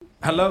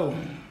Hello.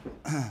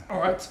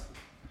 All right.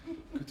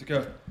 Good to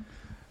go.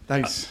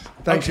 Thanks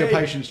for your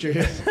patience,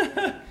 Julius.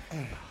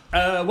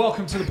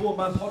 Welcome to the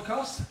BoredMan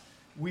Podcast.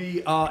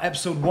 We are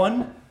episode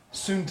 1,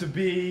 soon to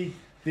be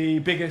the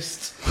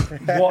biggest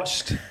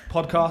watched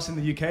podcast in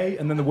the UK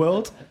and then the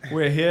world.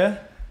 We're here.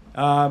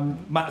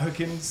 Matt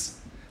Hookins.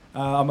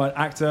 I'm an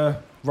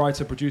actor,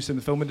 writer, producer in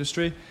the film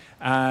industry,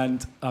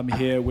 and I'm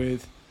here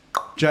with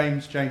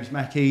James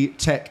Mackey,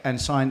 tech and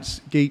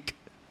science geek.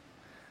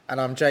 And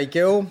I'm Jay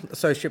Gill,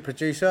 associate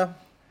producer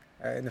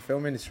in the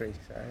film industry.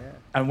 So, yeah.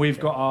 And we've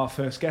got our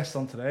first guest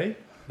on today,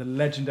 the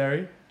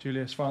legendary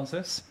JULIUS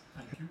FRANCIS,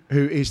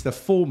 who is the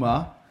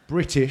former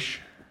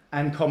British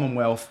and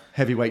Commonwealth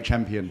heavyweight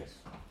champion.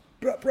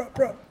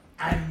 Bruh.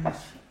 And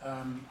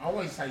I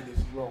always say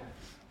this wrong.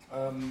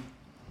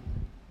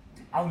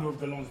 Owner of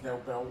the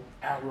Lonsdale belt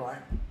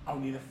outright,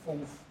 only the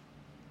 4th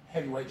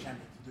heavyweight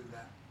champion to do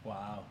that.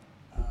 Wow.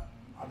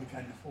 I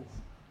became the 4th,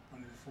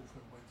 only the 4th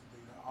heavyweight to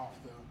do that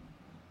after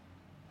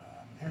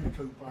Henry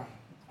Cooper,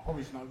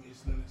 Horace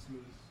Notice, Lennox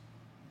Lewis,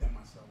 then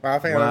myself. Well, I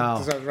think Wow.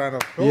 that deserves a round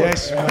of applause.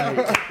 Yes,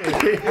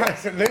 mate.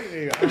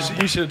 Absolutely.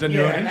 You should have done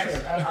your own and intro.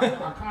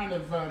 that's, I kind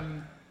of,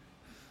 I'm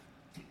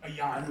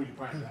really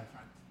proud of that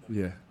fact.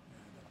 Yeah,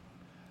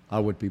 I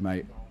would be,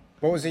 mate.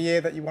 What was the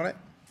year that you won it?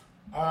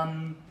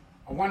 I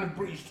won the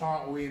British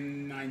title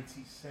in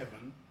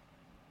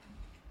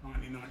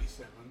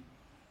 1997,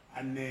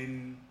 and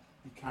then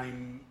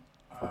became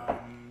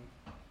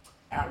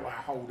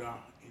outright holder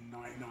in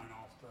 99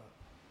 after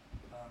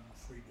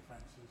 3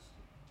 defences.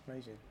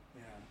 Amazing.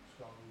 Yeah,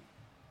 so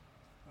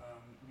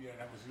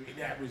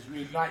that was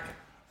really like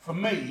for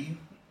me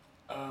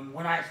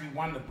when I actually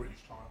won the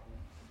British title.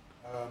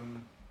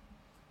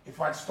 If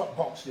I'd stopped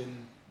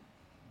boxing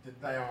the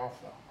day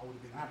after, I would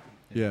have been happy.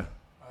 Yeah,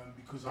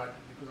 Because I'd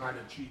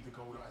achieved the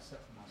goal that I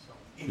set for myself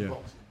in Yeah.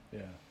 boxing.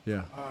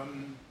 yeah.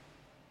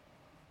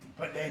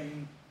 But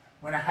then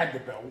when I had the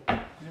belt,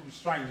 'cause it was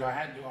strange,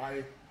 I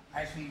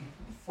actually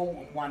fought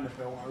and won the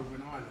belt over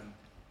in Ireland,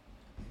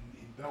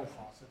 in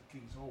Belfast at the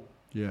King's Hall.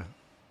 Yeah.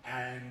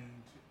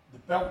 And the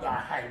belt that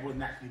I had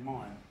wasn't actually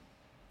mine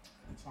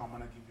at the time.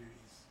 When I give you it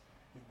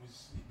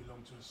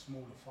belonged to a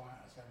smaller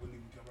fighter, so I wouldn't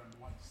even go around the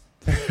waist.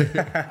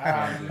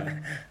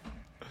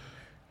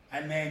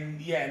 And then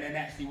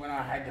actually when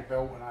I had the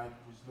belt and I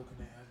was looking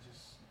at it, I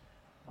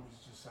was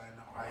just saying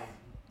that I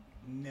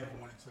didn't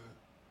want to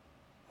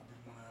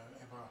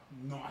ever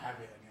not have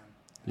it again.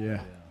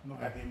 Yeah. Not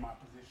have it in my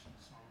position.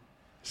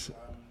 So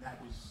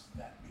that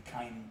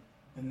became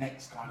the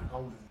next kind of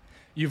goal.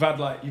 You've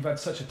had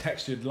such a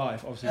textured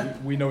life. Obviously,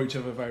 we know each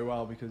other very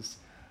well because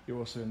you're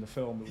also in the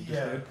film that we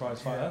just did, Prize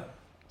Fighter.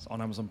 It's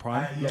on Amazon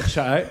Prime.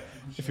 Shout out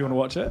if you want to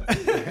watch it.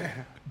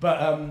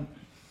 But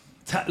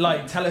tell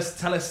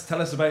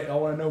us about. I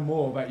want to know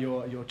more about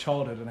your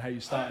childhood and how you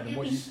started and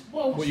what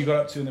you got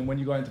up to, and then when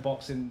you got into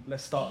boxing.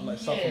 Let's start from the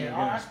beginning.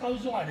 I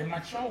suppose in my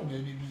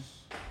childhood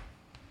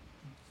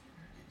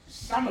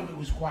some of it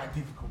was quite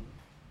difficult.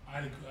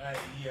 It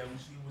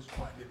was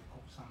quite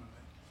difficult, some of it.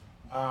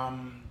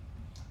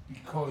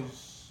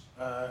 Because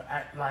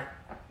like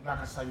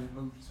I say, we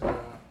moved to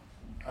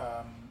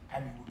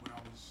Abbeywood when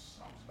I was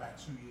about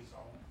 2 years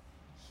old.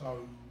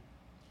 So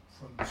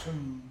from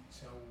 2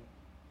 till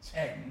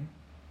 10,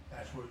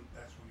 that's where we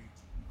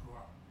grew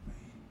up.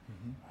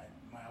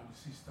 My older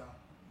sister,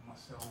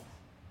 myself,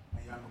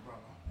 my younger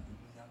brother, and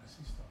my younger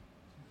sister.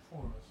 So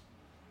 4 of us.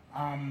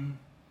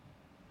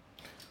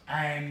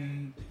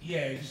 And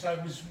so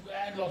I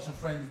had lots of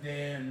friends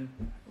there, and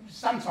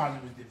sometimes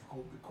it was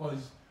difficult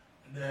because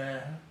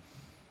the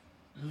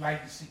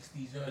late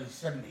 60s, early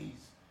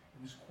 70s,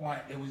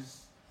 there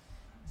was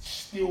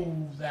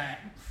still that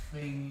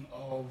thing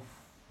of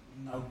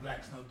no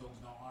blacks, no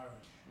dogs, no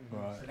Irish.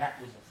 Right. So that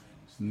was a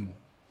thing still.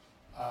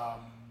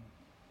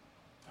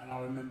 And I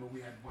remember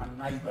we had one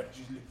neighbour that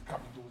just lived a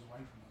couple of doors away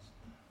from us,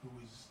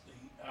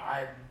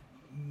 I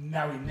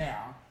know him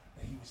now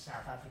that he was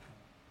South African,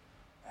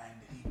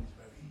 and he was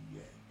very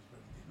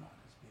didn't like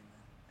us being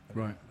there.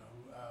 Right.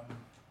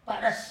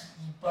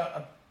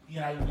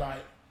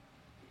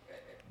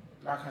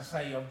 Like I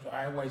say,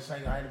 I always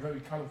say I had a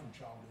very colourful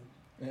childhood,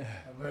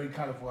 a very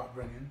colourful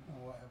upbringing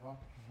or whatever.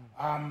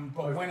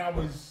 But when I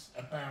was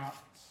about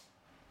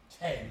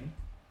 10,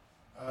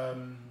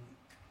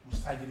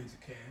 was taken into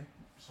care,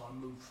 so I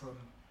moved from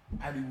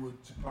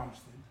Abbeywood to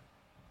Plumstead,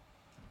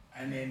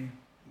 and then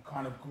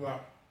kind of grew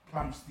up.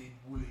 Plumstead,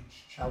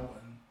 Woolwich,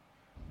 Cheltenham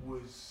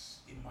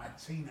was in my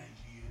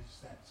teenage years.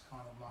 That's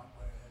kind of like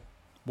where.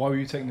 Why were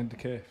you taken into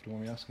care? If you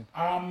want me asking.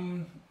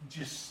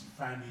 Just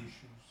family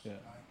issues. Yeah.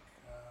 Like,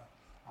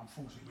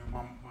 unfortunately,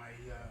 my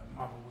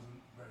mother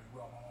wasn't very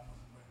well. My mum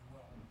wasn't very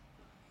well,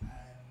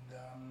 and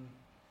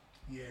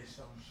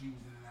so she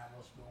was in and out of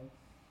hospital.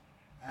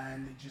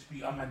 And it just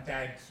my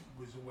dad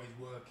was always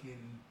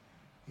working.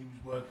 He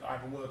was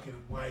either working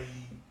away.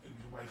 He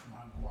was away from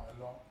home quite a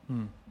lot.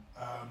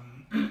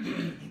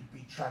 He'd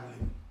be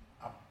travelling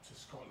up to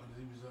Scotland.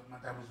 My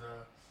dad was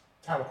a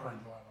tower crane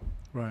driver.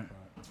 Right.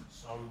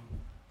 So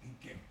he'd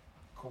get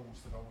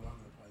calls to go all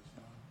over the place,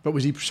 But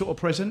was he sort of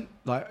present?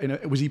 Like,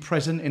 was he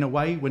present in a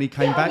way when he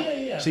came back?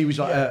 Yeah. So he was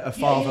like a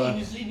father.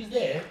 Yeah, he was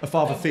there. A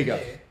father figure.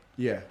 There.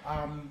 Yeah.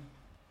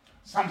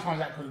 Sometimes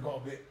that could have got a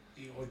bit,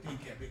 or it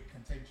did get a bit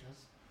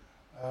contentious,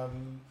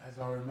 as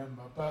I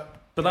remember. But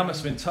that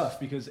must have been tough,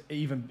 because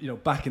even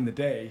back in the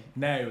day,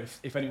 now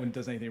if anyone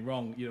does anything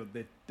wrong,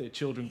 their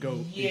children go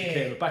into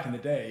care. But back in the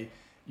day,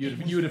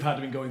 you would have had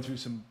to been going through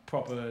some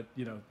proper,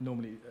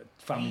 normally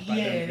families back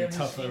then would be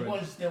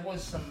tougher. There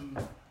was some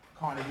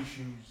kind of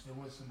issues. There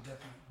was some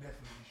definite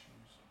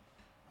issues.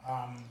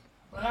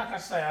 But like I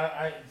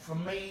say, for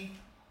me,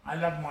 I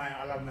love my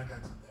dad to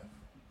death.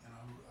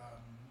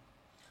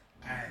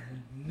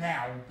 And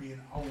now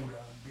being older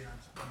and being able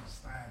to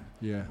understand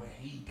where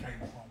he came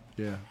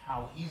from,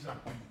 how his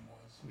upbringing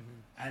was,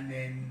 and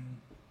then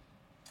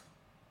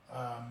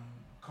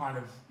kind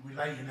of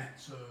relating that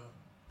to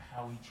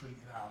how he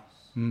treated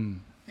us.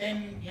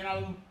 Then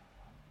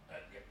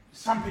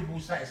some people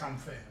say it's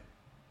unfair.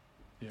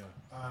 Yeah.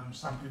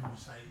 Some people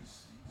say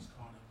it's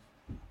kind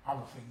of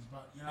other things,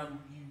 but you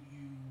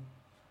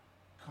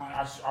kind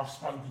of, I've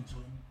spoken to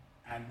him,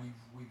 and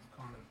we've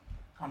kind of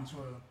come to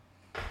a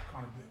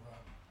kind of bit of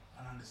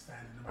an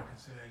understanding and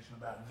reconciliation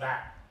about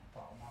that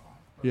part of my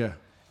life. But, yeah,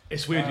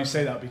 it's weird you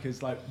say that,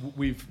 because like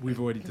we've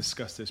already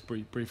discussed this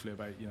briefly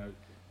about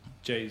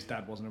Jay's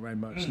dad wasn't around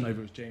much.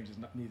 Neither was James's,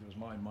 neither was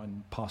mine.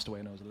 Mine passed away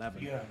when I was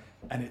 11. Yeah.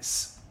 And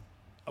it's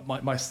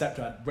my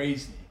stepdad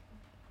raised me.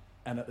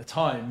 And at the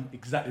time,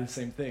 exactly the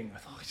same thing. I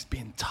thought, he's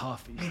being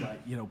tough. He's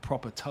like,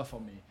 proper tough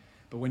on me.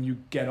 But when you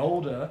get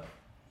older,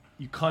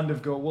 you kind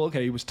of go, well,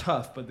 okay, he was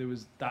tough, but there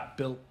was that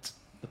built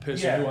the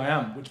person who I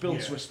am, which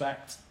builds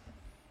respect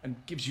and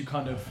gives you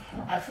kind of...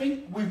 I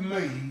think with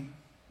me,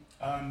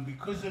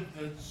 because of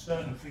the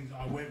certain things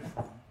I went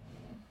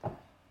through,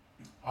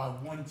 I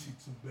wanted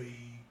to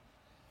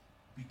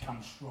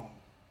become strong.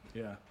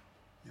 Yeah.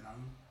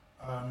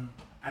 And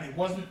it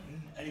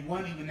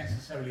weren't even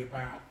necessarily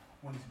about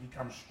wanted to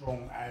become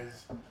strong and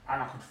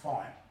I could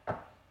fight. I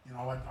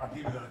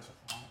did learn to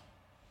fight.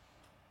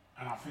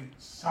 And I think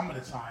some of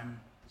the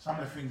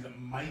things that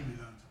made me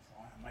learn to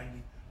fight and made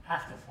me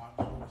have to fight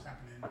was what was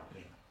happening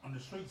on the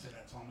streets at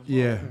that time as well.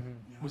 Yeah.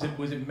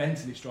 Was it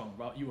mentally strong,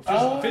 right? You were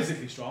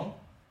physically strong?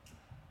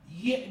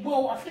 Yeah,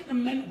 well, I think the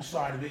mental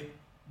side of it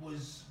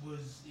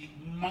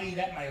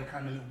that may have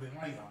come a little bit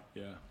later.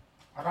 Yeah.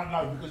 I don't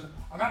know, because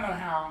I don't know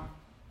how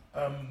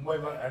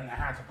whether and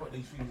how to put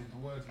these things into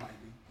words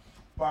maybe.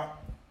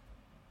 But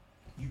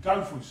you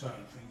go through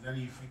certain things and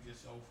you think to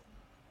yourself,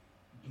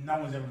 no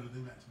one's ever going to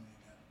do that to me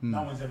again.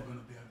 No one's ever going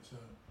to be able to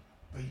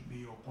beat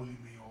me or bully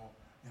me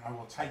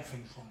or take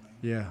things from me.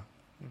 Yeah.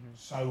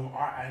 So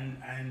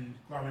and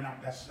growing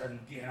up, and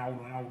getting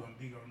older and older and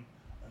bigger and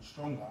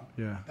stronger.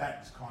 Yeah.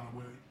 That's kind of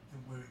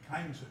where it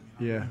came to.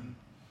 Yeah. And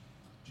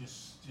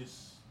just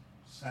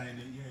saying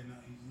that he's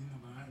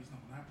not going to happen.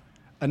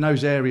 And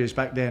those areas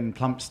back then,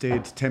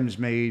 Plumstead,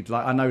 Thamesmead,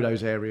 like I know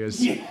those areas.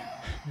 Yeah.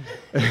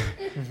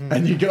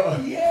 And you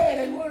got. Yeah,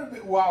 they were a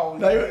bit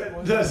wild.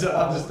 That's an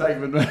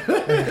understatement.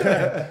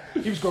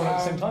 He was growing up at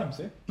the same time,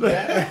 see?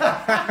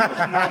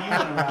 Yeah.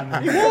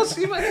 He was.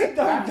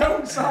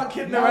 Don't start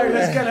kidding around.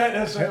 Let's get out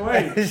there straight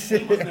away.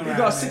 You've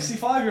got a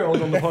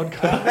 65-year-old on the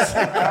podcast.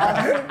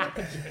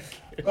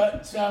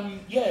 But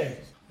yeah.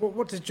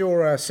 What did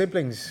your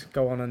siblings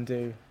go on and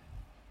do?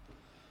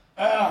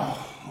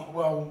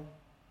 Well,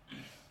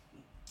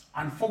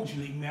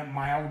 unfortunately,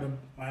 my older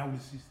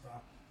sister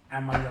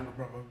and my younger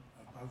brother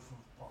both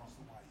have passed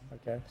away.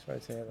 Okay, sorry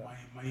to hear that.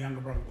 My younger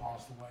brother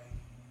passed away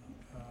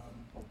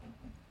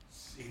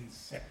in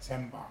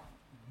September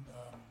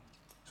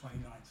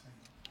 2019,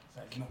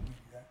 so it's not really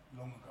that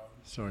long ago.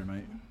 Sorry,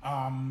 mate.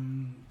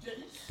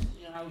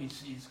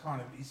 It's kind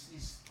of it's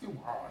still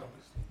hard,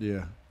 obviously.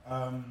 Yeah.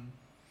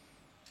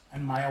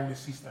 And my older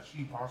sister,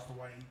 she passed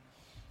away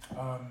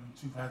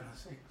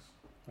 2006.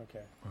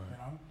 Okay.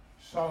 Right.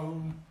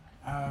 So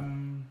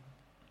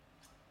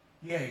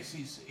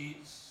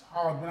it's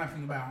hard when I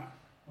think about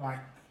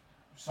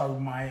so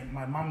my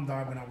mum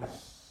died when I was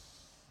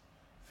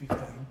 15.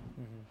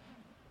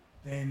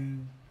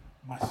 Then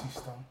my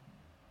sister,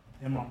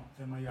 then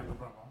my younger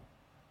brother.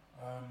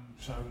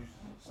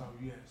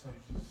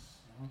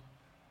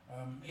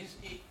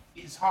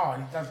 It's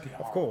hard. It does get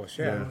hard. Of course,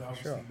 yeah.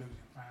 Obviously Sure. losing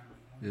family.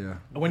 Yeah.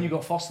 And when you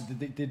got fostered,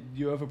 did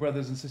your other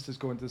brothers and sisters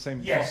go into the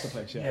same foster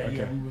place? Yeah, Okay.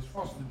 yeah. We was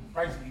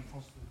basically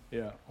fostered.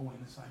 Yeah. All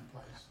in the same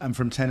place. And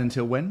from 10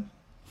 until when?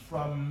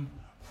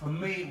 For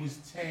me, it was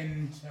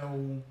 10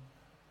 till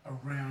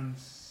around.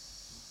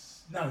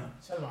 I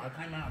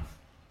came out of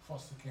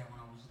foster care when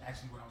I was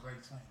 18.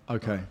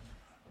 Okay.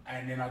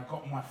 And then I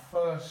got my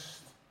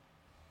first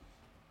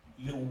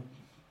little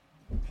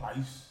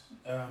place.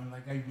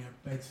 They gave me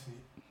a bed sit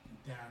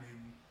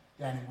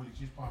down in Woolwich,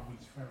 just by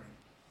Woolwich Ferry.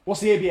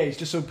 What's the ABAs?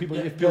 Just so people,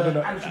 if people don't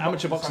know,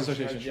 Amateur Boxing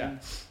Association. Yeah.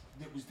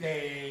 It was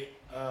their.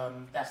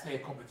 That's their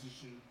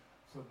competition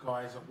for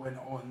guys that went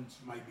on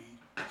to maybe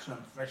turn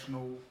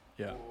professional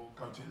or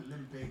go to the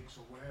Olympics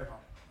or whatever.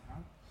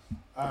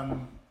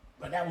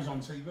 But that was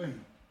on TV.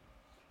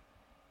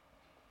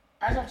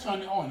 as I've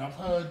turned it on, I've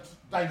heard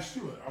Dave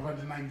Stewart. I've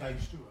heard the name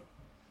Dave Stewart.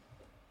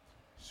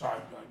 So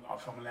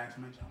if I'm allowed to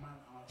mention him.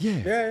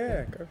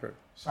 Yeah, go for it.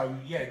 So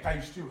yeah,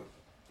 Dave Stewart.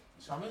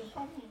 So I know that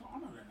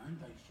name,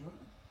 Dave Stewart.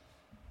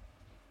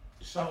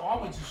 So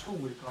I went to school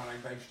with a guy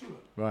named Dave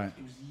Stewart. Right.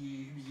 He was a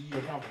year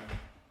above me.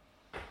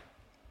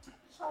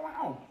 So I went,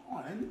 oh, all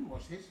right, then,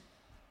 watch this.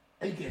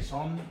 He gets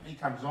on, he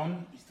comes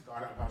on, he's the guy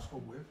that I go to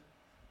school with.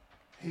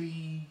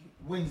 He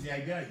wins the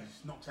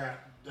ABAs, knocked out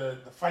the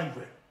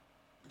favourite.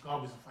 The guy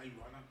was the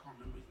favourite, I can't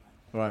remember his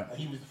name. Right.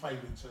 He was the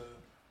favourite to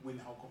win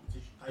the whole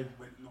competition. David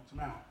went and knocked him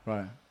out.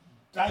 Right.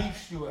 Dave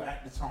Stewart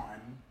at the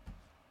time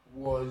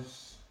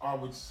was, I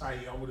would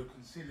say, I would have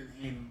considered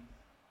him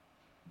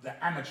the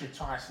amateur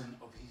Tyson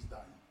of his day.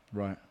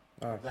 Right.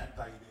 That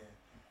day there.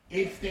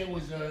 If there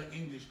was an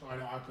English guy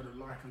that I could have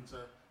likened to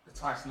the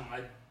Tyson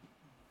I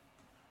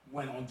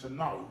went on to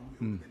know,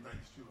 it would have been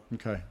Dave Stewart.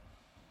 Okay.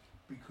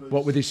 Because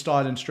what with his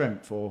style and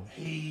strength, or?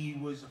 He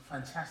was a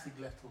fantastic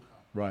left hooker.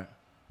 Right.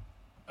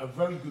 A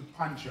very good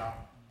puncher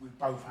with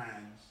both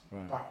hands,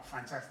 Right. but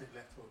fantastic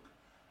left hook.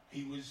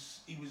 He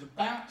was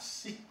about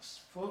 6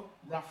 foot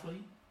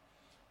roughly,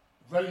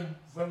 very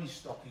very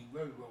stocky,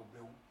 very well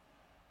built,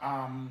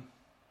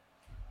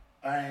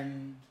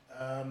 and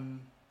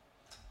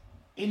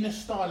in the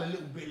style a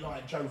little bit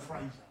like Joe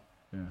Fraser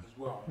as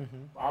well.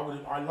 But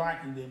I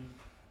likened him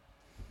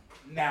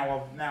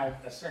now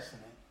assessing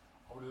it.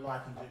 I would have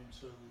likened him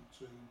to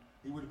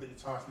he would have been the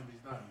Tyson of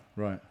his day.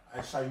 Right.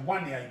 So he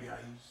won the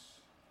ABAs,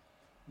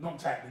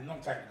 knocked out the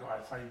guy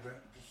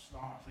favourite. Just I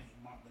think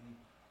it might have been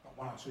like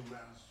 1 or 2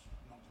 rounds,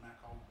 knocked him out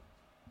cold.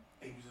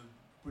 He was a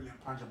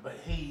brilliant puncher, but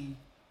he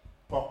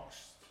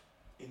boxed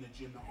in the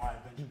gym that I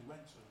eventually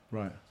went to.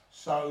 Right.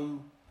 So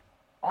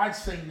I'd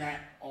seen that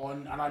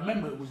on, and I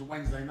remember it was a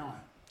Wednesday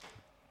night.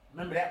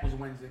 Remember that was a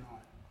Wednesday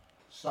night.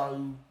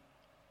 So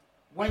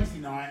Wednesday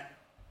night,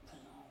 I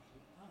think, oh,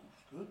 that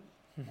was good.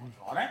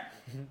 I'll try that.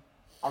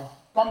 I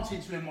bumped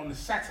into him on the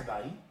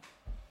Saturday.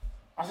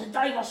 I said,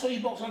 Dave, I saw you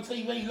box on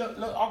TV. Look,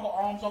 I've got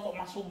arms, I've got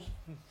muscles.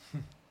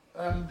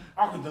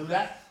 I can do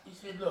that. He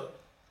said, look,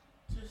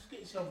 just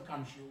get yourself a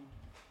gum shield.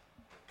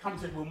 Come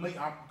to, we'll meet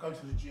up, go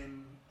to the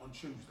gym on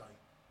Tuesday.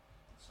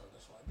 So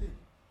that's what I did.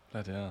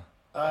 Bloody hell.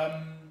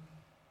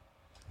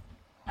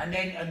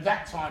 And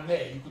that time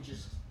there, you could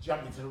just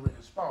jump into the ring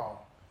and spar.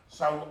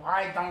 So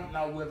I don't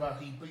know whether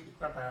he beat the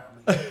crap out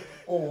of me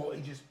or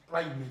he just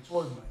played with me,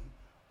 toyed with me.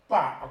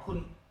 But I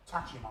couldn't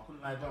touch him, I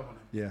couldn't lay a glove on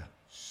him. Yeah.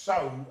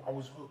 So I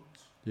was hooked.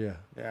 Yeah.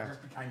 I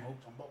just became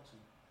hooked on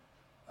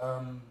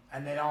boxing.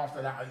 And then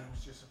after that, it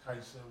was just a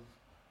case of,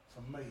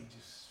 for me,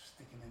 just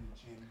sticking in the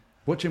gym.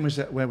 What gym was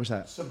that? Where was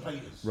that? St.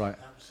 Peter's. Right.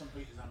 St.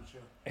 Peter's amateur.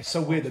 It's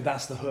so weird that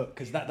that's the hook,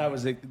 because that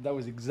was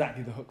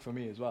exactly the hook for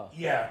me as well.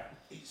 Yeah,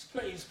 it's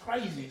crazy. It's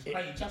crazy.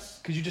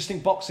 Just because you just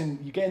think boxing,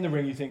 you get in the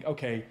ring, you think,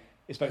 okay,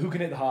 it's about who can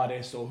hit the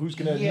hardest, or who's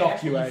going to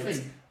knock you out,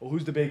 or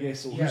who's the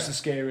biggest, or who's the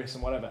scariest,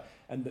 and whatever.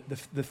 And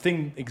the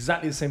thing,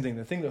 exactly the same thing.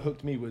 The thing that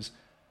hooked me was,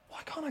 why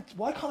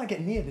can't I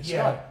get near this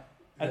guy?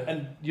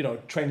 And you know,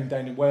 training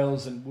down in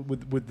Wales and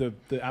with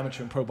the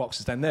amateur and pro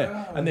boxers down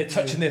there, and they're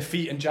touching their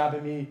feet and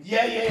jabbing me,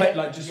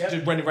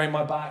 just running around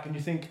my back, and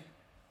you think,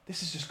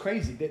 this is just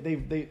crazy. How do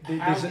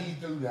you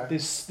do that?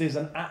 There's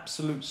an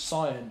absolute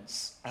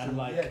science and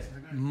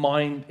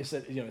mind. It's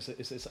like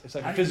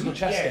a physical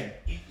test thing.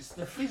 It's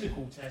the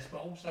physical test, but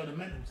also the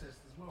mental test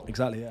as well.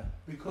 Exactly, yeah.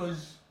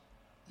 Because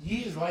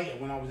years later,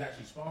 when I was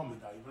actually sparring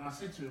with Dave, and I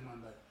said to him one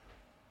day,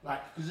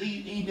 like, because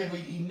he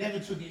never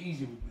took it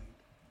easy with me.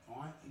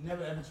 Right? He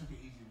never ever took it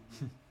easy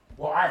with me.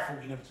 Well, I thought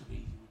he never took it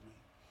easy with me.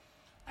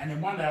 And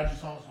then one day I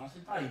just asked him, I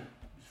said, Dave,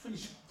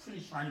 finish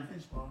training,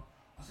 finish sparring.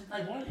 I said,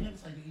 Dave, why don't you never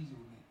take it easy with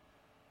me?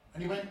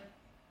 And he went,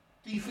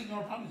 do you think your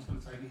opponent's going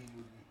to take it easy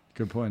with me?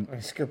 Good point.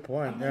 That's a good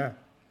point, yeah.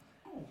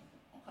 Oh,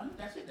 okay,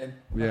 that's it then.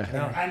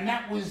 Yeah. And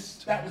that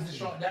was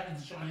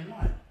the shining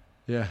light.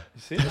 Yeah.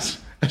 You see that?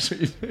 That's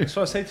what you do. That's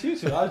what I say to you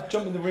two. I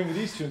jump in the ring with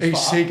these two and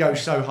He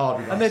goes so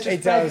hard with us.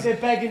 and they're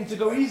begging to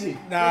go easy.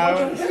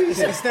 No,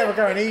 it's never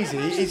going easy.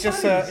 He's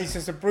just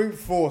a brute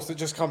force that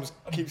just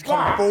keeps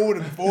coming forward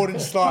and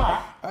just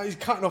like he's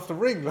cutting off the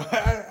ring. Like,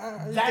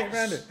 how you get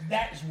around it?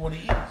 That's what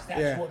it is.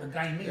 That's what the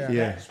game is.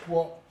 Yeah. That's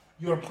what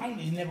your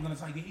opponent is never going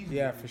to take it easy.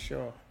 Yeah, for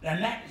sure.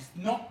 And that's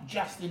not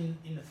just in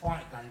the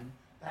fight game.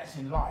 That's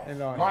in life.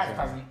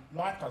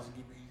 Life doesn't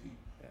give you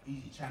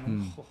easy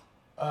channels.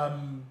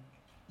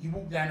 You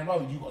walk down the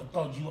road, you got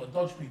to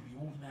dodge people. You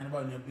walk down the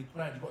road in a big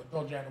crowd, you got to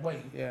dodge out of the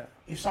way. Yeah.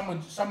 If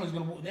someone's going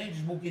to walk there,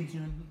 just walk into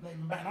you and let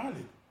them bat an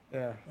eyelid.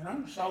 Yeah. You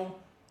know, so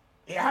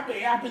it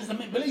happens to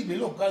me. Believe me,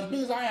 look, as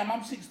big as I am,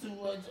 I'm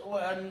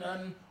 6'2", and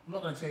I'm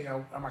not going to tell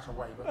you how much I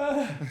weigh,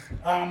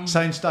 but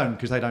Say in stone,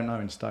 because they don't know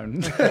in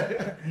stone.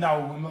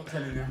 no, I'm not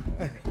telling you.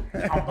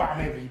 I'm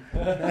heavy.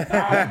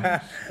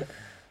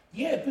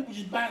 Yeah, people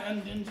just bat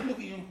and just look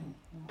at you.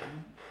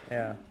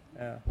 Yeah.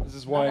 Yeah. This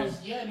is why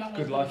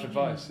good life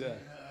advice. Yeah.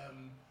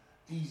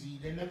 Easy.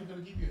 They're never going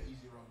to give you an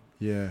easy road.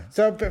 Yeah.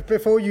 So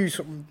before you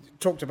sort of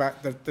talked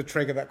about the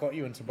trigger that got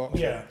you into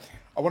boxing,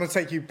 I want to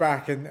take you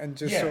back and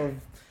just sort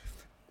of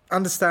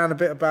understand a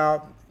bit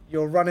about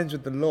your run-ins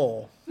with the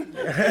law.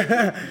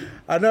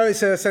 I know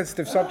it's a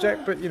sensitive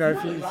subject, but, you know,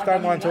 if you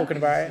don't mind talking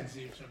about it.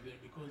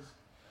 Because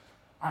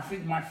I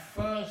think my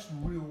first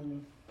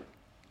real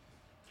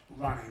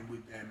run-in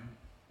with them,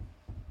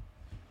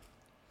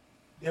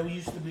 there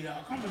used to be,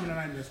 I can't remember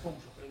the name of the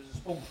sports shop, but it was a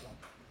sports shop.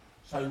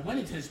 So we went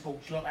into the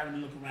sports shop, having a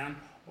look around.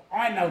 But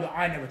I know that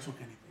I never took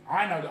anything.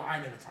 I know that I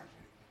never touched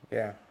anything.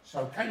 Yeah.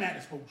 So came out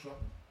the sports shop.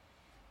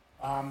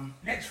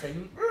 Next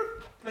thing,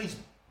 please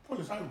pull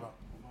us over.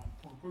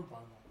 Pull the group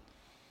over.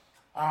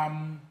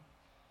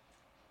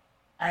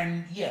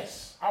 And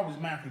yes, I was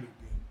mouthy a little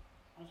bit.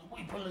 I was like, what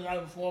are you pulling us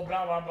over for?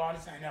 Blah, blah, blah,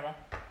 this ain't never.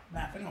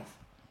 Mouthing off.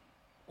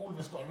 All of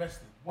us got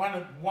arrested.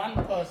 One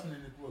person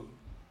in the group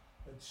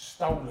had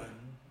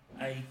stolen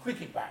a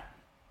cricket bat.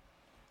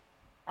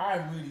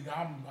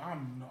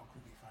 I'm not a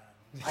cricket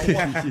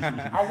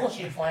fan. I'll watch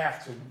it if I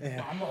have to, but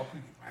I'm not a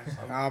cricket fan.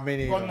 So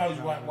God knows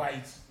why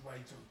he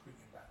took a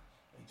cricket bat.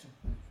 He took a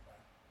cricket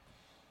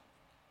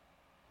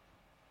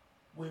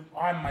bat.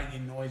 I'm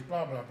making noise,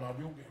 blah blah blah.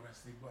 We all get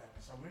arrested, whatever.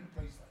 So we're in the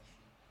police station,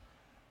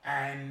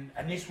 and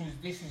this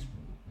is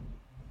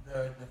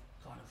the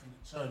kind of thing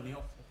that turned me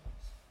off the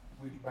police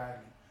really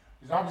badly.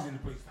 Because I was in the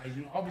police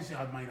station. Obviously,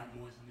 I'd made up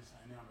noise and this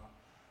and the other.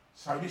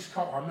 So this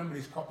cop, I remember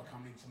this copper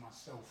coming into my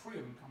cell, 3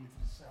 of them coming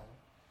to the cell.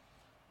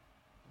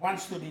 One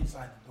stood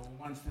inside the door,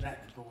 one stood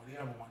at the door, the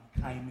other one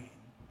came in.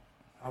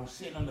 I was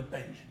sitting on the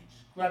bench and he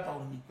just grabbed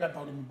hold of me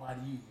by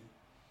the ear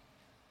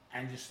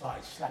and just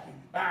started slapping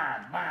me,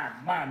 bam,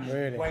 bam, bam, just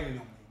wailing on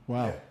me.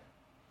 Wow. Yeah.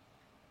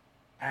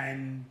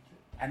 And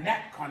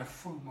that kind of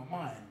threw my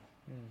mind,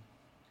 you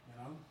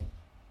know.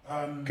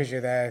 Because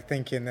you're there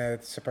thinking they're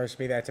supposed to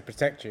be there to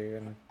protect you.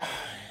 And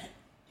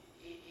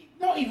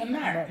Not even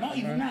that.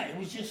 It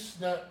was just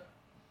that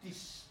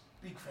this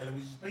big fella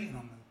was just beating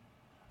on me,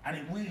 and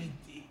it really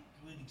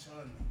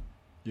turned me.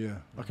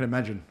 Yeah, I can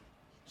imagine.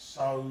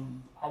 So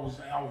I was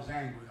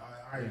angry.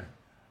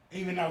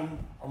 Even though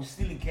I was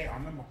still in care, I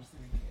remember I was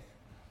still in care,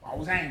 but I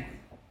was angry.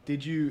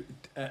 Did you?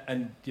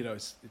 And you know,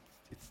 it's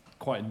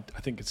quite.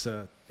 I think it's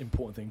an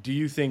important thing. Do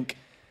you think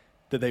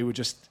that they were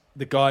just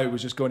the guy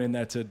was just going in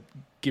there to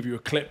give you a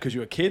clip because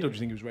you're a kid, or do you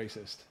think he was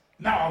racist?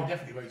 No, I was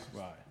definitely racist.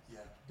 Right.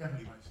 Yeah,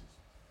 definitely racist.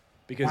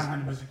 Because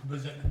 100%,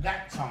 because at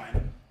that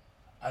time,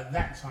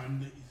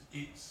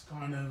 it's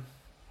kind of,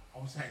 I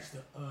would say it's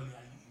the early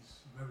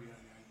 80s, very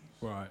early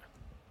 80s. Right.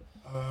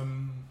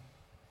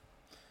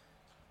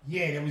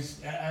 Yeah, there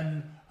was,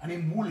 and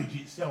in Woolwich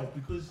itself,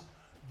 because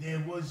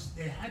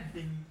there had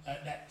been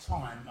at that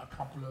time a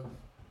couple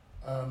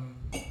of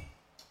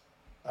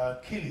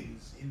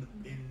killings in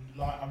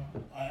like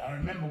I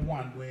remember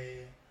one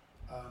where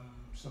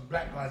some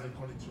black guys had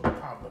gone into a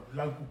pub, a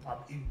local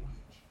pub in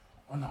Woolwich,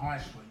 on the high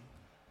street.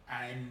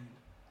 And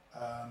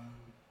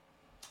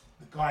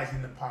the guys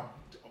in the pub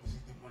obviously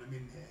didn't want him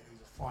in there. There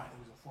was a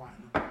fight,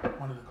 and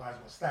one of the guys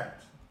got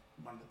stabbed.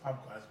 One of the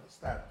pub guys got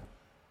stabbed.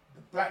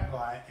 The black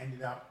guy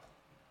ended up,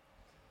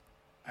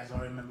 as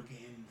I remember,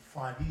 getting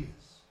 5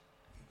 years.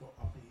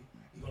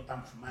 He got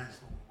done for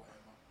manslaughter or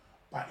whatever.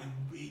 But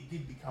it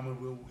did become it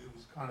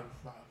was kind of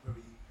like a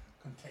very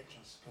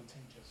contentious thing.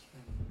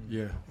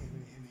 Yeah.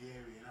 In the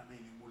area, I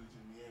mean, in Woolwich,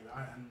 in the area.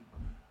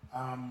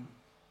 And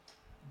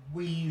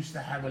we used to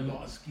have a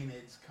lot of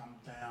skinheads come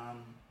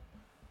down,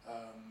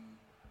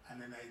 and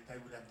then they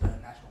would have the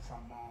National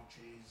Front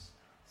marches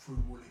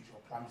through Woolwich or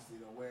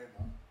Plumstead or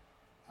wherever.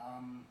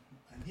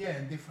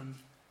 And different.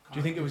 Do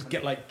you think it was do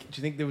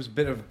you think there was a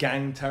bit of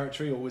gang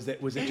territory, or was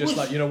it just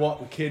like, you know what,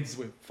 the kids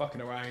were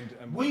fucking around?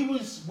 And we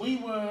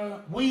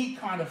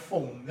kind of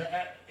formed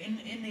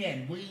in the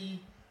end. The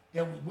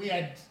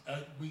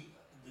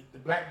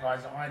black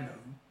guys that I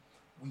knew,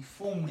 we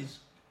formed this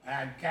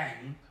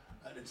gang.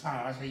 At the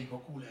time, I say you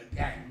could call it a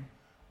gang.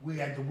 We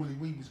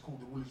was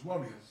called the Woolwich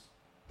Warriors.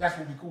 That's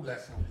what we called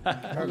ourselves.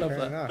 I love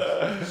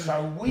that.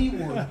 So we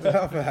would,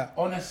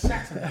 on a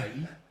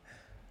Saturday,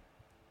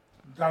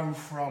 go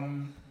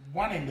from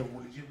one end of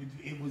Woolwich.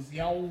 It was the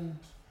old,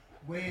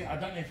 where, I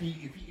don't know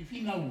if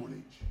you know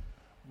Woolwich,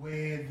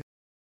 where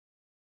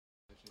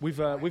we've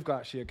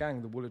got actually a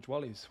gang, the Woolwich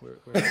Wallies.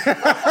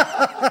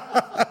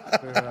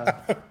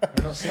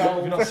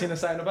 We've not seen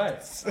us out and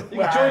about. You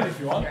can join if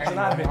you want. It's an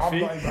admin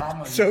fee.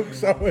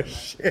 Jokes are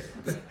shit.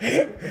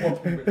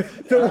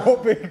 The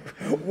whopping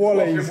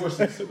Wallies.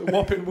 The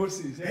whopping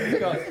wussies.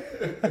 Yeah,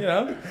 you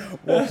know.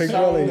 Whopping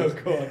Wallies.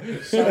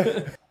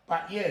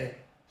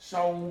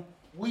 So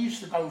we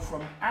used to go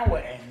from our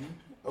end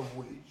of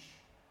Woolwich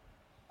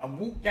and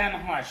walk down the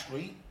high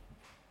street,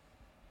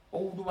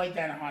 all the way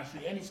down the high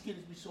street. Any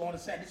skinners we saw on a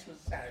Saturday, this was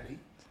a Saturday,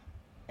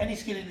 any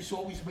skinners we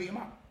saw, we used to beat them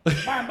up.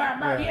 Bam, bam,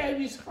 bam, yeah,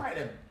 we used to fight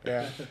them.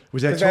 Yeah.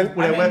 Was there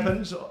were there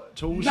weapons,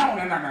 tools?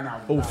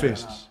 No. All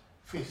fists?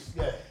 Fists,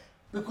 yeah.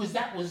 Because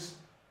that was,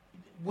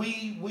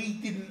 we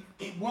didn't,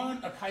 it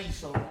weren't a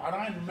case of, I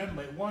don't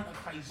remember, it weren't a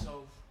case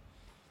of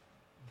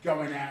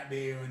going out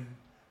there and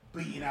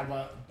beating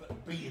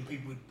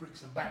people with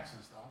bricks and bats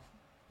and stuff.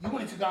 You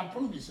wanted to go and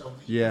prove yourself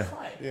that you could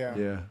fight. Yeah.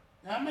 You know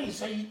what I mean?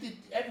 So you did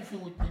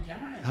everything with your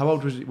hands. How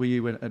old were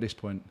you at this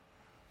point?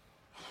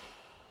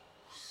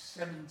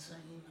 17, I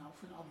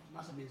think I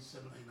must have been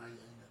 17, 18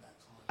 at that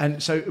time.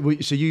 And so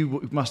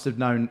you must have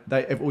known,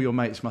 all your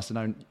mates must have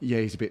known, yeah,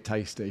 he's a bit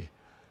tasty.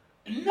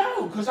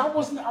 No, because I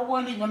was never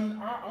even,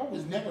 I don't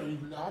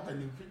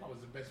even think I was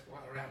the best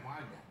fighter around my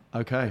game.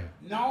 Okay.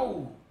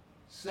 No,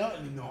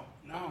 certainly not.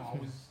 No, I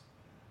was,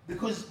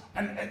 because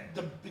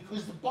the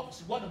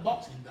boxing, what the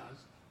boxing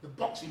does, the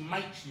boxing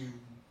makes you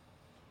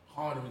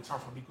harder and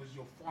tougher because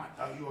you're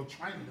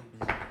training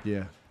all this.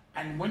 Yeah.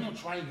 And when you're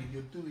training,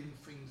 you're doing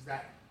things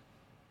that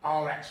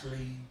will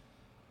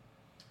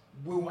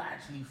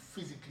actually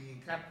physically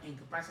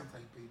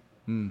incapacitate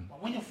people.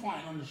 But when you're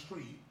fighting on the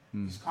street,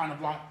 it's kind of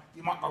like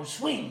you might go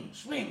swing,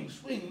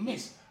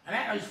 miss, and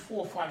at those 4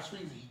 or 5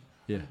 swings,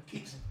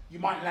 kicks, you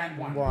might land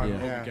one. You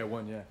get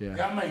one, You know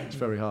what I mean? It's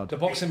very hard. The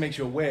boxing makes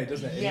you aware,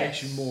 doesn't it? It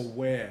Yes. makes you more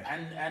aware.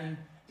 And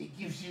it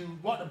gives you,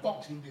 what the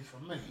boxing did for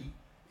me,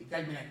 it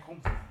gave me that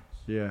confidence.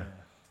 Yeah.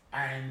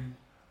 And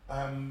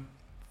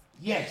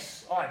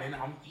yes, all right then,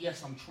 I'm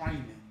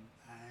training,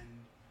 and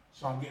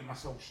so I'm getting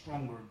myself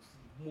stronger,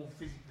 more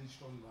physically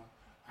stronger,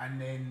 and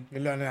then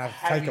You're learning how to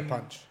take a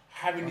punch.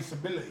 Having this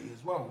ability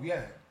as well,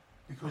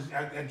 because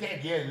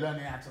again,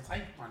 learning how to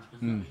take a punch,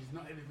 because it's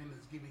not everything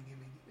that's giving.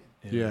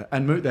 Yeah,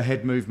 and the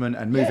head movement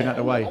and moving out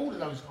the way. All of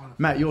those kind of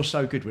Matt, you're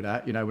so good with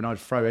that. You know, when I'd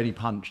throw any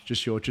punch,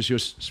 just your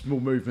small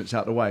movements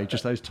out the way,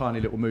 just those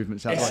tiny little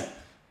movements out the way.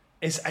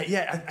 I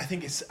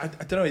think it's. I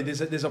don't know.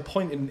 There's a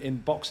point in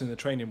boxing, the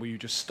training, where you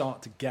just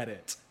start to get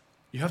it.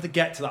 You have to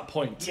get to that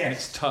point, and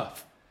it's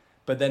tough.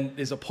 But then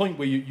there's a point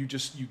where you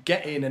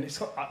get in, and it's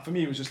for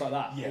me it was just like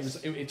that. Yes.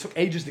 It took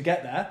ages to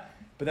get there,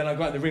 but then I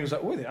got in the ring. I was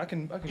like, oh, I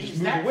can just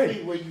move that away.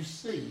 Thing where you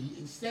see,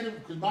 instead of,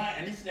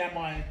 and this is how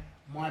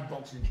my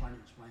boxing trainer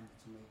explained it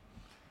to me.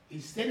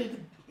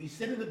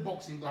 Instead of the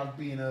boxing glove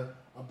being a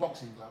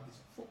boxing glove, it's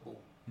a football.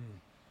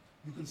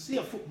 You can see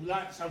a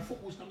football, so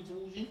football's coming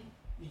towards you.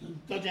 You can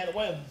dodge out of the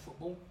way of the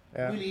football,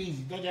 really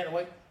easy, dodge out of the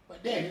way.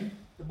 But then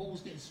the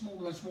ball's getting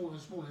smaller and smaller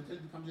and smaller until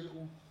it becomes a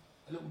little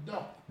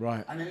dot.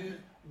 Right. And then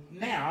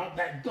now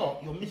that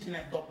dot, you're missing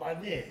that dot by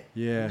there.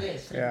 Yeah. There,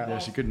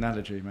 It's a good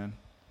analogy, man.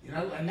 You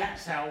know, and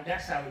that's how it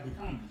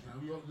becomes. You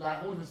know, you're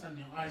like all of a sudden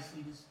your eyes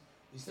see this,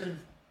 instead of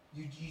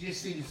you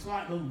just see the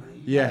slight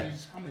movement. You know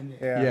it's coming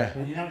there. Yeah.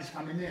 And you know it's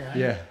coming there.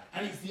 Yeah.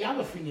 And it's the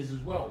other thing is as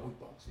well with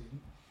boxing.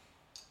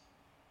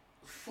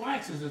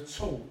 Fighters are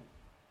taught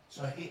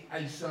to hit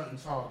a certain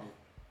target.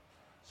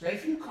 So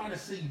if you kind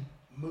of see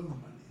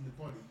movement in the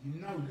body, you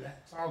know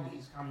that target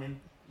is coming.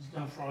 He's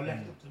going to throw a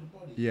left up to the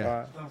body.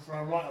 Yeah. He's going to throw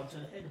a right up to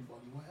the head and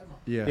body, whatever.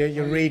 Yeah.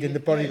 You're reading the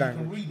body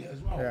language. You can read it as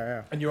well.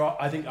 Yeah. And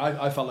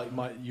I felt like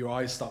your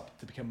eyes start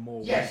to become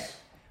more. Yes.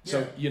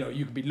 So you know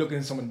you could be looking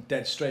at someone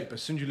dead straight, but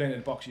as soon as you learn in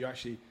the box, you're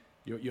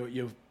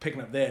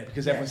picking up there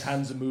because everyone's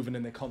hands are moving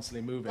and they're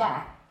constantly moving.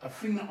 But a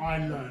thing that I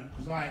learned,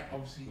 because I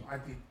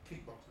did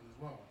kickboxing as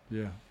well.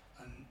 Yeah.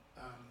 And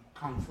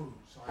kung fu.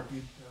 So I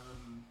did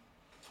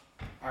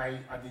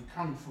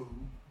kung fu,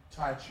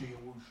 tai chi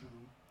and wushu,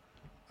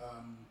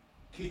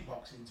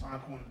 kickboxing,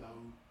 taekwondo,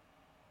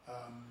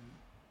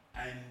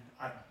 and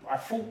I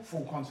fought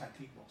full contact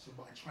kickboxing,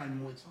 but I trained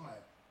Muay Thai.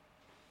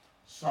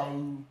 So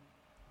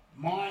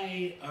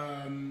my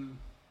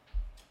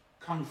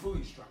kung fu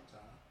instructor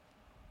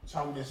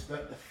told us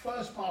that the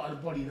first part of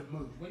the body that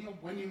moves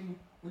when you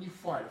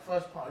fight, the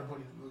first part of the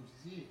body that moves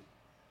is here,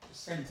 the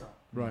center.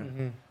 Right.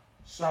 Mm-hmm.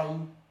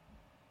 So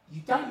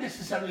you don't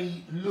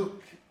necessarily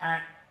look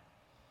at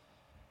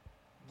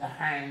the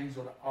hands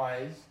or the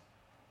eyes,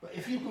 but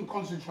if you can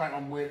concentrate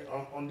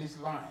on this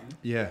line,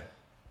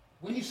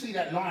 when you see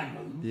that line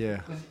move,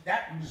 because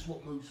that is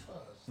what moves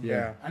first.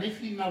 Yeah. And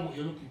if you know what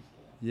you're looking for,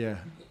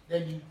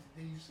 then you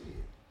see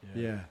it.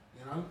 Yeah.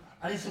 You know,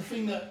 and it's a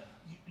thing that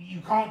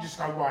you can't just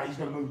go right. He's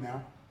going to move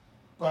now,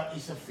 but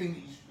it's a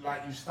thing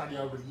that you study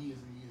over the years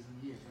and years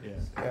and years.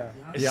 You know?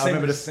 I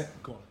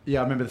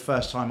remember the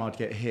first time I'd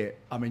get hit.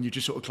 I mean, you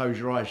just sort of close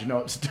your eyes, you know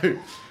what to do,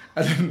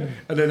 and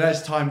then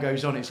as time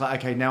goes on, it's like,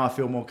 okay, now I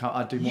feel more.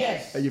 I do more.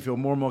 Yes. You feel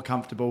more and more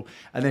comfortable,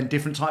 and then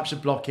different types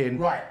of blocking.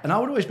 Right. And I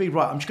would always be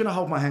right. I'm just going to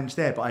hold my hands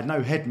there, but I had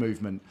no head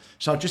movement,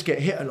 so I'd just get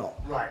hit a lot.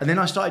 Right. And then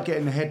I started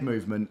getting the head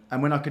movement,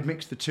 and when I could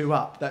mix the two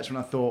up, that's when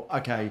I thought,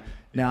 okay,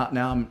 now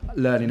I'm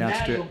learning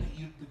how to do it.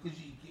 Because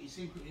you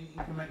see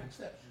incremental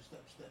steps,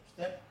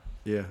 step.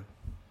 Yeah.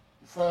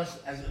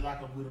 First,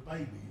 with a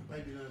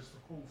baby learns to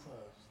crawl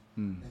first,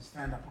 then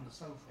stand up on the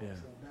sofa and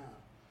fall down.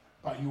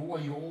 But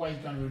you're always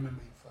going to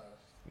remember your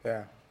first.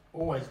 Yeah.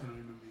 Always going to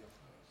remember your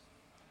first.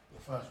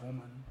 Your first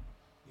woman,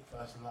 your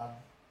first love,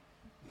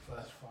 your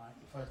first fight,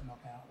 your first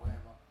knockout,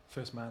 whatever.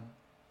 First man.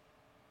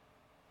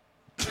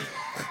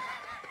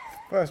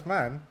 First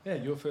man? Yeah,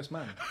 you're first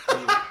man.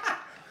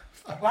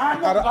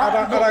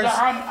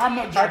 I'm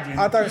not judging.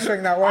 I don't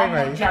swing that way, I'm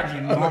mate. not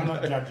judging. No, I'm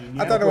not judging.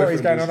 I don't know what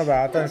he's going on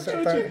about.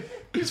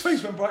 His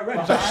face went bright red.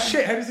 He's like,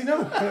 shit, how does he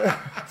know?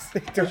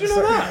 Did you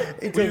know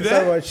that? He talks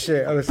so much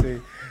shit, honestly.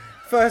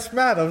 First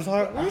man, I was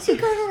like, what is he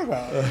going on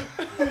about?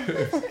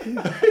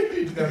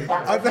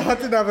 I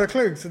didn't have a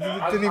clue, so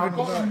I didn't even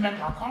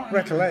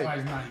recollect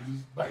his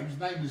name, but his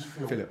name was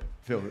Phil.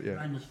 Phil, yeah. His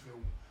name was Phil.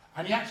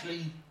 And he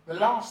actually the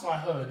last I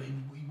heard, he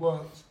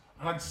worked,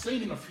 and I'd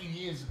seen him a few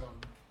years ago.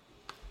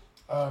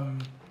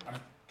 And I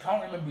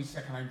can't remember his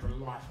second name for the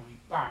life of me,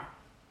 but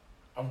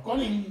I've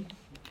gone in,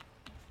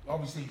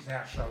 obviously it's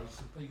our show, it's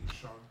the Peter's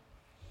show,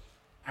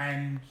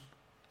 and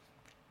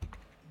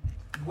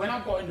when I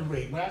got in the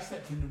ring, when I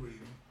stepped in the ring,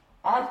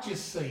 I've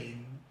just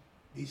seen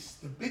the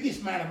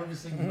biggest man I've ever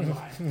seen in my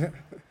life, a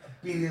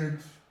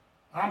beard,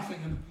 and I'm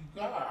thinking,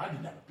 God, I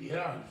didn't have a beard,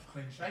 I was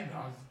clean shaven,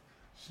 I was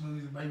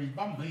smooth as a baby's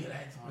bum me at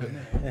that time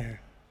there.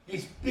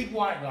 This big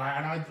white guy,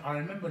 and I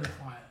remember the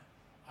fight,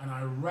 and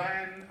I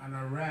ran. I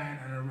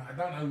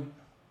don't know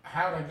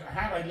how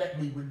they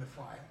let me win the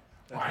fight,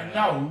 but I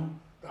know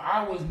that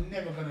I was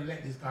never going to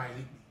let this guy hit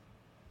me.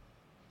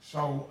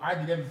 So I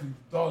did everything to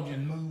dodge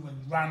and move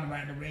and run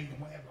around the ring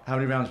and whatever. How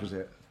many rounds was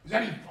it? I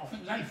think it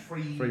was only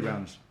three. 3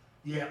 rounds.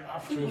 Yeah, I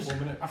think 3 or 4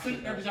 minutes. I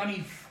think there was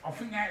only. I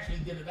think they actually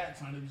did at that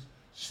time. It was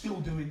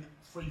still doing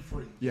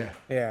 3-3. Yeah.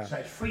 So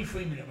it's 3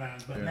 3-minute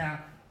rounds, but now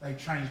they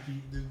changed to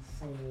do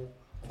 4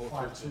 or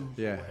 5-2s or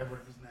whatever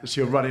it is now.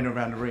 So you're running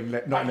around the ring,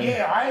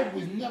 I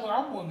wasn't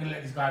going to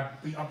let this guy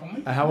beat up on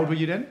me. How old were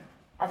you then?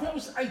 I think I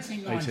was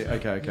 18, 19. 18,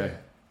 okay. Yeah.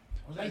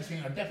 I was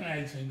 18,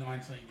 definitely 18,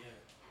 19, yeah.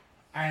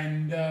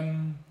 And,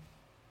 no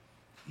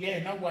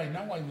way was I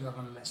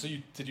going to let So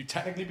did you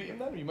technically beat him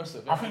then? Or you must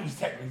have. I think it was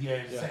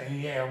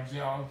technically, I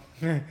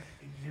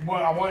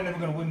wasn't never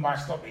going to win by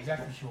stoppage,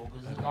 that's for sure,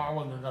 because I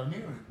wasn't going to go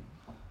near him.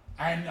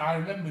 And I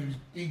remember he was a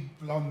big,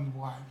 blonde,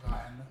 white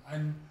guy,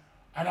 and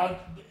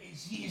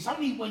it's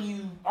only when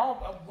you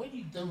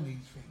do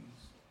these things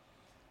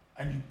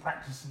and you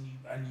practice and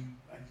you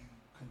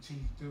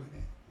continue doing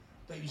it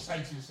that you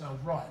say to yourself,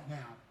 right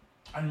now.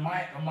 And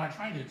my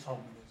trainer told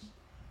me this: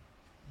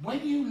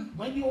 when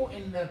you're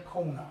in the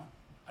corner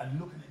and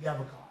looking at the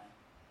other guy,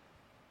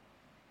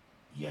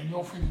 and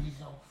you're thinking to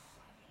yourself,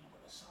 look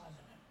at the size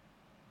of him.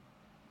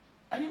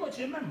 And you've got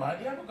to remember,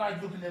 the other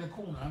guy's looking in the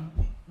corner,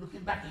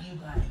 looking back at you,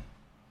 going, fucking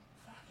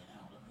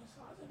hell, look at the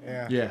size of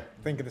him. Yeah.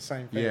 Thinking the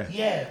same thing.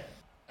 Yeah.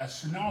 A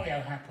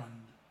scenario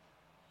happened,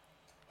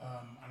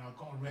 and I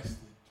got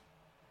arrested.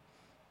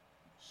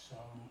 So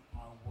I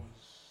was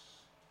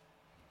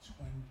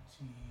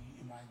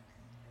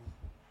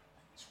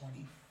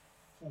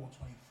 24,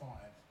 25,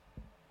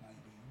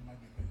 maybe a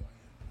bit later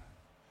than that.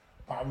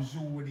 But I was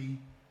already,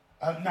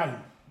 no,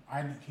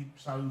 I didn't keep,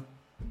 so,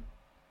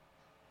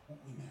 what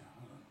we now,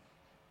 hold on.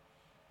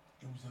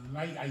 It was the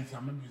late 80s, I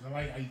remember it was the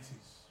late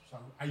 80s, so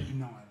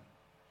 89.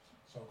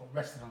 So I got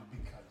arrested on a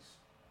big case.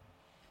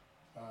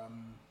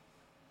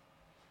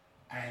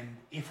 And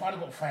if I'd have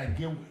got found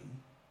guilty,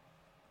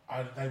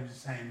 they were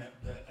saying that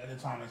at the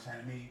time they were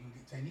saying to me, you can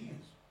get 10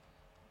 years.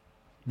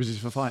 Was this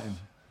for fighting?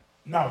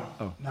 No,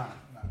 Oh. no,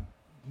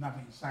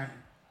 nothing saying.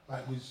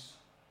 Like it was,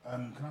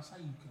 can I say?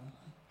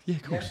 Yeah,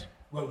 of course. Yeah?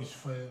 Well, it was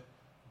for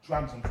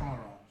drugs and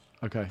firearms.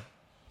 Okay.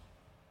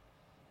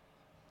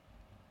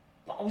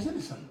 But I was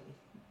innocent.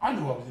 I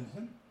knew I was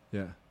innocent.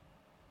 Yeah.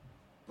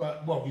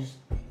 But it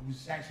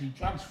was actually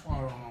drugs,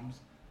 firearms,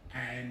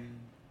 and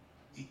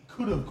it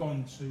could have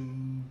gone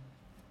to,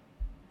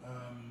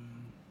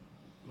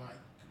 like,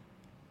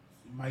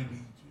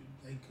 maybe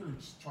they could have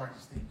just tried to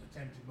stick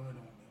attempted murder on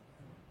me.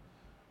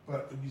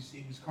 But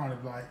it was kind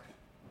of like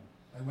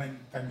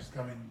they was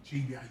going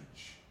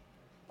GBH,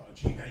 but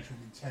GBH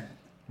with intent.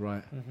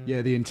 Right. Mm-hmm.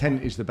 Yeah, the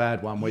intent is the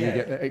bad one where you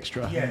get the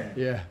extra. Yeah.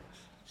 Yeah.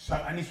 So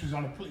and this was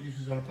on a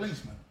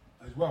policeman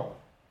as well.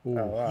 Ooh.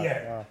 Oh, wow.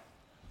 Yeah. Wow.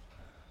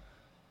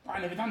 But I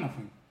never done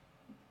nothing.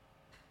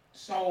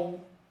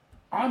 So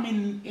I'm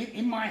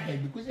in my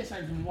head, because they're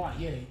saying to me, right,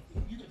 yeah, if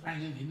you get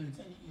found guilty in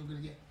 10, you're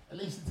going to get at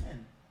least a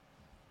 10.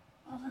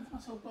 I was saying to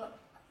myself, but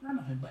I've done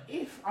nothing. But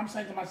if I'm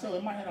saying to myself,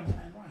 in my head, I'm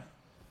saying, right,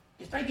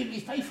 if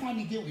they find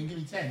me guilty and give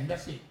me 10,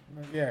 that's it.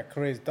 Yeah,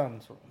 career's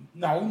done. Sort of.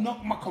 No,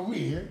 not my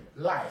career,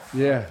 life.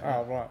 Yeah.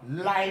 Oh, right.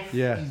 Life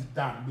is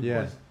done,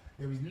 because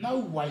there is no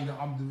way that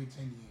I'm doing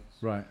 10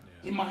 years. Right.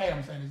 In my head,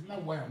 I'm saying there's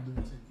no way I'm doing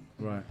 10 years.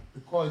 Right.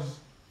 Because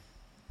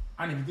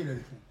I never did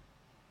anything.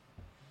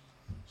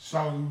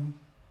 So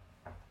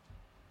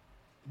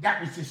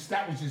that was just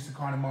the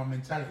kind of my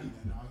mentality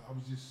then. I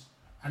was just,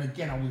 and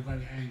again, I was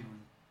very angry.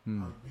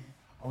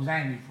 I was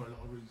angry for a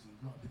lot of reasons,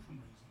 a lot of different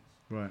reasons.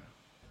 Right.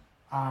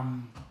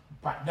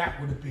 But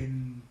that would have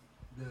been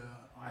the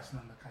icing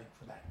on the cake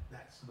for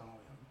that scenario.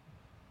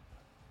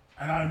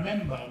 And I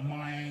remember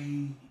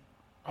my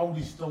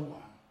oldest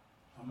daughter,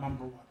 her mum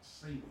brought her to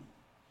see me.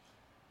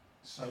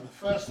 So the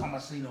first time I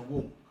seen her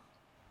walk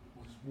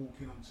was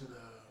walking onto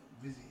the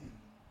visiting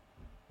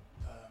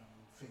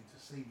thing to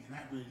see me, and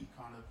that really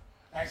kind of,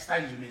 that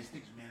stays with me and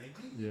sticks with me. And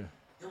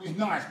it was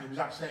nice, but it was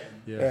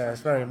upsetting. Yeah,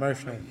 it's very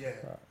emotional.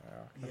 Yeah.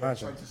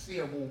 Imagine. So to see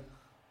her walk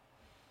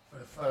for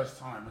the first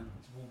time and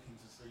to walk in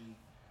to see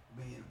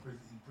me in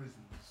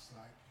prison, it's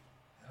like,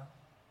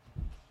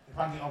 if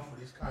I get off with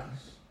this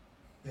case,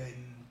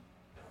 then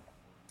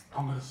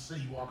I'm going to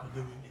see what I can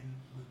do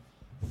with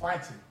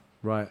fighting.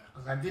 Right.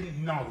 Because I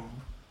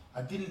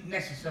didn't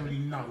necessarily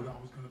know that I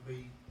was going to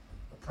be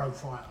a pro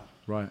fighter.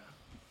 Right.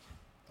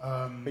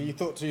 But you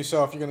thought to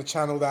yourself, you're going to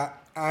channel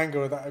that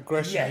anger or that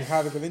aggression you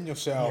had within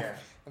yourself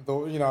I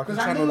thought, you know, I can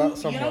Because I channel knew, that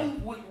somewhere. you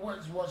know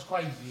what's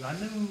crazy? I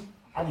knew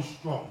I was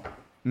strong,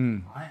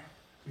 right?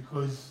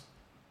 Because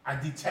I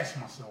did test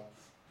myself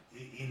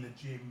in the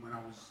gym when I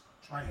was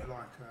training,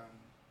 like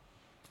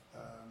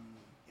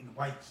in the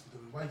weights,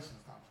 doing weights and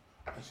stuff.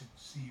 I should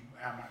see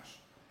how much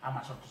I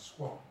could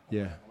squat.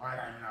 Yeah. I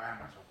don't even know how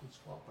much I could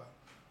squat, but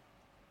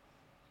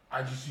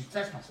I just used to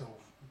test myself.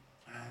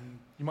 And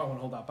You might want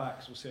to hold that back,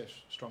 because we'll see how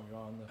strong you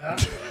are.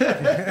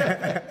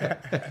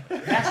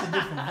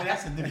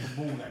 that's a different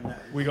ball then.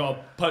 We got a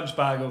punch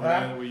bag over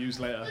there that we use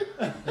later.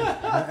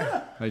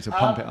 Need to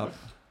pump it up.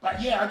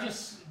 But yeah, I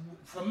just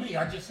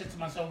said to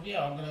myself,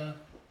 yeah, I'm gonna,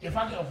 if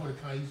I get off with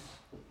a case,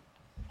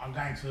 I'm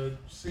going to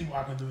see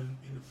what I can do in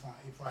the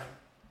fight,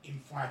 in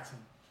fighting.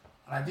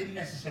 And I didn't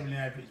necessarily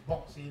know if it's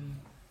boxing,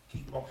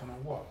 kickboxing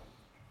or what.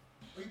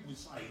 People would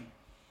say,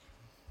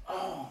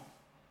 oh,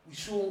 we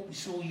saw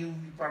you, your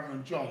brother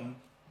and John,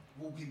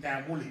 walking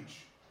down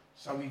Woolwich.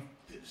 So we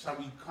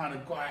kind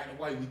of got out of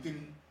the way. We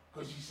didn't,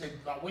 because you said,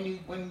 like, when you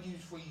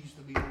three used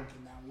to be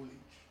walking down Woolwich,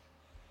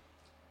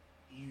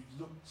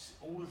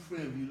 all the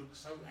three of you looked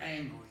so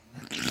angry.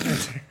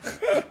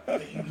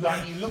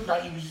 that you looked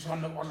like you was just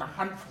on the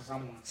hunt for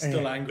someone.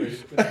 Still angry.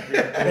 And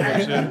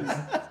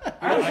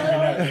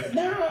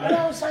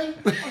I was saying,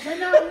 no,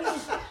 we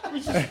just,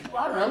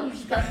 I don't know, we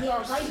just going to the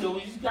arcade,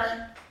 we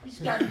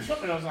just going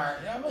shopping. I was like,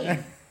 you know what I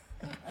mean?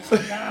 I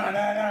said,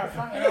 no,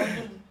 fuck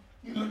it,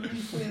 you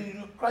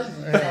look crazy.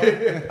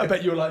 So, I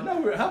bet you were like, no,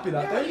 we were happy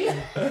that day.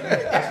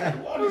 Yeah.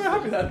 We were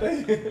happy that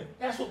day.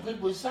 That's what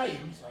people were saying.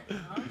 It's like,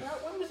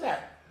 when was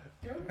that?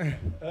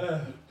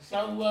 So,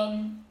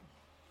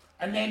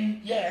 and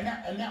then,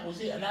 yeah, and that was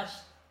it. And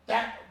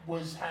that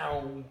was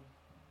how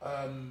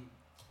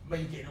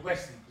me getting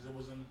arrested, because it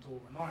was on the door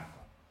of a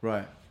nightclub.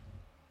 Right.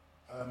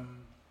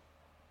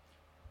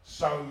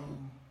 So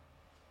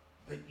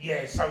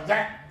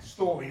that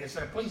story, so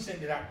the police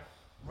ended up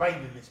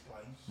raiding this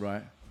place.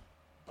 Right.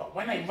 But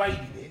when they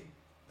raided it,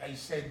 they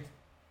said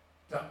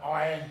that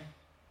I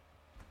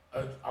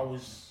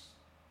was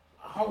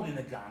holding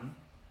a gun,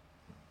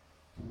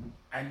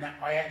 and that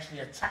I actually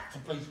attacked a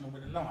policeman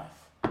with a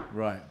knife.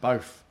 Right.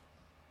 Both.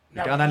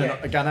 No, a gun and a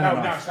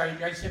knife. No, so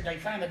they said they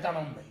found a gun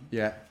on me.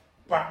 Yeah.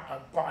 But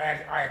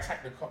I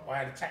attacked the cop. I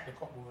had attacked the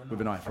cop with a knife.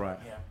 With a knife, right?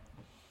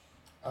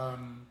 Yeah.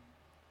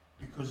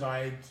 Because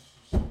I had,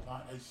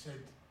 like they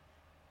said,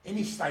 in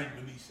his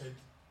statement, he said,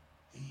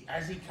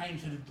 as he came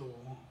to the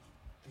door,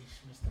 this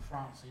Mr.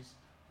 Francis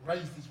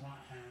raised his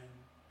right hand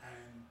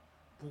and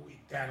brought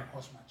it down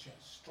across my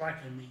chest,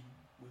 striking me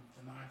with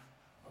the knife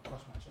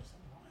across my chest.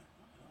 I'm like,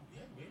 oh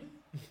yeah, really?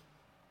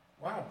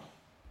 Wow.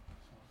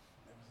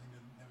 So,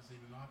 never seen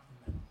a knife in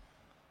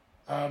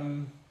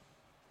there.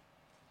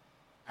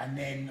 And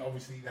then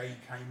obviously they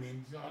came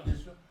in.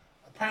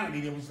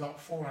 Apparently there was like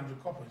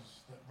 400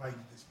 coppers that raided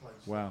this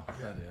place. Wow.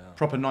 Yeah.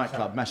 Proper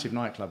nightclub, massive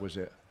nightclub, was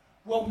it?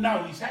 Well,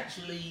 no, it's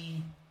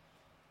actually,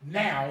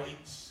 now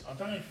it's, I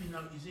don't know if you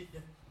know, is it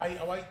the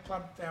 808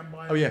 club down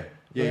by... Oh, yeah.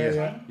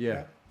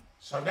 Yeah.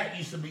 So that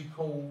used to be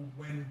called,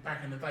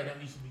 back in the day,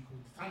 that used to be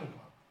called the Tunnel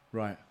Club.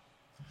 Right.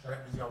 So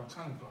that was the old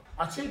Tunnel Club.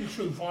 I tell you the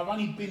truth, I've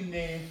only been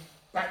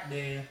back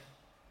there,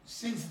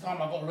 since the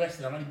time I got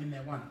arrested, I've only been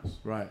there once.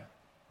 Right.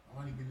 I've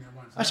only been there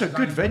once. That's a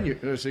good venue.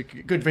 It's a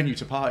good venue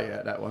to party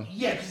at, that one.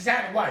 Yeah, because it's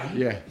out of the way.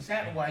 Yeah. It's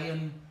out of the way,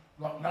 and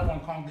like no one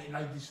can't get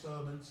no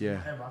disturbance,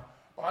 whatever.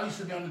 But I used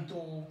to be on the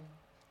door.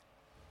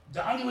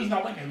 The only reason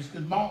I went there was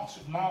because Mark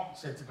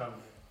said to go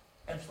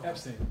there.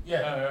 Epstein.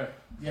 Yeah. Oh, right.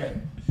 Yeah.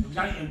 It was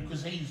only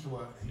because he used to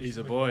work there. He's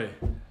a boy.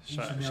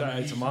 Shout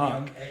out to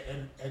Mark.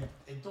 Ed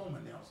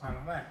Dorman there or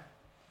something like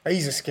that.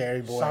 He's a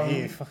scary boy. He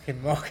is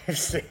fucking Mark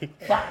FC.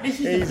 But this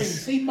is the thing.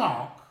 See,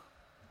 Mark,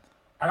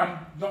 and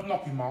I'm not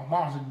knocking Mark.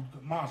 Mark's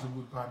a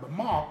good guy. But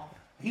Mark,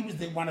 he was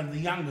one of the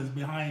youngers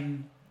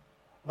behind.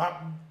 Like,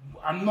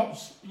 I'm not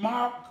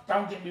Mark.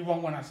 Don't get me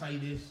wrong when I say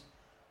this,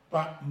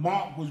 but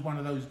Mark was one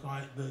of those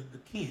guys, the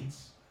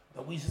kids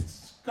that we used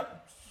to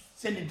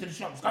send him to the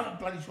shops, go to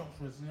bloody shops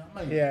for us. You know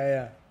what I mean?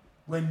 Yeah.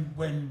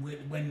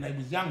 When they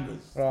was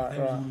youngers, right, they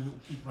was all the little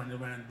kids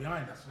running around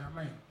behind us. You know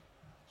what I mean?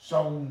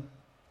 So,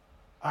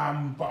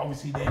 but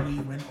obviously then he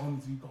went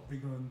on, he got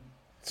bigger and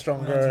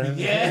stronger.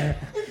 Yeah.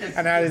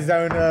 And had his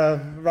own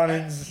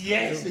run-ins.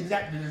 Yes,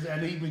 exactly.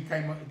 And he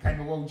became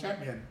a world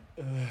champion.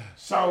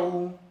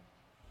 So,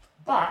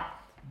 but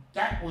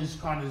that was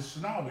kind of the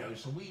scenario.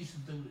 So we used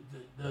to do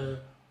the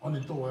on the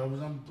door. I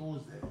was on the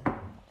doors there.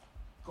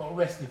 Got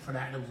arrested for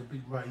that. There was a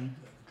big raid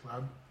at the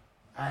club,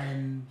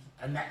 and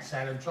that's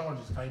how the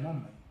charges came on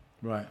me.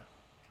 Right.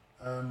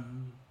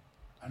 And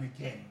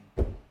again,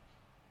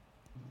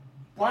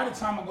 by the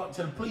time I got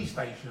to the police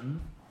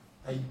station,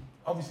 they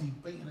obviously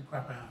beaten the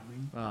crap out of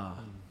me. Ah.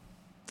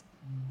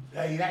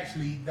 They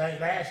actually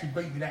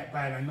beat me that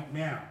bad. They knocked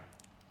me out.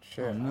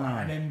 Sure. No.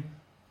 And then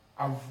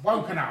I've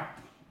woken up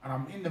and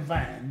I'm in the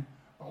van,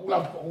 but all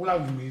I've got all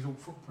over me is all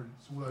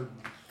footprints all over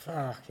me.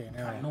 Fucking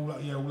hell. And all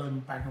over me,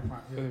 back and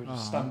front. They were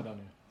just stamping on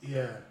you.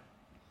 Yeah.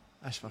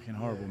 That's fucking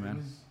horrible,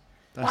 man.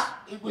 But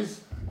it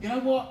was, you know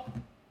what?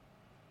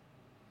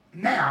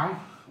 Now,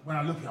 when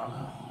I look at it,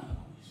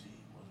 it's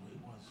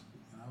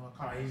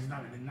there's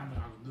nothing I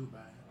can do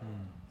about it.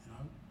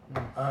 You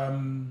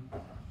know.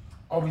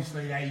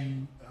 Obviously they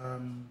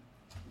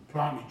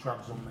planted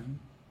drugs on me,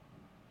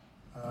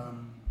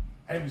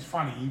 and it was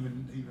funny.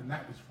 Even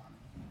that was funny.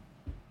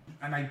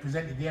 And they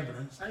presented the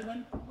evidence. They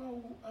went,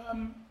 well,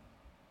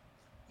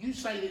 you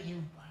say that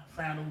you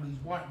found all these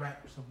white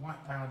wraps of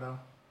white powder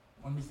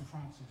on Mr.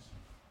 Francis.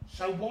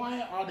 So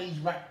why are these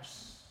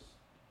wraps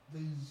that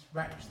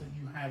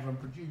you have and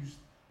produced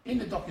in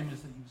the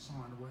documents that you've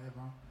signed or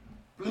whatever,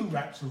 blue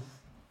wraps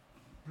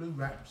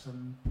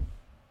and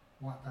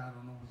white powder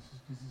and all this,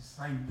 because it's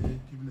the same, they're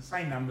given the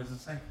same numbers, the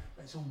same,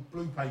 it's all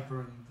blue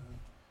paper and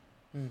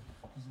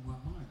because it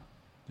weren't mine.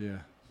 Yeah.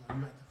 So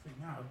you had to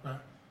figure out, but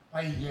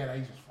they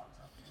just fucked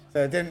up. You know?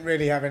 So it didn't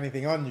really have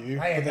anything on you,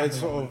 but they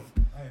sort of,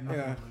 you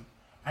know.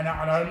 And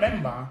I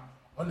remember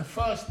on the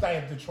first day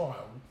of the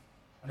trial,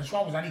 and the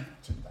trial was only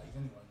 2 days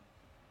anyway.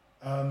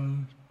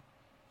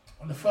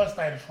 On the first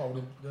day of the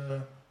trial,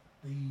 the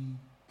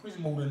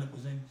prison warden that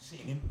was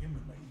sitting in with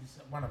me,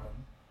 one of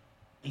them,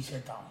 he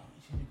said, "Darling,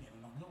 you should be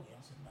getting not guilty."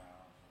 I said, "No, I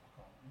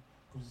can't,"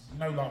 because you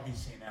know, like me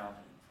sitting out,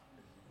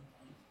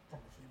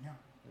 proper thing, yeah.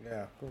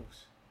 yeah, of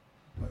course.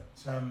 But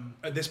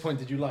at this point,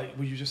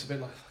 were you just a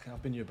bit like, "Fucking,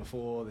 I've been here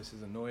before. This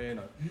is annoying"?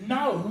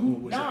 I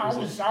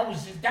was. That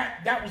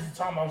was the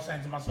time I was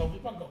saying to myself,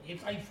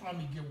 if they find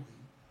me guilty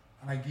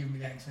and they give me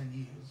that 10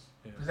 years,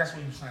 because that's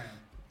what he was saying.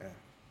 Yeah.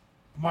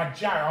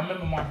 I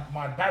remember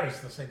my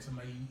barrister said to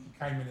me, he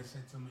came in and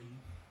said to me,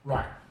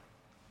 right,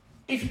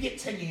 if you get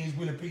 10 years,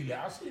 we'll appeal it.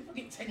 I said, if I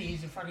get 10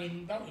 years, if I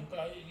fucking don't,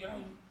 but you know,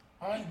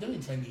 I ain't doing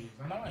 10 years.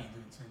 I know I ain't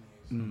doing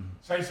 10 years.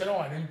 So he said, all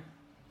right then,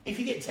 if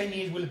you get 10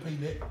 years, we'll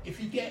appeal it. If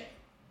you get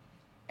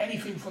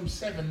anything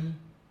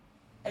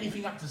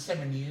anything up to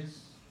 7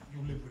 years,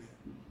 you'll live with it.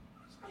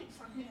 So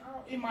fucking,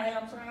 in my head,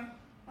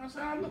 I'm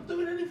saying, I'm not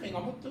doing anything.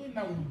 I'm not doing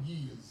no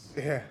years.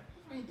 Yeah.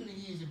 I ain't doing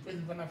years in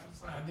prison for nothing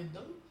I didn't do.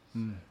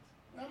 You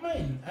know what I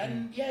mean?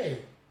 And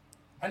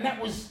and it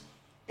was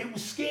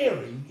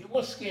scary. It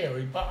was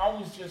scary, but I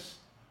was just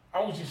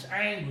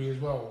angry as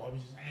well. I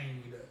was just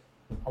angry that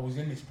I was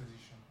in this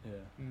position.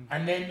 Yeah.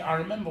 And then I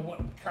remember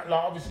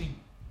obviously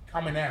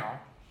coming out,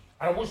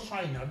 and I was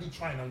training. I did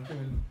train. I was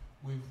doing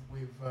with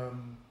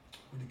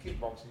the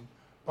kickboxing,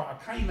 but I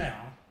came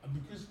out, and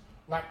because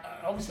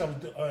obviously I was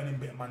earning a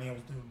bit of money. I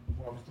was doing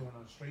what I was doing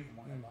on the street and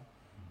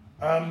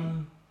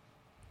whatever.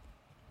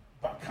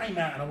 But I came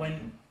out and I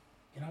went,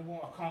 you know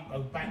what? I can't go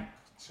back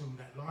to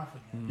that life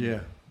again. Yeah.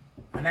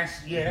 And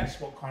that's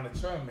what kind of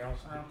turned me. I was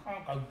saying, I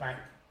can't go back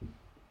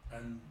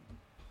and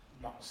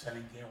not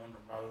selling gear on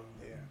the road.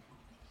 Yeah.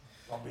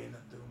 Robbing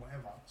and doing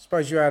whatever. I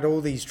suppose you had all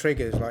these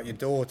triggers, like your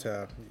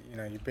daughter. You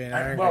know, you've been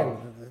angry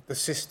with the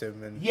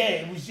system, and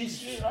it was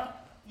just,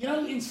 you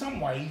know, in some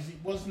ways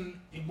it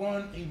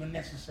weren't even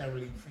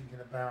necessarily thinking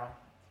about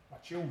my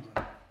children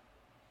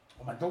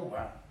or my daughter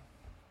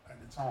at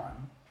the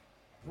time.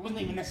 It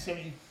wasn't even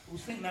necessarily. It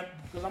was thinking that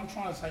because I'm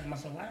trying to say to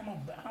myself,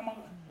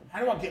 how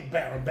do I get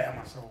better and better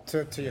myself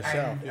to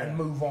yourself and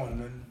move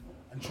on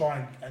and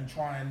try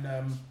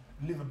and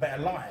live a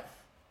better life,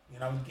 you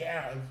know, and get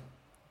out of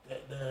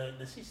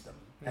the system,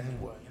 as it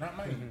were. You know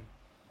what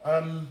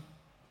I mean?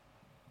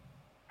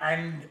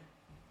 And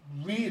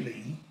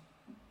really,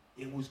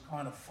 it was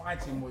kind of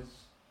fighting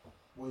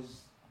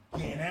was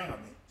getting out of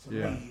it. To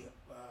me,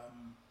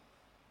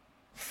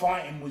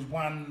 fighting was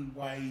one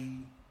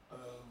way.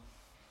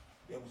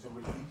 There was a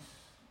release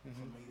for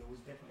me. There was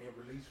definitely a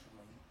release for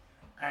me,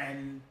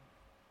 and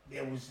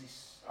there was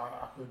this.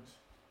 I could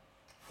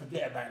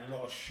forget about a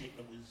lot of shit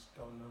that was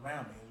going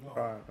around me as well.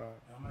 Right. You know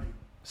what I mean?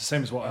 It's the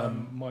same as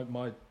what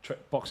my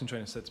boxing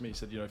trainer said to me. He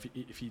said, you know,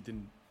 if he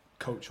didn't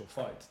coach or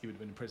fight, he would have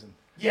been in prison.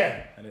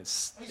 Yeah. And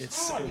it's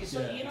hard.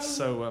 You know,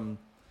 so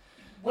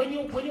when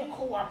you're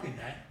caught up in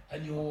that,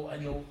 and you're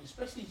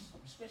especially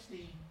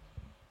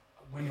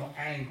when you're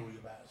angry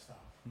about stuff,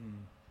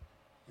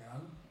 you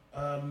know.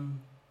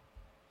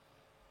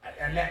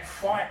 And that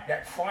fight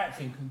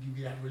thing can give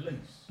you that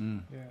release,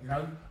 you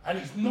know. And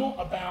it's not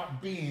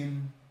about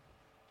being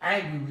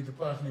angry with the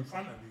person in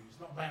front of you. It's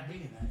not about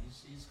being that.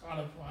 It's kind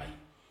of like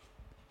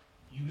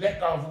you let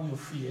go of all your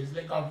fears,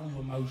 let go of all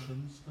your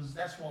emotions, because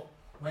that's what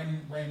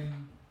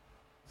when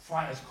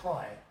fighters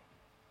cry,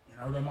 you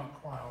know, they might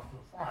cry after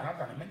a fight. I've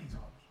done it many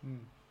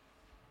times.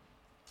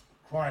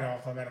 Cried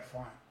after I've had a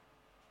fight,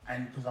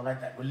 and because I've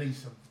had that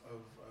release of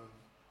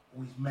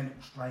all this mental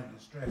strain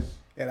and stress.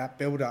 Yeah, that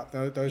build up,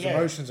 those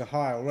emotions are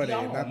high already,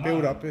 and that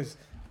build up is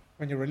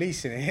when you're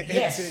releasing it.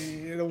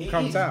 It all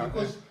comes out.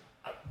 Because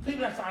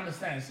people have to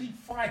understand. See,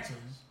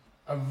 fighters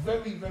are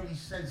very, very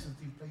sensitive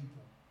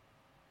people,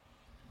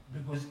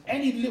 because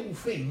any little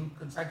thing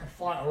can take a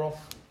fighter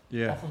off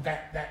of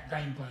that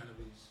game plan of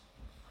his.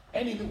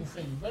 Any little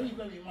thing, very,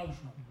 very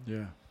emotional.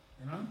 Yeah.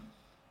 You know.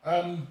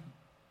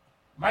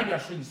 Maybe I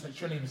shouldn't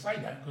even say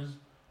that, because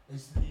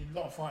there's a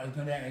lot of fighters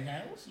going out there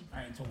going, "What's he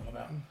talking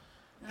about?"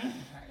 No,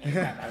 he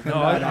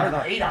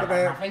don't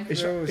know nothing.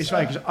 It's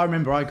funny because I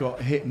remember I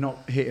got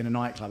not hit in a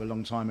nightclub a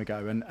long time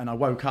ago, and I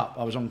woke up,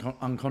 I was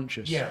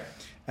unconscious. Yeah.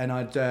 And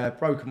I'd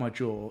broken my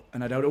jaw,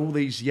 and I'd had all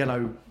these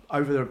yellow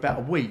over about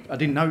a week. I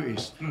didn't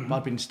notice.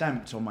 I'd been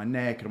stamped on my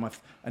neck and on my,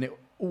 and it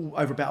all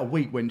over about a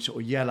week went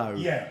sort of yellow.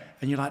 Yeah.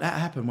 And you're like, that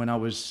happened when I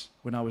was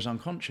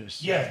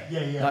unconscious.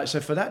 Yeah. Like, so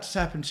for that to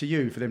happen to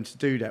you, for them to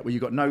do that, where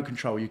you've got no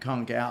control, you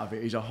can't get out of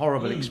it, is a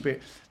horrible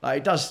experience.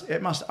 Like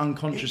it must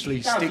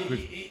unconsciously stick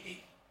with. It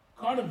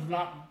kind of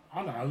like,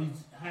 I don't know,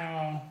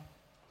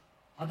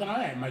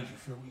 how it makes you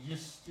feel.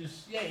 It's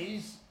just yeah,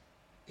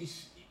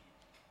 it's.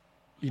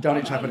 You don't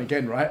want it to happen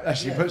again, right?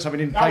 Actually, you put something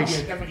in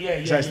place. Yeah,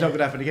 definitely, so it's not going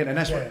to happen again, and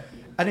that's what.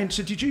 And then,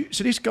 so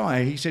this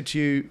guy, he said to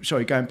you,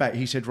 sorry, going back,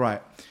 he said,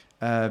 right,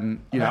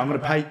 I'm going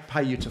to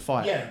pay you to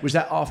fight. Yeah. Was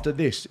that after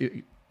this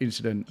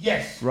incident?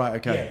 Yes. Right.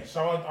 Okay. Yeah.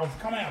 So I've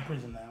come out of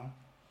prison now,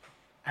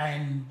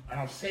 and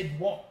I've said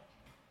what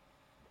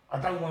I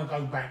don't want to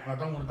go back, and I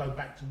don't want to go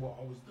back to what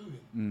I was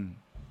doing.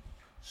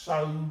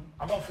 So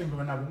I've got to think of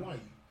another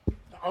way.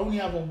 The only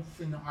other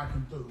thing that I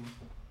can do,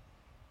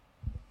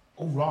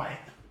 all right.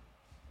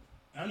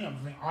 The only other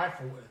thing I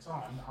thought at the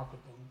time that I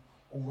could do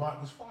all right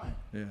was fight.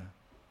 Yeah.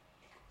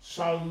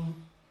 So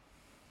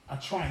I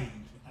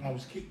trained and I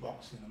was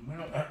kickboxing, and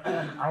when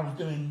I was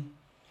doing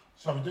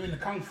the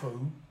kung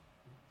fu,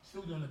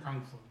 still doing the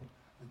kung fu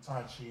and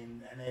tai chi,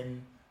 and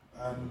then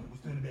was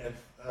doing a bit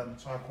of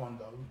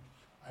taekwondo,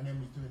 and then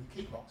was doing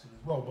the kickboxing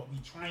as well. But we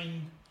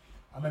trained.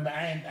 I remember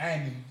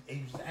Andy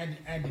Mayer, his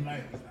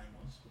name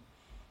was,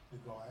 the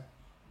guy.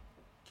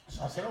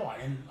 So I said, all right,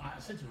 and I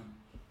said to him,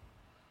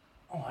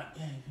 all right,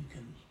 yeah, if you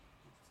can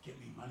get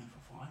me money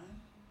for fighting,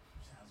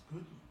 sounds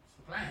good. It's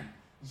the plan.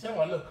 He said, all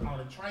right, look, I'm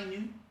going to train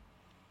you.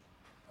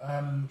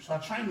 So I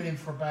trained with him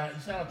for he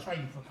said, I'll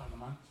train you for a couple of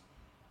months,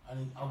 and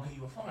then I'll get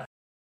you a fight.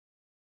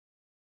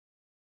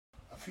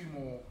 A few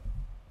more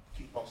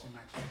kickboxing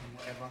matches and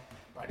whatever,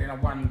 but then I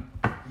won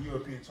the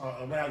European title.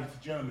 I went over to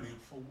Germany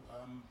and fought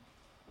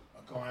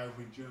a guy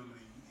over in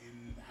Germany,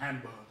 in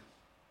Hamburg,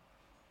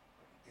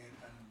 and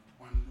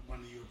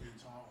won the European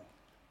title.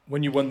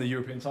 When you won the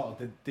European title,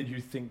 did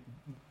you think,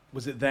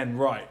 was it then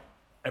right?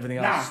 Everything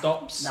else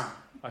stops? No.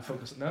 I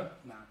focus, no?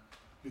 No.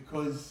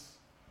 Because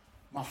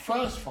my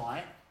first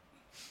fight,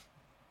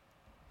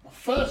 that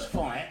first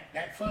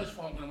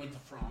fight when I went to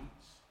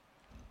France,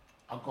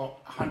 I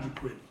got 100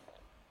 quid.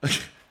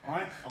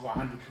 Right? I got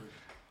 100 quid.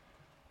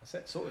 That's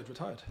it, sorted,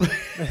 retired.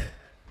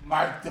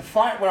 The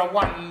fight where I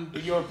won the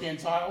European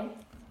title,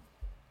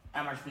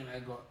 how much do you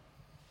think I got?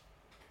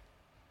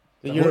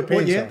 The European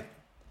what year? title?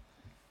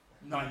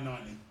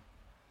 990.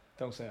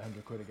 Don't say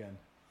 100 quid again.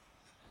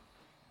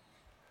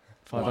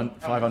 500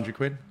 quid? 500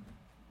 quid.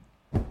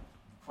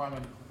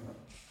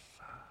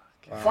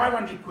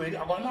 500 quid.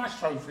 I got a nice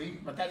trophy.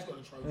 My dad's got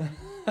a trophy.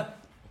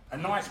 A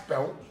nice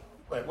belt.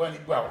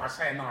 Well, I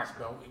say a nice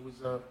belt. It was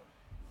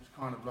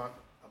kind of like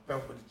a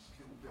belt with a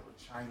little bit of a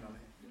chain on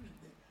it.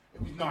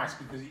 It was nice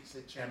because it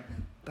said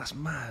champion. That's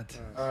mad.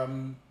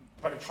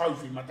 But the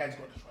trophy, my dad's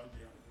got the trophy.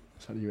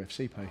 That's how the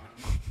UFC pay.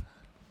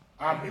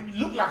 It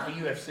looked like a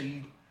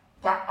UFC,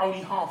 but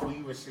only half of a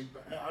UFC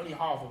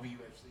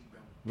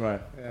belt.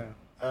 Right. Yeah.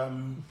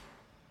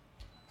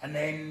 And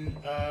then,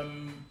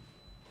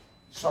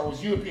 so I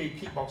was European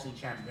kickboxing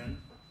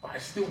champion, but I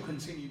still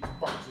continued to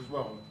box as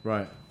well.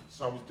 Right.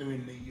 So I was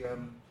doing the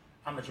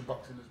amateur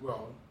boxing as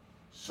well.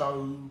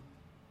 So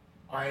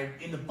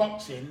in the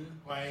boxing,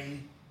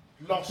 I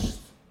lost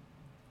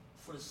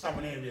for the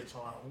Southern Area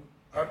title,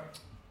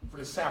 for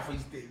the South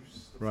East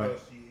Divs the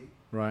first year.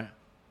 Right.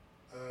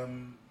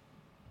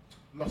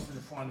 Lost in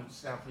the final of the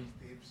South East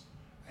Divs.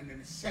 And then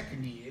the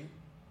second year,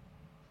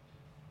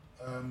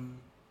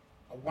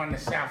 I won the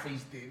South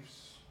East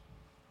Divs.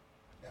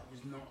 That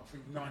was not, I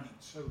think,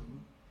 92.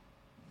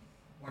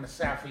 Won the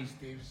South East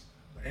Divs,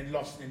 but then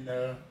lost in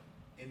the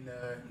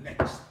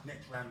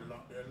next round of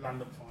the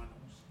London finals.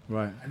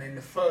 Right. And then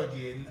the third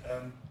year,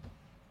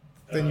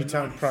 Then you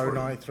turned pro 93.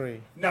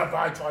 93. No,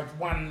 but I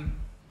won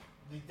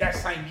that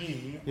same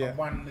year. Yeah. I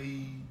won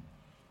the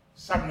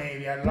Southern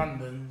Area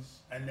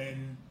Londons, and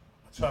then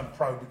I turned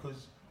pro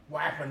because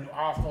what happened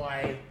after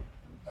I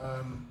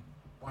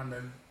won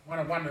the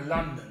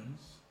Londons,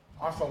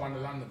 after I won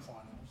the London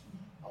finals,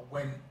 I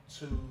went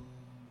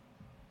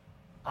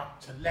up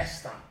to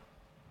Leicester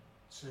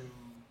to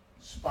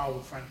spar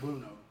with Frank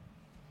Bruno.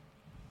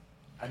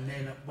 And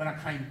then when I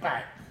came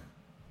back,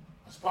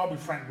 I sparred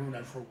with Frank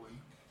Bruno for a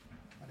week,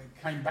 and then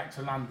came back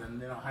to London,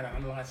 and then I had an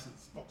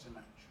unlicensed boxing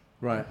match.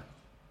 Right.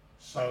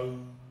 So,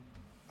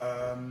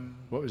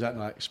 what was that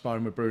like,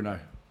 sparring with Bruno?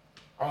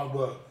 hard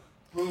work.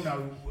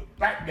 Bruno,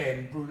 back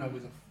then, Bruno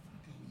was a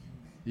fucking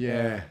unit.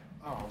 Yeah.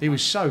 Oh, He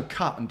was so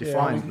cut and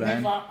defined,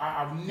 man.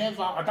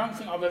 I don't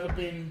think I've ever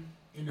been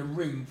in the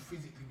ring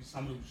physically with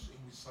someone who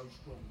was so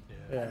strong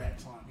at that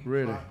time.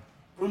 Really?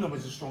 Bruno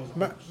was as strong as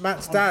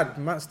Matt's dad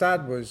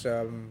was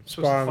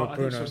sparring with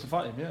Bruno. Supposed to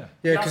fight him, yeah.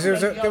 Yeah, because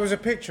there was a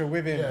picture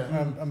with him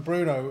and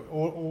Bruno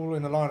all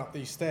in the line up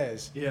these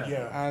stairs. Yeah.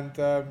 Yeah.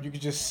 And you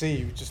could just see,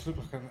 he just looked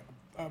like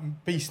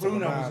beast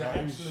Bruno of a man. was an Like,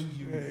 absolute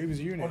unit. he was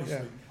a unit. Honestly,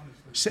 Yeah.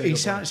 honestly. He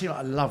seemed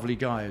like a lovely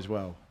guy as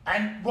well.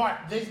 And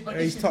right, this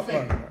He's is top the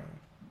thing. bloke.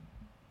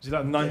 Was he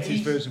like the 90s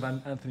He's- version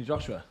of Anthony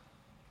Joshua?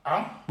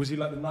 Huh? Was he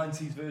like the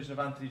 90s version of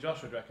Anthony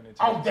Joshua, do you reckon?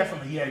 Oh,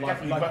 definitely, yeah, Like-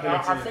 definitely. But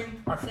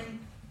likability. I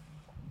think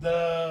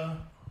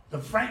the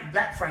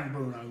Frank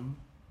Bruno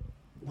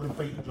would have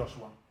beaten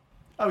Joshua.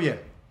 Oh yeah,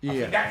 I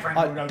think that Frank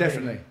Bruno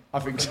definitely. did. I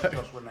think Beat so.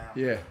 Joshua now.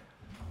 Yeah,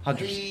 100%.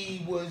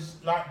 He was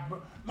like,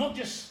 not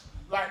just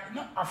like,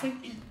 no, I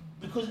think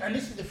because, and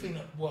this is the thing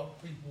that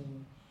what people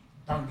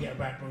don't get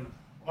about Bruno.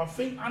 I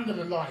think under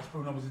the lights,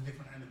 Bruno was a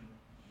different animal.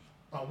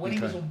 But when he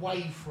was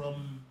away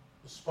from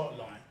the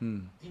spotlight,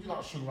 he was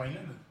like Sugar Ray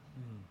Leonard.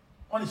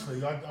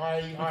 Honestly,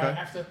 I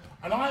have to,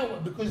 and I,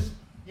 because,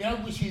 you know,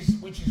 which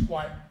is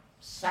quite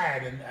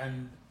sad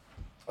and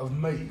of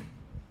me,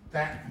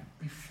 that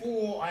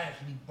before I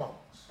actually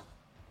boxed,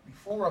 and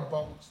before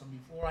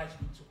I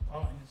actually took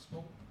part in the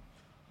sport,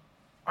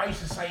 I used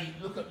to say,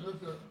 look at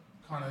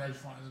kind of those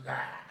fighters and go,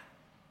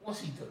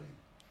 what's he doing?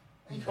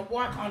 And you go,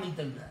 why can't he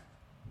do that?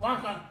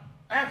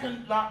 How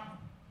can, like,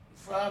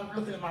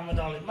 looking at Muhammad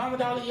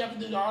Ali, you have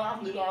to do I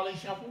can do the Ali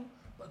shuffle,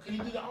 but can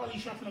you do the Ali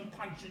shuffle and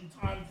punch in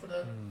time for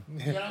the,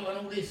 you know, and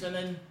all this, and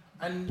then,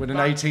 and When an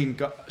like,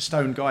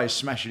 18-stone guy is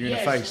smashing you in the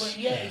face, well,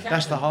 yeah, exactly.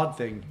 that's the hard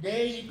thing.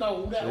 There you go,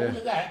 all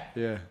of that.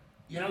 Yeah.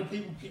 You know,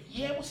 people,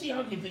 what's he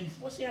hugging things?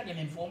 What's he hugging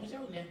him for? What's he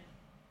hugging him?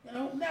 You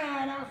know, nah,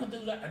 I can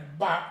do that.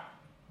 But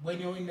when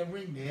you're in the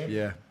ring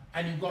there,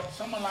 and you've got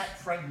someone like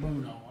Frank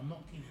Bruno, I'm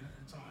not kidding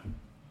at the time,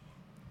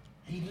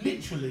 he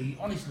literally,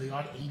 honestly,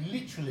 he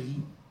literally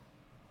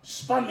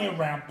spun me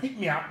around, picked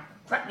me up,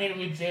 cracked me in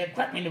the ribs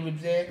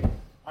there,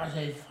 I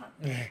said, fuck.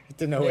 Yeah, he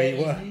didn't know where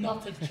you were. There is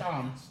not a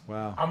chance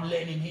Wow. I'm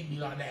letting him hit me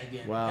like that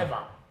again, ever.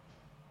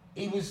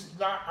 He was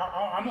like,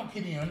 I'm not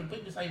kidding you, and the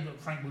people say that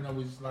Frank Bruno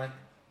was like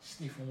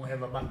stiff or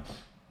whatever, but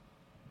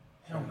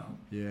hell no.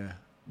 Yeah.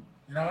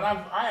 You know, and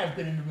I have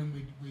been in the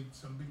ring with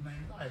some big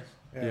name guys.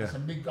 Yeah.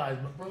 Some big guys,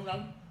 but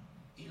Bruno,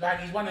 he's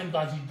one of them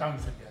guys you don't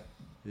forget.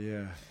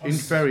 Yeah.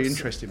 Very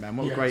interesting, man.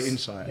 What a great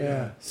insight.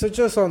 Yeah. So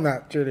just on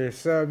that,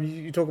 Julius,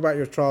 you talk about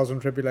your trials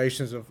and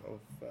tribulations of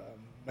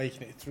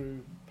making it through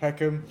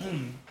Peckham,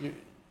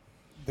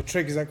 the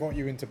triggers that got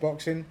you into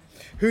boxing.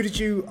 Who did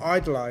you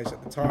idolise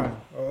at the time,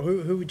 or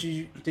who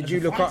did you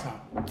look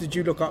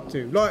up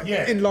to, like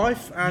in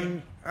life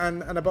and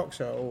a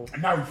boxer or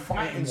no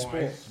fighting in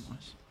sport?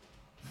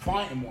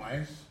 Fighting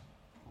wise,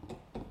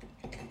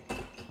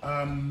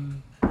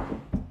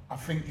 I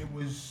think it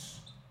was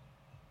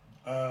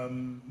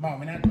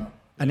Marvin Hagler.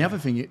 And the other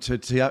thing, to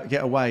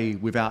get away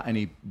without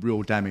any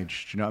real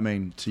damage, do you know what I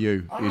mean, to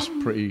you, is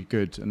pretty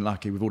good and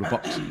lucky with all the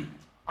boxing.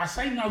 I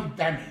say no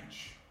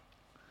damage,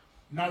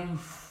 no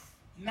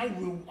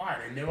real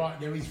iron.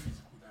 There is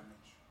physical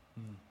damage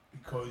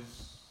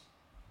because,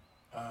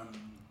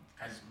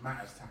 as Matt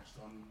has touched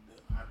on,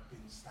 I've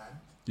been stabbed.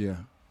 Yeah.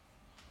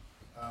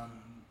 I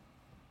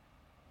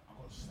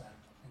got stabbed,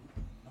 I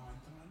think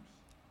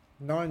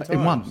 9 times. 9 times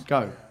in one go.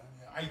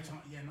 Yeah, 8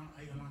 times. Yeah, not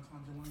 8 or 9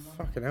 times in one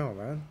go. Fucking hell,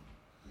 man.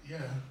 Yeah.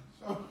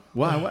 So,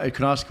 Wow.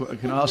 Can I ask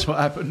what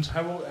happened?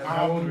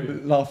 How old were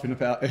you? Laughing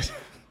about it.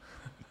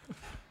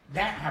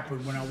 that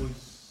happened when I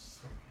was,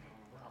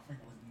 I think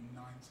it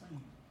was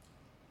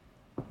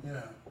 19.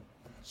 Yeah.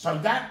 So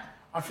that,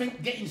 I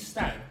think getting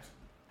stabbed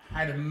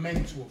had a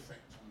mental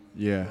effect on me.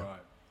 Yeah. Right.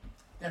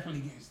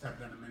 Definitely getting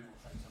stabbed had a mental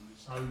effect on me.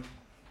 So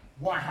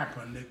what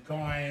happened, the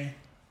guy,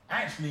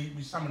 actually it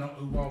was someone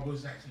who I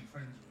was actually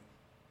friends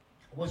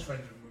with. I was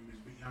friends with him when he was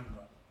a bit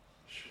younger.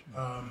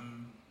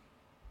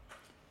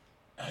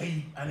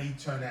 He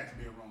turned out to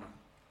be a wrong.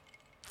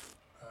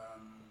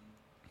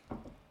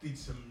 Did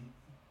some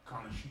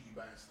kind of shitty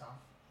bad stuff.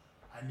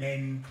 And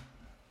then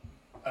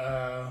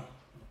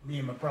me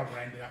and my brother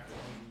ended up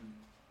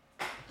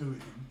doing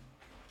him.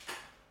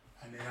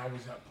 And then I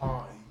was at a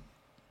party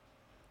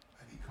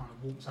and he kind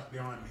of walked up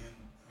behind me and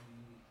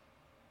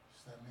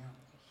stabbed me out.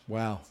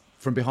 Wow.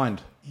 From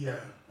behind. Yeah.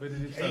 Where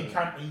did he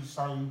stab you?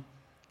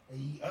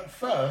 At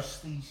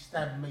first he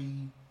stabbed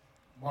me,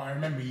 well I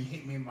remember he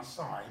hit me in my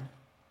side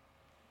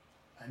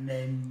and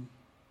then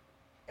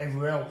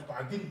everywhere else, but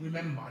I didn't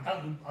remember.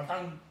 I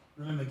don't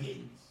remember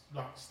getting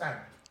like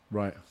stabbed.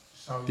 Right.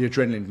 So The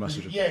adrenaline must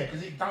have. yeah,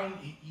 because you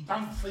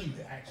don't feel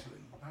it actually.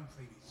 You don't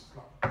feel it. It's just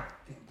like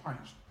getting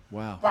punched.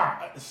 Wow.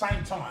 But at the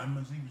same time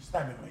as he was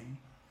stabbing me,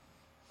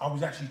 I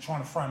was actually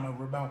trying to throw him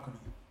over a balcony.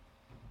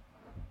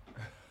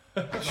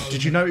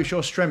 Did you notice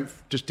your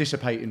strength just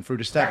dissipating through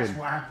the stabbing? That's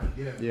what happened.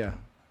 Yeah. Yeah.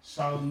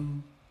 So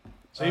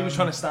he was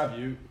trying to stab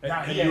you,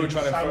 and you were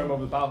trying to throw him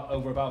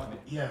over a balcony.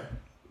 Yeah.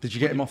 Did you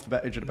get him off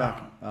the edge of the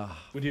balcony? No.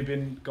 Would you have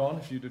been gone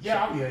if you'd have?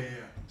 Yeah. Yeah.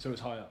 So it's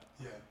high up.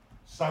 Yeah.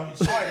 So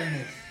it's higher than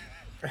this.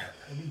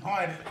 It'd be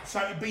higher. So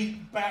it'd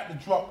be about to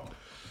drop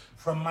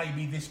from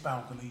maybe this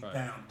balcony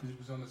down because it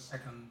was on the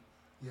second.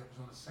 Yeah, it was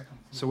on the second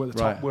floor. So we're at the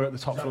top. Right. We're at the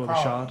top floor of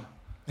the Shard.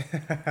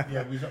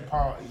 Yeah, we was at a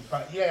party.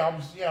 But yeah,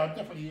 I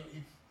definitely.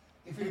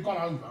 If it had gone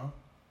over,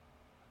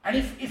 and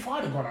if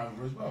I'd have gone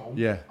over as well,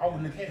 Yeah. I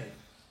wouldn't have cared.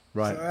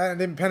 Right. So that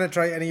didn't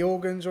penetrate any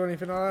organs or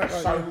anything like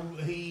that? So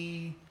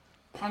he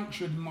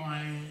punctured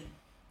my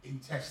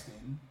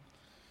intestine.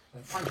 So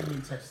he punctured my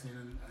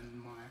intestine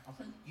and my, I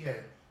think, yeah.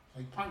 So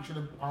he punctured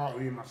an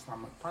artery in my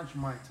stomach,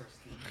 punctured my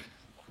intestine.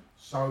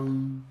 So,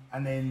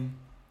 and then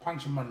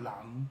punctured my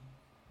lung,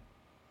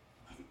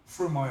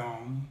 through my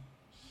arm,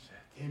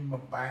 in my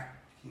back,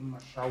 in my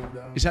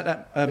shoulder. Is that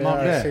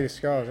mark I there? see the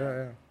scars,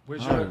 yeah.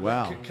 Where's Oh,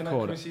 wow.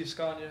 Can we see a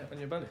scar on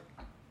your belly?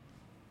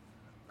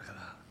 Look at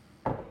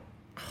that.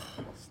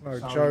 It's no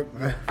joke,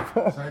 man.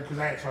 So, because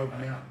I had to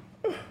open me up.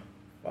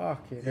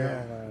 Fucking Yeah,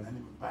 hell, man. and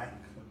in my back.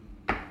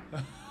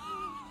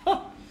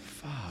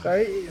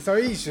 So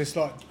he's just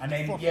like, And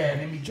then, yeah,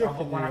 and then we dripping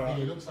got one you up out.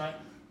 here. It looks like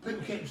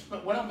people keep,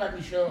 but when I've had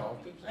my shirt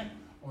off, people say,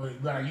 or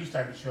when I used to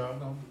have my shirt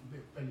off, I'm a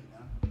bit belly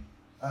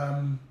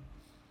now.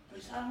 They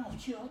say, oh,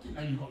 gee, I didn't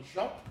know you got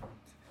shot.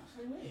 I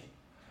say, where?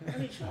 Where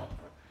did you shot?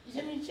 He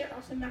said, me check.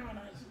 I said, no,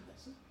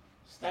 that's a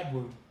stab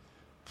wound.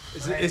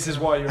 This is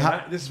why you're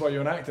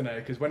an actor now,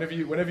 because whenever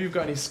you've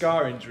got any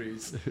scar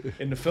injuries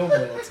in the film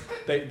world,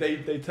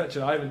 they touch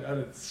it. I had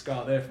a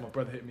scar there from my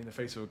brother hitting me in the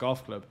face with a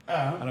golf club,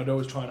 and I'd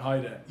always try and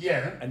hide it.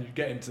 Yeah. And you'd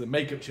get into the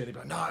makeup chair, they'd be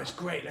like, no, it's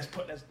great.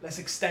 Let's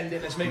extend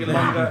it. Let's make it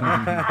longer.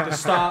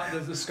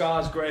 the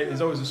scar's great.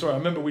 There's always a story. I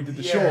remember we did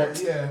the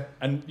short,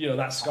 and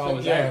that scar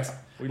was out.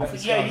 We let the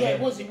scar it out.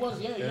 was.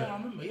 Yeah, I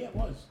remember. Yeah, it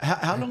was.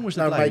 How long was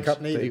the No blade makeup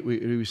that needed.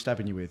 he was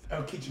stabbing you with?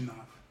 A kitchen knife.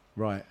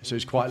 Right, so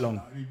it's quite long.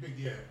 It was big,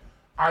 yeah.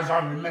 As I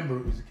remember,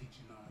 it was a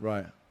kitchen knife.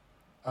 Right.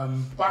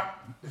 But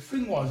the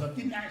thing was, I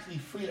didn't actually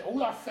feel it.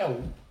 All I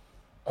felt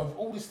of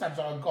all the stabs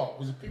that I got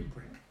was a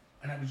pinprick,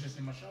 and that was just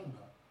in my shoulder.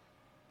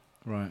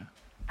 Right.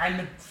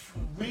 And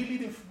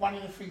one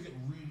of the things that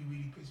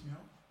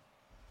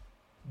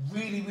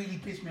really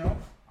pissed me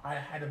off, I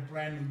had a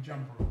brand new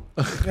jumper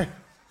on.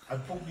 I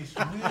bought this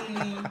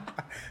really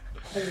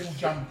cool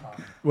jumper.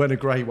 Well, a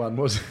grey one,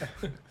 was it?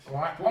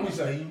 Right? What was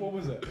it? It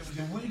was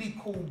a really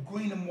cool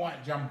green and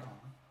white jumper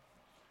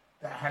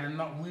that had a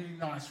really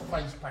nice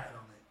face pattern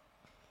on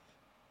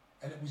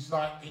it, and it was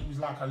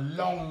like a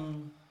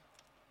long,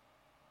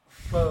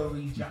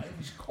 furry jumper. It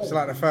was cool. it's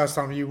like the first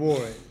time you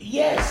wore it.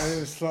 Yes. And it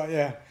was like,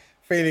 yeah,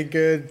 feeling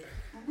good.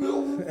 Real,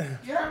 you know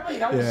what I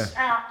mean? I was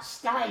out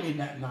styling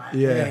that night.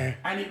 Yeah.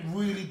 And it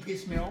really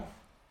pissed me off.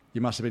 You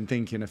must have been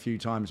thinking a few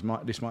times,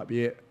 this might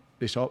be it,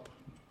 this op,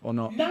 or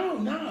not? No.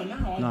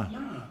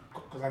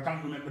 Because I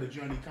don't remember the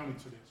journey coming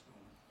to the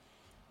hospital.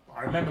 But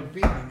I remember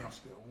being in the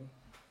hospital,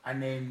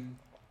 and then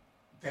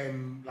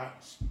them, like,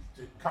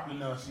 the couple of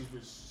nurses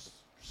was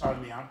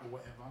sewing me up or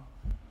whatever.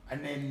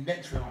 And then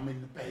next thing I'm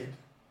in the bed.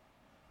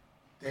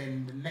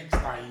 Then the next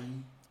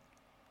day,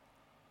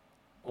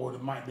 or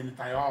it might have been the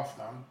day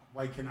after,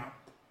 waking up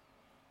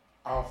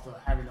after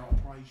having an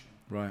operation.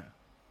 Right.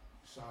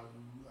 So,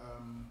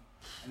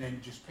 and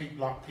then just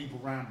people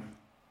around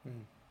me.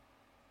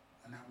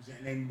 And that was it.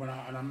 And then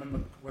I remember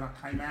when I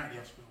came out of the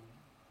hospital,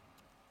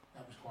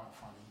 that was quite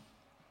funny.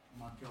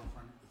 My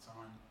girlfriend at the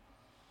time,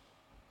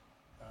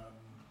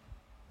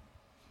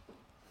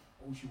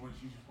 all she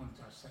just wanted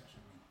to have sex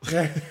with me.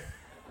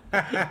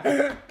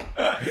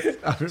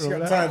 She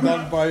got turned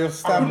on by your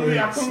stab I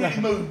couldn't wounds.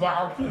 really move,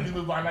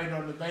 but I laid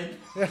on the bed.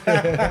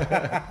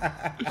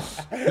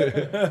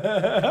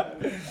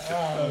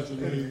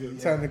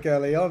 Turn the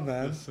girlie on,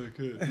 man. That's so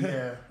good.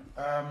 Yeah.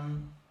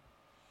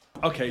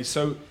 Okay,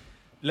 so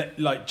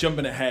like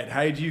jumping ahead,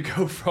 how do you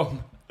go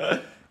from,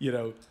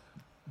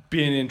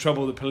 being in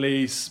trouble with the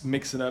police,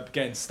 mixing up,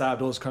 getting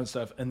stabbed, all this kind of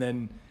stuff, and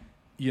then,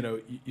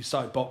 you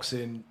start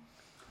boxing,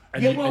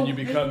 and you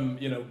become,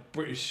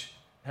 British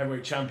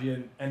heavyweight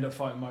champion, end up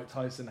fighting Mike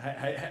Tyson.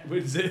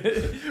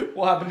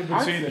 What happened in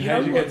between, and how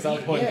did you get to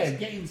that point? Yeah,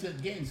 getting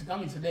to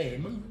coming to there,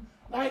 moving.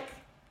 Like,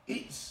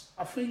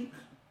 I think,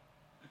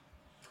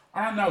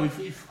 I don't know,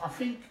 if I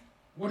think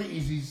what it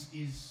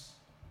is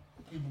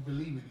people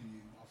believing in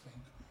you, I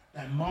think.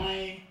 That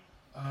my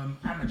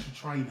amateur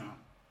trainer,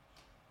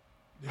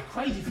 the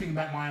crazy thing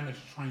about my amateur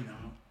trainer,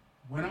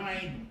 when I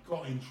did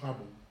get in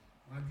trouble,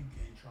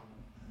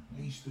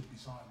 he stood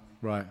beside me.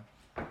 Right.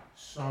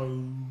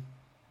 So,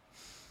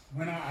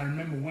 I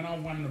remember when I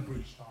won the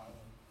British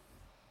title,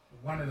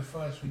 one of the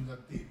first things I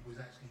did was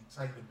actually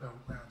take the belt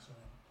round to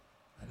him.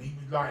 And he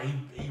was like,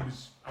 he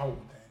was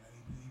old then, and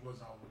he was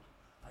old,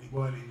 and he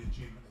weren't in the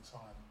gym at the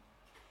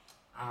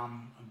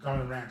time. And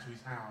going around to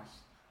his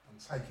house and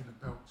taking the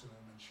belt to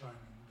him and showing him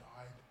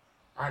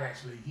that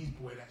his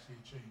boy had actually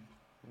achieved.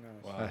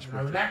 Nice.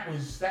 Wow.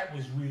 That's That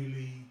was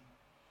really,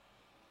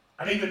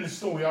 and even the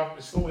story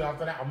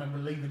after that, I remember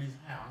leaving his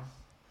house.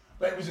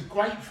 But it was a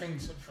great thing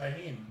for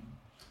him,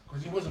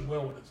 because he wasn't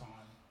well at the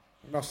time.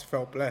 You must have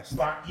felt blessed.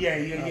 But yeah.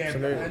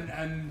 Absolutely.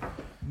 And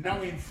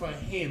knowing for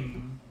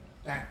him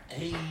that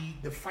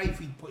the faith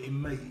he put in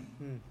me,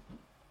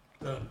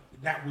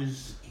 that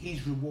was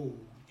his reward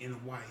in a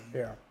way,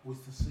 was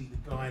to see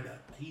the guy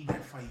that he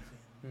had faith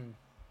in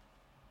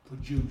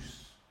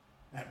produce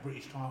that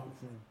British title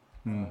for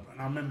him. And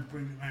I remember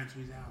bringing it round to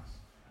his house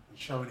and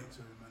showing it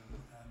to him,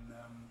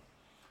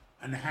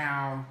 and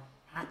how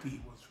happy he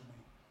was for me.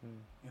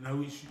 I'll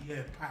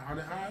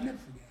never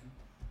forget him.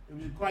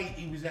 It was great.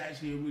 He was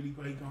actually a really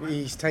great guy.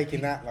 He's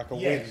taking that like a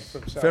win for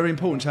himself. Very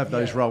important to have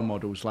those role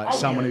models, like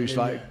someone who's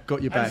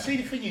got your back. And see,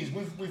 the thing is,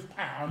 with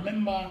Pat, I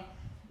remember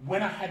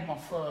when I had my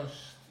first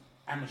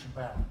amateur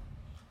bout,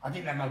 I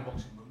didn't have no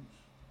boxing boots.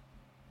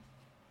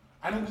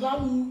 And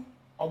although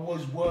I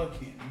was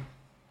working,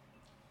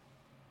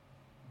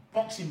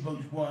 boxing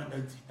boots weren't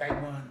the thing that I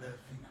was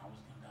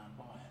going to go and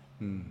buy.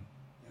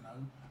 You know?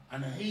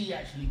 And he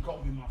actually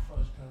got me my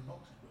first pair of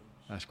boxing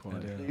boots. That's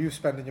quality. Yeah. You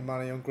spending your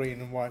money on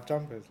green and white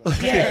jumpers.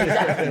 Yeah,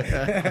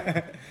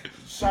 exactly.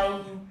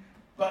 So,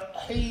 but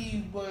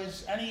he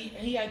was, and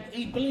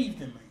he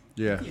believed in me.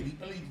 Yeah. He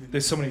believed in me.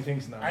 There's so many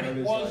things now. And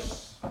it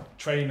was like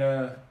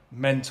trainer,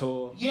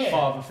 mentor,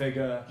 father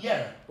figure.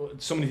 Yeah.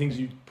 So many things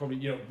you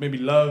probably, maybe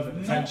love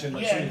and attention.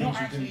 Like not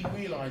actually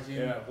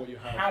realising what you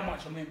have. how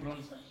much I'm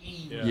influenced that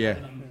he was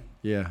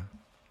Yeah.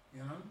 You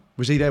know?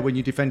 Was he there when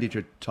you defended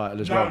your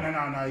title as well?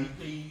 No.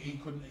 He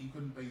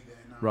couldn't be there.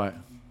 No. Right.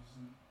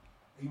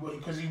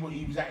 Because he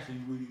was actually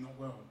really not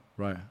well.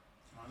 Right.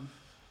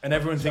 And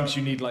everyone thinks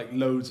you need like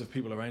loads of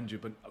people around you,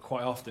 but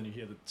quite often you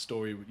hear the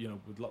story,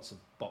 with lots of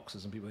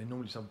boxers and people. They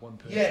normally just have one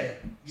person.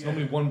 It's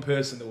normally one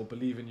person that will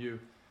believe in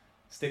you,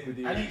 stick with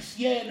you. And it's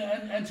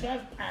and to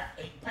have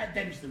Pat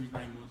Dempster, his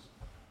name was,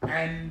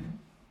 and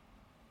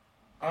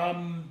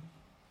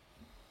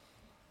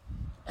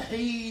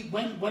he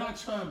when I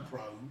turned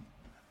pro,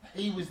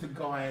 he was the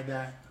guy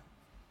that.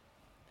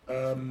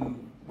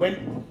 When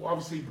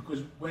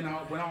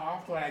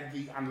after I had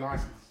the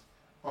unlicensed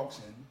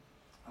boxing,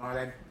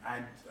 and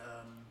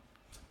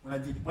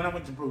when I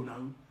went to Bruno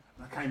and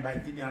I came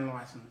back, did the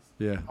unlicensed.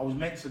 Yeah. I was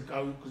meant to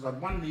go because I'd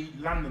won the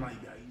London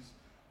A-Gays,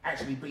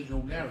 actually beating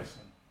all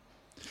Garrison.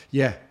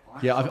 Yeah.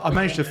 Right? Yeah. So I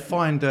managed to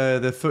find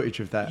the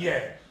footage of that.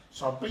 Yeah.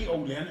 So I beat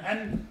Audley,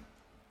 and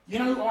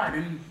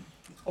then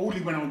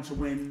Audley went on to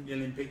win the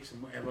Olympics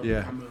and whatever,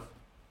 become a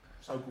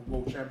so-called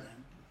world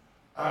champion.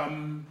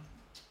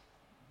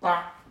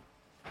 But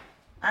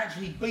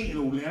actually beating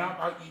Audley, and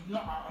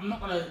I'm not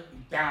going to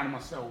down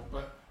myself,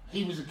 but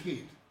he was a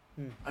kid.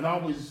 And I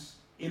was,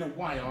 in a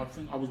way, I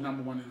think I was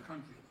number one in the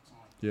country at the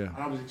time. Yeah.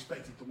 And I was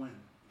expected to win.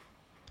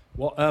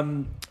 Well,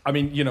 I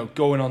mean,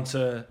 going on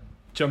to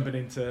jumping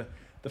into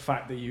the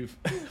fact that you've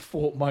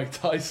fought Mike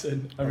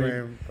Tyson. I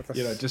mean,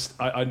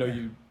 I know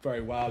you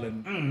very well,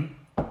 and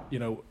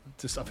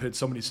I've heard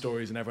so many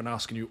stories, and everyone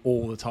asking you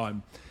all the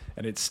time,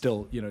 and it's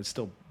still,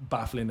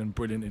 baffling and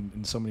brilliant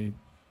in so many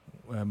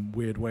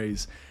weird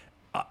ways.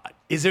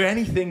 Is there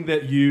anything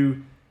that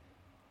you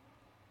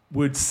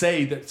would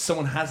say that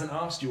someone hasn't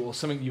asked you, or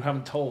something you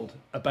haven't told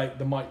about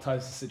the Mike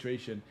Tyson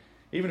situation?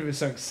 Even if it's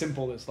something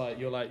simple that's like,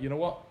 you're like, you know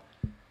what?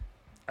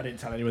 I didn't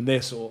tell anyone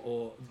this,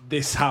 or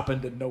this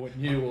happened and no one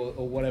knew,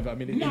 or whatever. I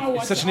mean,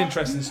 it's such an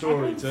interesting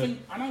story.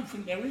 I don't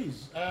think there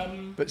is.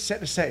 But set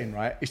the setting,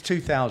 right? It's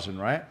 2000,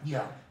 right?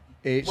 Yeah.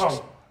 It's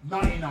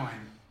 99.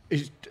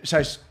 So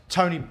it's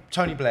Tony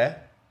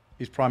Blair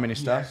is Prime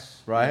Minister,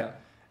 right? Yeah.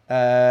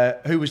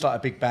 Who was like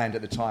a big band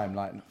at the time?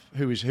 Like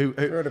who would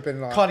have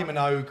been like Kylie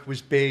Minogue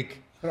was big.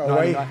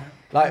 Like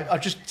I'll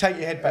just take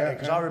your head back there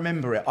because I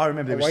remember it. I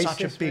remember there was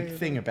such a big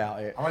thing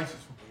about it.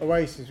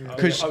 Oasis.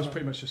 Because I was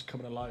pretty much just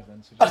coming alive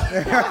then. So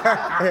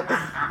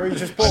Well, you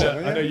just bought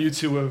I know you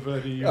two were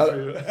very.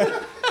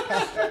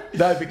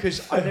 No,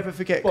 because I never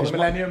forget. The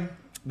Millennium.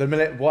 The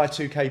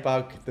Y2K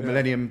bug, the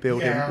Millennium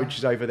Building, which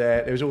is over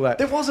there. There was all that.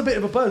 There was a bit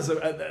of a buzz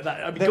at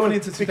that. I mean, going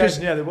into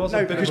 2000, there was a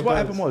bit of a buzz. Because what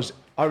happened was,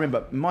 I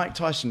remember Mike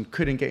Tyson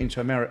couldn't get into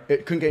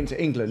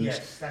England.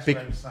 Yes, that's what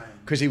I was saying.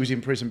 Because he was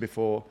in prison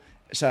before,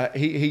 so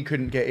he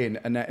couldn't get in,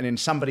 and then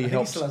somebody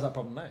helped. He still has that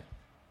problem now.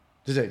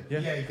 Does he?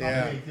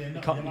 Yeah, you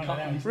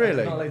can't.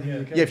 Really?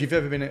 Yeah, if you've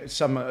ever been accused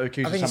of something. I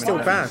think he's still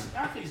banned.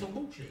 I think it's all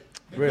bullshit.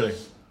 Really?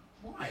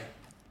 Why?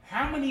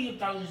 How many of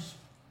those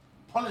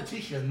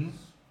politicians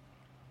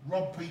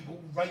rob people,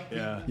 rape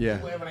people, do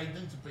whatever they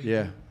do to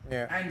people,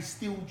 and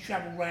still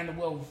travel around the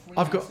world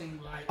freelancing?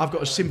 I've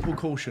got a simple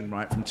caution,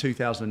 right, from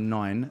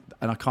 2009,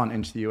 and I can't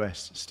enter the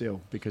US still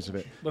because of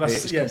it. Well,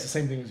 it's the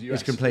same thing as the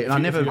US. It's complete, and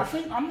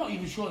I'm not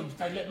even sure if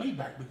they let me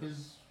back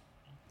because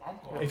I've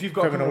got. If you've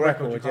got a criminal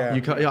record,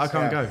 I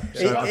can't go.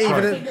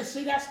 So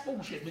see, that's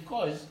bullshit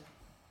because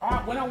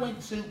I've been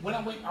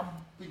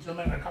to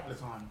America a couple of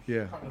times,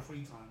 a couple of 3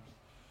 times.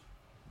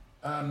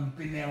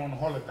 Been there on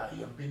holiday.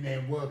 I've been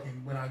there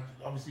working when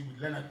obviously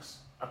with Lennox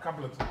a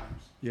couple of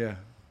times. Yeah.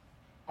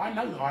 I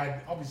know that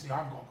I've got a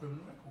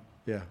criminal record.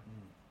 Yeah.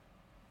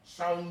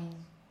 So,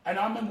 and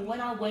I remember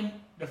when I went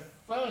the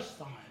first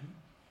time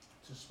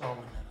to spar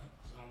with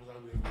Lennox, and I was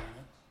over there with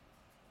Lennox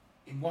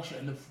in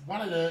Washington.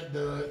 One of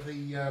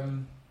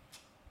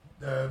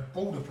the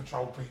border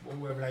patrol people,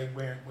 wherever they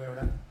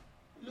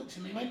looked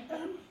at me and went,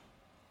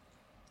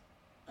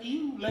 "Are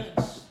you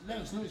Lennox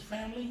Lewis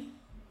family?"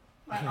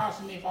 Like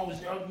asking me if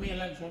me and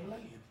Lennox were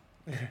related.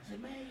 I said,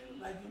 "Man, you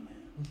look like your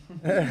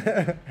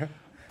man."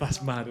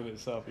 That's mad in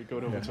itself. You're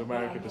going over to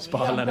America to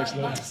spar Lennox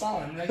Lewis. They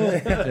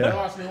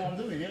asked me what I'm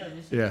doing.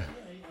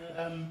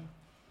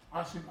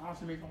 Asked me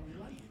if I'm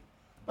related.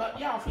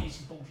 But I think it's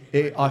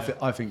bullshit.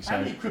 I think so. How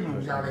many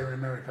criminals out there in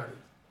America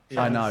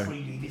I know.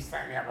 3D, this,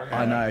 that, and the other.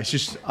 I know. It's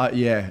just, I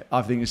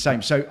think the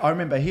same. So I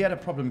remember he had a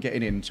problem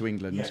getting into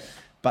England. Yes.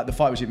 But the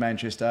fight was in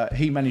Manchester.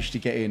 He managed to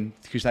get in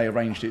because they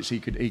arranged it so he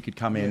could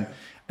come in.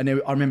 And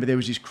I remember there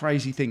was this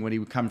crazy thing when he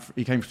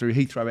came through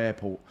Heathrow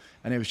Airport,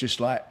 and it was just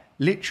like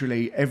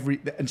literally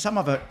and some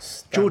other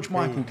George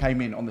Michael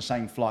came in on the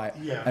same flight,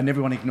 and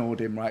everyone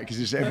ignored him, right?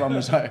 Because everyone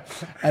was like,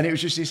 and it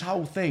was just this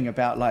whole thing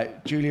about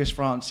like Julius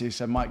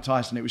Francis and Mike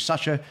Tyson. There was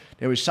such a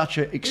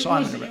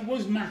excitement. It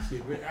was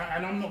massive,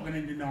 and I'm not going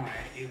to deny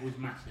it. It was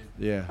massive.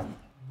 Yeah.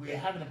 We're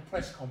having a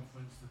press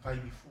conference the day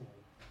before.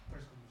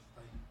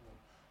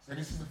 So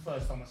this is the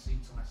first time I see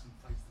Tyson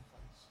face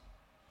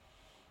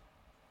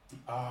to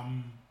face.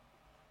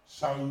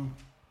 So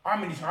I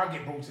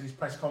get brought to this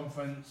press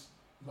conference.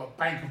 We've got a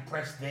bank of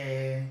press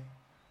there.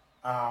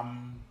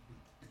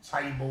 The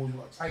table, we've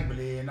got a table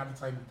here, another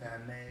table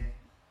down there,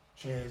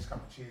 chairs,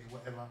 couple of chairs,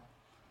 whatever.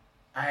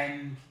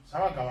 And so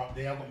I go up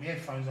there. I've got my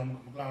headphones on, I've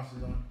got my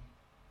glasses on.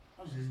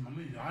 I was listening to my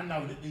music. I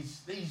know that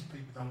these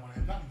people don't want to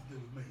have nothing to do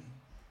with me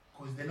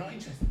because they're not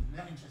interested.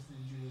 They're not interested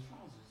in Julius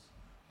Francis.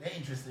 They're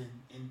interested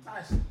in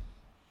Tyson.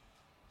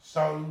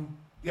 So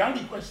the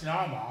only question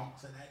I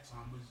asked at that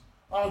time was,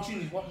 "Oh,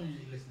 Julius, what music are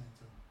you listening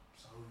to?"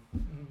 So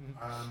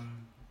I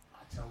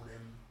tell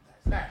them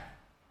that's that.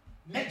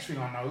 Next thing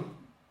I know,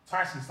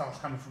 Tyson starts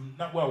coming from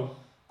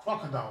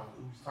Crocodile,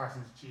 who's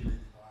Tyson's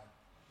cheerleader guy.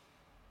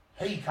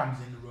 He comes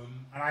in the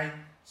room and I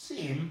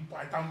see him,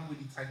 but I don't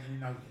really take any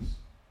notice.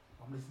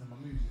 I'm listening to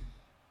my music.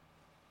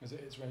 Is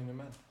it It's Raining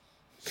Men?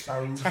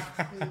 So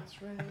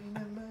It's Raining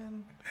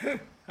Men.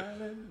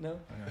 No.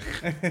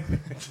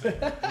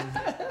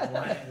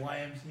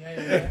 YMCA.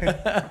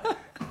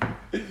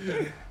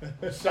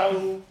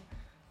 So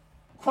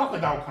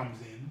Crocodile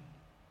comes in,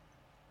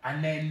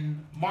 and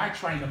then my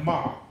trainer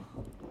Mark,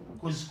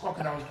 because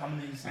Crocodile was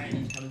coming in saying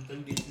he's going to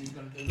do this, he's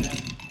going to do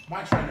that.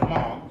 My trainer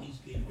Mark, he's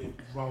getting a bit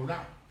rolled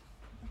up.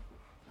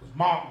 Because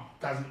Mark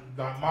don't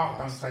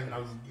take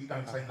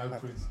no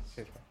prisoners.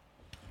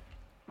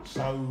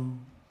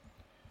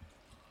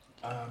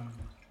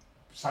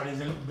 So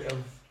there's a little bit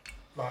of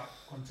like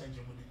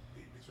contention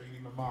between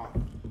him and Mark.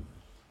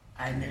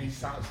 And then he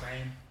starts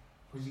saying,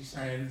 because he's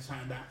saying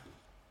something about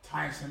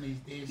Tyson is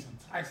this and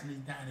Tyson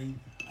is that,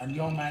 and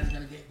your man's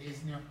gonna get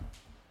this, and I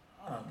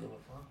don't give a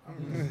fuck.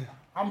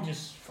 I'm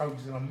just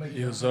focusing on me.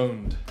 You're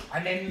zoned.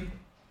 And then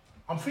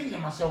I'm thinking to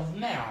myself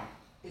now,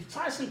 if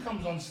Tyson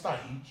comes on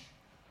stage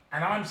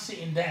and I'm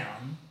sitting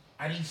down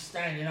and he's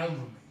standing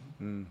over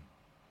me,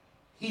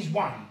 he's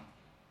won.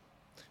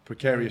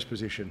 Precarious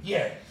position.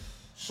 Yeah.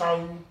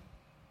 So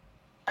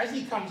as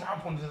he comes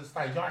up onto the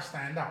stage, I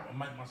stand up and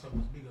make myself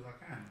as big as I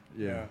can.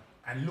 Yeah.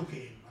 And look at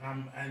him,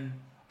 and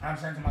I'm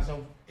saying to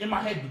myself in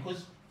my head,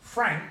 because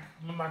Frank,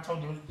 remember I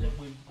told you that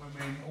when we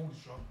were in the order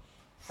shop,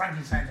 Frank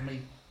is saying to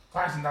me,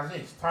 Tyson does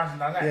this, Tyson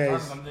does that,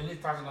 Tyson does this,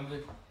 Tyson does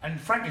this, and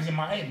Frank is in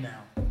my head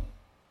now.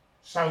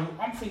 So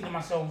I'm thinking to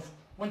myself,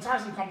 when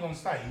Tyson comes on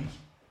stage,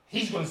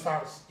 he's gonna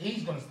start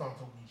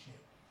talking shit.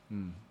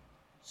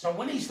 So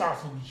when he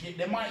starts talking shit,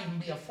 there might even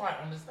be a fight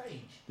on the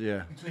stage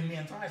between me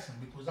and Tyson,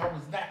 because I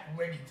was that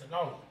ready to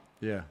go.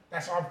 Yeah.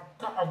 That's I've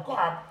got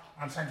up.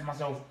 I'm saying to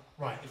myself,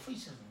 right, if he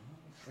says,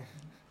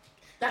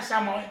 that's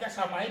how my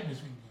head was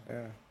thinking.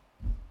 Yeah.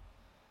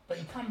 But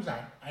he comes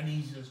up and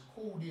he's as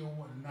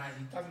cordial and nice.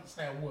 He doesn't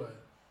say a word.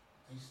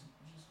 He's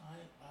just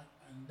like,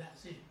 and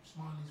that's it.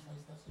 Smile on his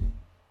face. That's it.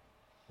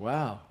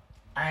 Wow.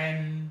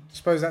 And I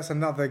suppose that's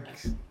another.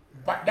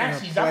 But that's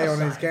his play other on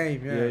side. his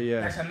game.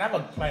 Yeah. That's another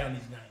play on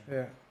his game.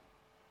 Yeah.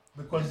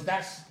 Because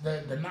that's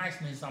the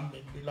niceness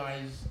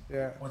belies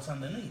what's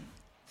underneath.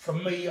 For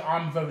me,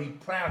 I'm very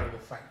proud of the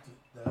fact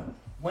that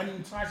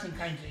when Tyson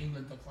came to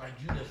England to fight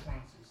Julius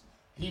Francis,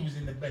 he was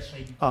in the best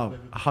shape he could have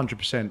ever been.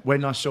 100%.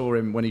 When I saw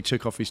him, when he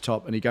took off his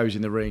top and he goes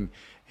in the ring,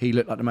 he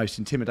looked like the most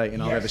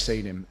intimidating I've ever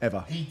seen him,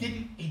 ever. He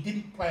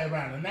didn't play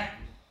around, and that,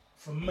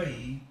 for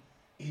me,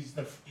 is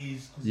because he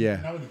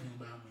didn't know anything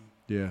about me.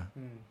 Yeah.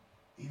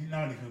 He didn't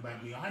know anything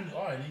about me. I know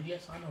a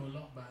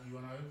lot about you,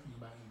 I know everything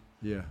about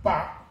you. Yeah.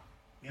 But,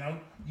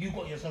 you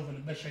got yourself in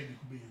the best shape you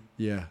could be in.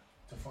 Yeah.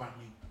 To fight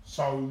me.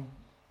 So,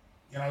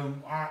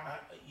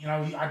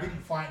 I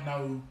didn't fight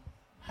no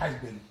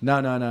has-been. No.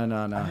 I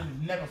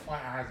didn't never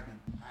fight a has-been.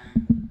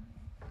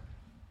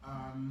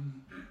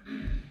 And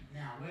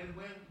now, where do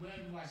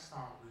I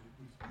start with?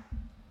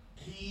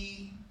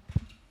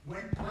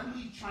 When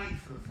we trained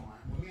for the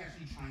fight, when we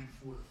actually trained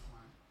for the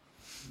fight,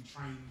 we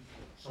trained,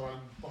 so I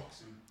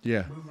boxing.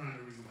 Yeah. Move around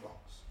the ring and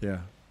box.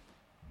 Yeah.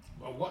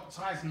 But what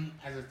Tyson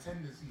has a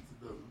tendency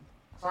to do,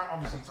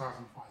 obviously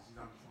Tyson fights, he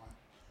doesn't fight.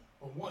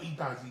 But what he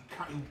does, he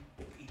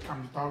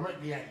comes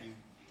directly at you.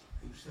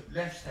 He step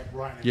left, step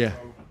right, and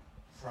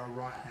throw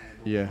right hand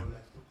or left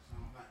hook,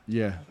 something like that.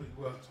 Yeah. That's what he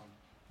worked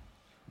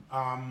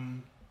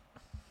on.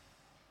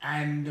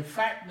 And the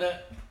fact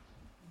that,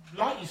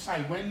 like you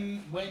say,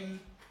 when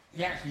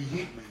he actually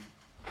hit me,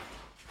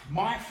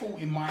 my thought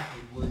in my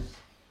head was,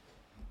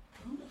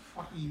 who the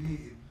fuck are you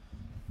hitting?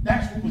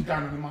 That's what was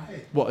going on in my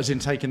head. What, as in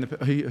taking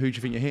who do you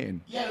think you're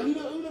hitting? Yeah, who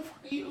the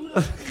fuck are you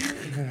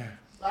hitting?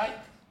 Like,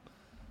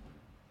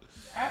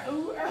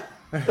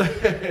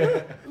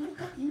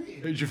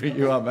 Who do you think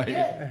you are, mate?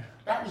 Yeah,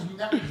 that was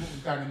what was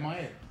going in my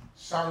head.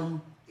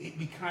 So I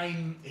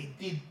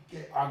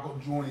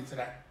got drawn into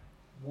that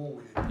war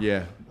with him.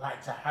 Yeah.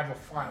 Like to have a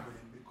fight with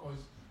him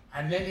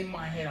and then in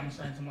my head I'm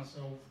saying to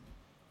myself,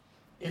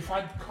 if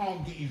I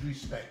can't get his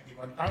respect, if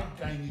I don't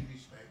gain his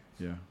respect,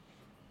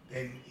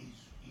 then he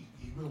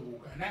will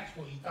walk. And that's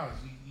what he does.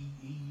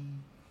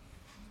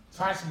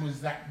 Tyson was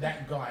that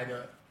guy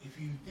that if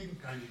you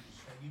didn't gain his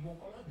respect, he'd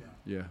walk all over you.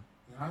 Yeah.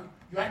 You know,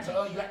 you had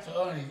to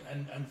earn it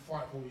and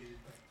fight for his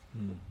respect.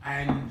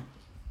 And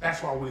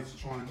that's what I wanted to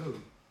try and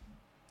do.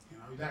 You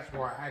know, that's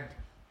why I had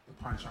the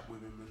punch up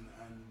with him.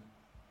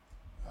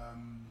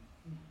 And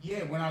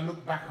when I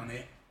look back on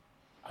it,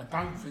 I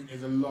don't think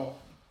there's a lot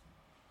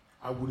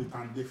I would have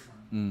done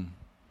different. Do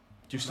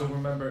you still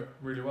remember it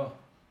really well?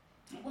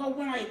 Well,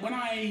 when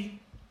I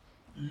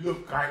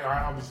look,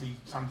 I obviously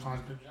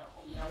sometimes people go,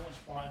 oh yeah, I watched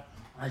fight.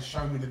 And they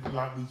show me we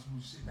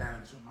sit down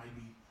and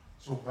maybe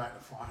talk about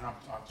the fight. And I've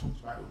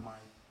talked about it with my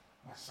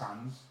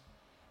sons.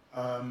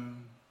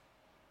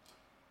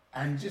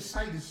 And just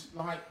say this, it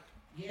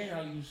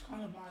was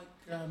kind of like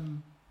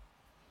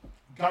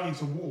going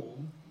to war.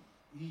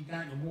 You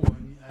go to war,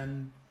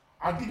 and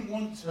I didn't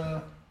want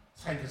to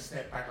take a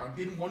step back. I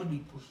didn't want to be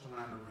pushed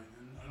around the ring,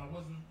 and I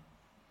wasn't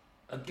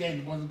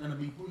going to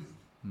be bullied.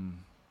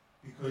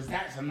 Because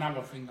that's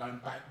another thing going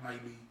back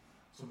maybe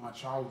to my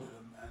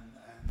childhood and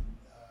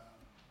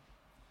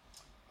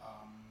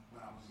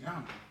when I was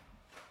young,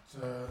 to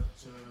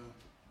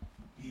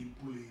being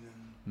bullied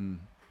and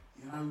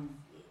I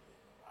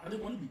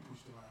didn't want to be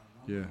pushed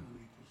around.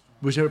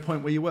 Was there a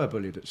point where you were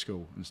bullied at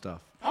school and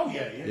stuff? Oh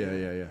yeah.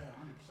 100%.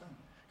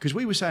 Because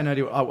we were saying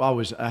earlier, I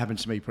was happened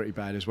to me pretty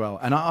bad as well,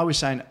 and I was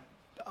saying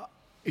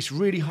it's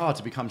really hard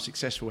to become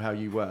successful how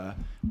you were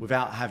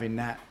without having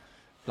that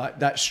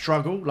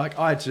struggle. Like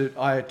I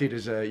did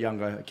as a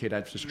younger kid,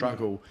 had to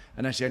struggle,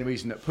 and that's the only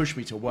reason that pushed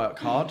me to work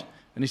hard.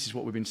 And this is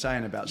what we've been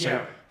saying about.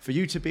 So for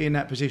you to be in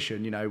that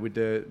position, with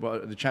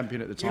the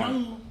champion at the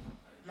time.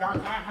 I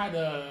had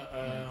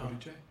a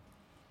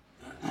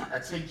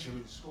teacher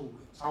in school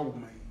that told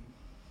me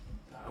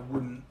that I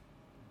wouldn't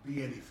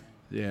be anything.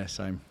 Yeah,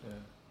 same. Yeah.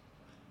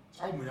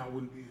 Told me that I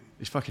wouldn't be anything.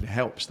 It fucking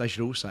helps. They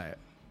should all say it.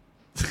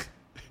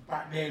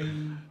 But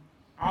then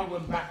I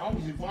went back. I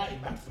was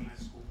invited back from that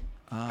school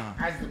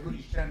as the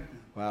British champion.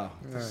 Wow.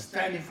 To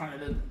stand in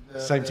front of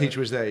the same teacher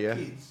was there, yeah.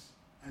 Kids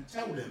and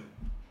tell them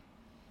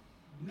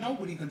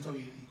nobody can tell you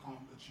that you can't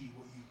achieve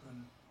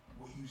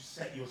what you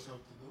set yourself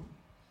to do.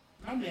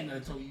 Nobody ain't gonna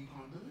tell you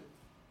can't do it,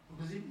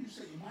 because if you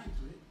set your mind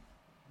to it,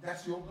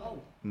 that's your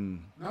goal.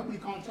 Nobody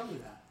can't tell you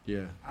that.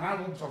 Yeah. And I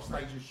walked off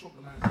stage and shook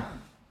the man's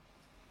hand.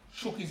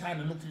 Shook his hand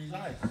and looked in his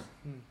eyes.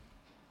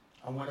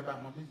 I went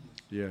about my business.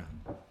 Yeah.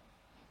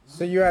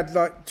 So you had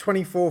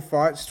 24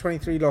 fights,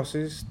 23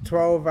 losses,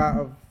 12 out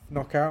of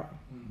knockout,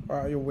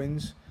 out of your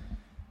wins.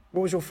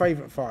 What was your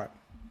favourite fight?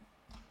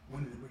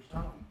 Winning the British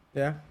title.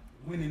 Yeah?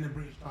 Winning the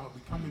British title,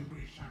 becoming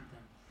British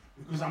champion.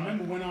 Because I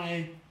remember when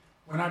I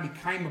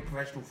became a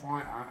professional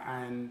fighter,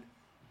 and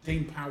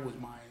Dean Powell was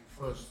my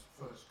first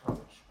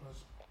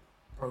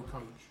pro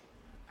coach,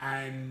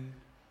 and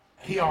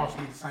he asked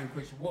me the same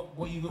question: What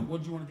do you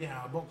want to get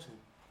out of boxing?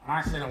 And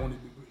I said I wanted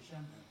to be British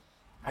champion.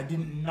 I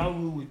didn't know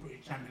who was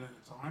British champion at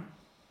the time.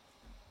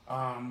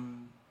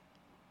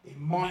 It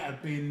might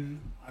have been,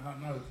 I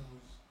don't know if it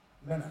was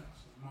Lennox.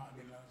 It might have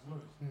been Lennox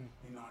Lewis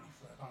in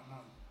 '93. I don't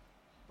know,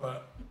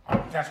 but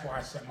that's what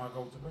I set my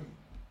goal to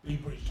be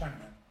British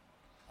champion.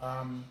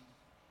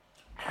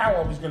 How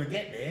I was going to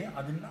get there,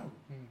 I didn't know.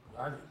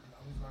 I was,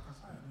 like I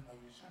say, I didn't know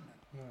he was champion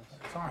at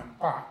the time,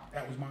 but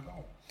that was my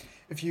goal.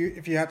 If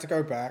you had to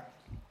go back,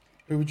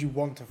 who would you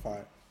want to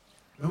fight?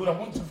 Who would I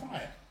want to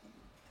fight?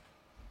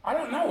 I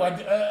don't know.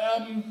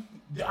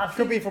 I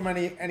Could be from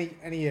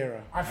any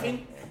era. I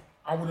think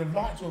I would have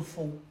liked to have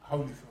fought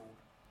Holyfield.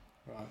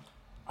 Right.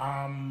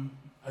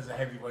 As a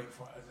heavyweight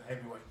fighter.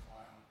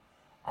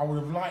 I would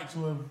have liked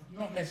to have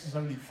not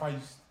necessarily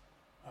faced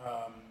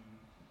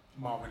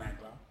Marvin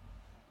Hagler,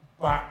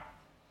 but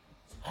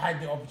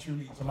had the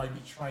opportunity to maybe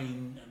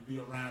train and be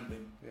around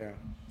him. Yeah.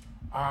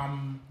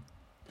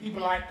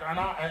 People like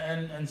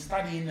and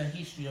studying the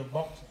history of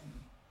boxing,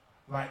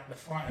 like the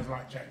fighters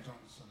like Jack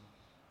Johnson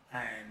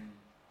and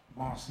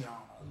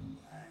Marciano and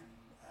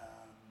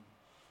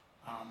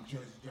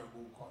Jersey Joe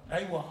Walcott.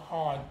 They were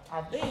hard,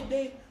 tough.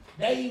 They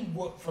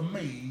were, for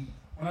me,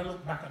 when I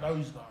look back at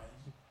those guys,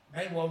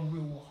 they were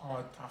real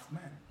hard, tough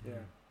men.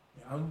 Yeah.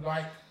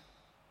 Like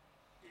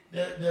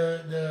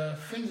the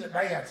things that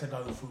they had to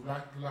go through,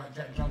 like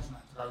Jack Johnson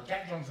had to go.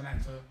 Jack Johnson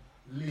had to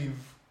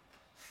live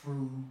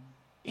through.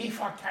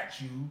 If I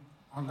catch you,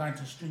 I'm going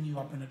to string you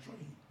up in a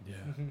tree.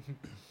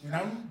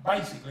 Yeah.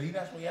 Basically,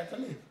 that's what he had to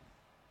live.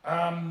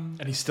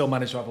 And he still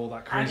managed to have all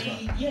that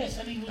charisma.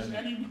 He was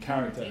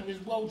character. He was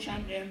world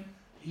champion.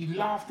 He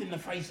laughed in the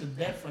face of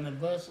death and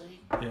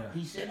adversity. Yeah.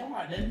 He said, "All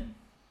right then,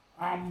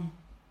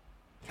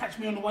 catch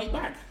me on the way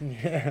back.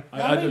 Yeah.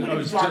 I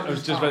was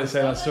just about to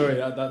say that story.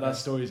 That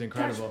story is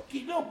incredible.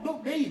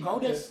 Look, there you go.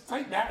 Just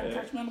take that and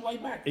catch me on the way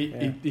back.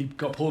 He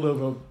got pulled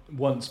over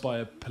once by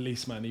a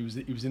policeman. He was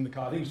in the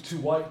car. I think it was 2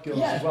 white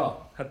girls as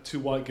well. Had 2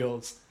 white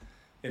girls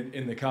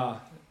in the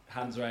car,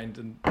 hands around,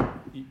 and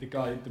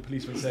the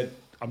policeman said,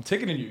 "I'm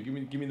ticketing you.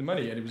 Give me the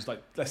money." And it was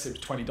like, let's say it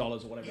was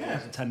 $20 or whatever it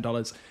was, or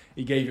 $10.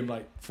 He gave him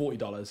like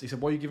 $40. He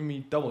said, "Why are you giving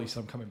me double?" He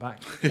said, "I'm coming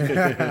back."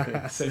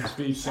 Same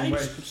speed, same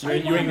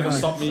way. You ain't gonna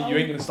stop me. You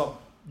ain't gonna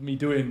stop me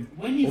doing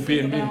or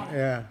being me.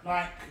 Yeah.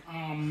 Like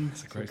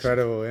That's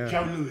Incredible. Yeah.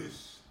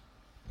 JULIUS,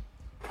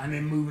 and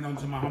then moving on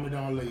to Muhammad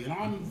Ali, and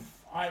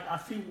I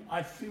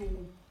feel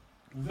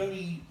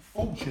very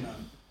fortunate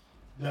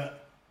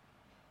that,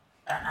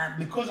 and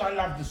because I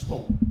love the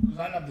sport,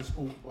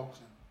 of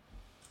boxing,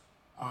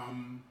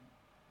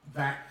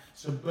 that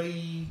to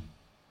be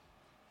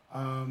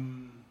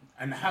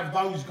and have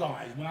those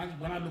guys, when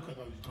I look at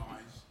those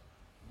guys,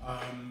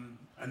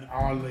 and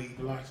Ali,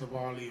 the likes of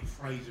Ali and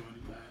Fraser,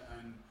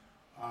 and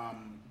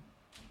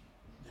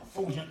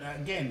fortunate that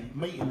again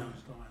meeting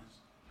those guys,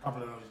 a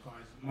couple of those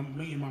guys,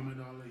 meeting Muhammad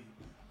Ali,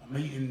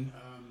 meeting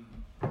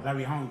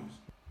Larry Holmes,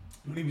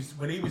 when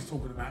he was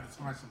talking about the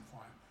Tyson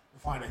fight, the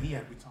fight that he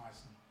had with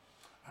Tyson,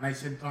 and they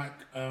said like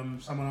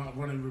someone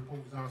running the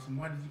report was asking,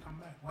 "Why did you come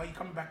back? Why are you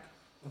coming back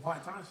to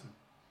fight Tyson?"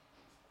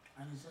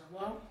 And he said,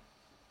 "Well,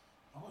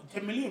 I've got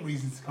 10 million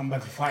reasons to come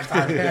back to fight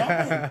Tyson." You know what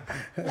I mean?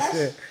 That's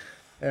it.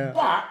 Yeah.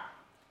 But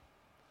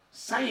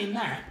saying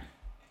that,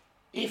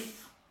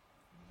 if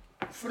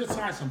for the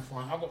Tyson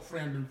fight, I got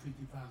 £350,000.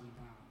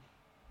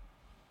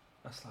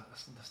 That's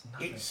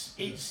nothing.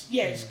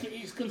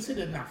 It's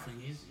considered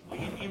nothing.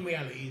 In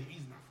reality,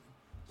 it's nothing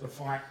to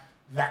fight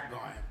that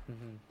guy.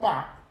 Mm-hmm.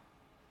 But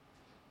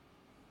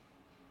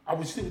I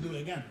would still do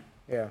it again.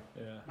 Yeah.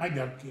 Maybe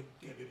I'd get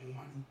a bit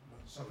more money.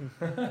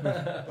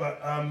 But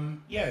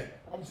yeah,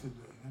 I would still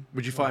do it again.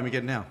 Would you fight him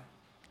again now?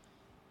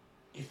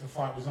 If the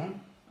fight was on,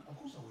 of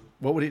course I would.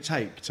 What would it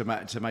take to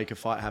make a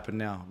fight happen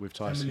now with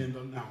Tyson? $10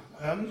 million now.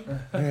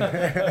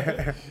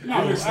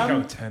 No,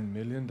 $10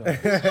 million.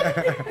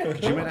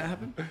 Could you make that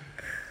happen?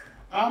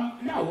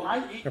 No,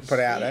 Put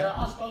it out there.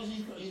 I suppose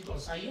he's got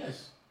to say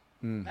yes.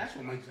 That's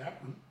what makes it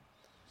happen.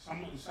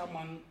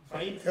 Someone for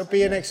him. It'll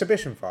be an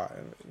exhibition fight,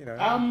 you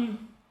know.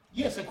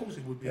 Yes, of course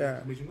it would be an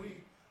exhibition.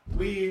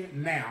 We're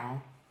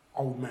now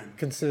old men.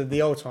 Considered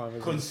the old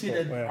timers.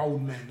 Considered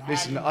old men.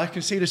 Listen, I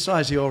can see the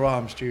size of your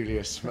arms,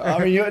 Julius. I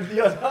mean, you're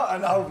not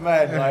an old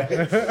man, like.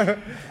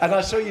 And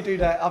I saw you do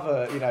that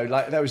other, you know,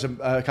 like that was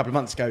a couple of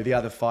months ago. The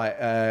other fight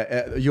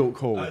at York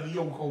Hall. The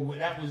York Hall.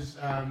 That was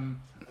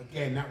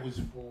again. That was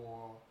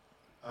for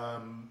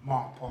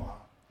Mark Potter.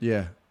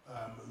 Yeah.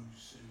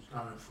 Who's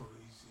going through.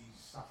 He's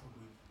suffered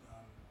with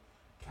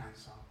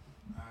cancer.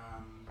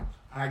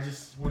 And I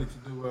just wanted to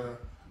do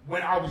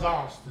when I was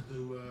asked to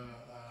do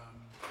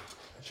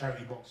a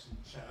charity boxing,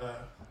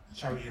 a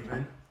charity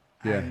event.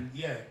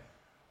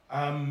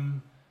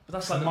 And but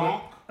that's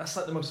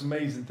like the most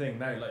amazing thing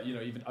now. Like, you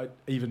know,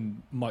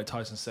 even Mike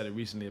Tyson said it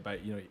recently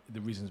about, you know,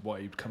 the reasons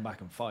why he'd come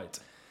back and fight.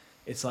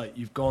 It's like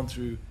you've gone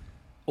through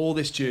all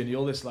this journey,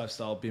 all this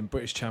lifestyle, being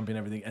British champion,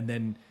 everything, and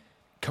then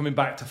coming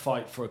back to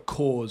fight for a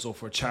cause or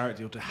for a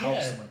charity or to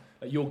help someone.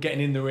 Like, you're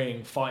getting in the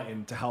ring,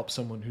 fighting to help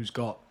someone who's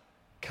got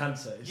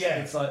cancer.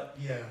 It's like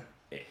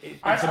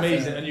it's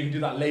amazing, and you can do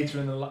that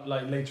later in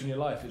your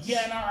life.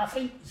 I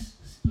think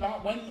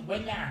like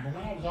when that happened,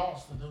 when I was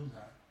asked to do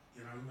that,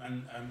 you know,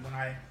 and when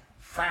I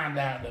found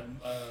out that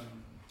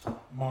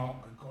Mark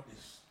had got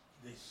this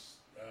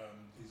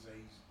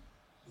disease,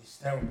 this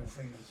terrible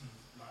thing that's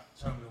like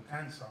terminal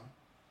cancer,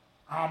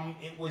 I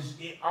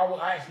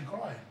actually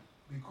cried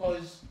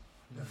because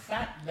the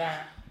fact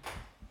that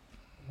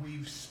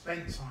we've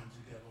spent time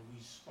together, we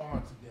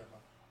sparred together,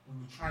 we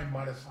were trained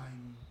by the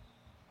same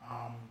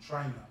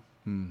trainer.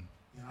 You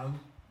know,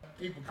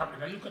 people come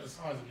and they look at the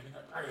size of me and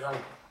they go,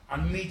 "Hey,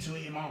 I need to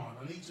hit him hard.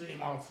 I need to hit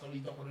him hard so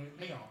he's not going to hit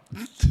me hard."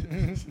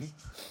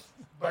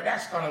 But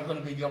that's kind of going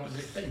to be the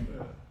opposite thing.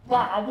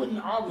 But I would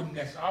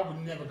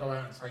never go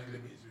out and take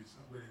limits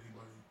with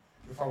anybody.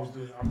 If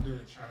I'm doing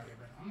a charity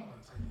event, I'm not going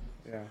to take limits.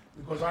 Yeah.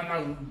 Because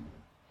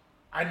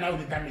I know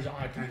the damage that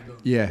I can do.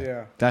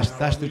 Yeah.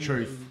 That's the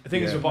truth. The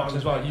thing is with boxing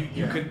as well,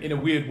 you can, in a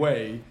weird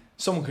way,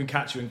 someone can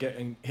catch you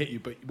and hit you,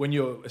 but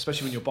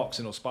especially when you're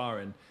boxing or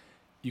sparring,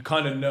 you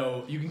kind of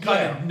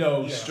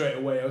know, straight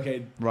away,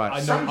 okay,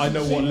 right. I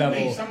know what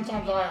level.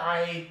 Sometimes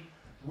I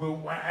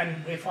will,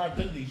 and if I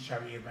do these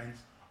charity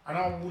events, and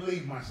I will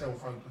leave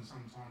myself open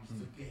sometimes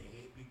to get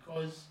hit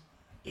because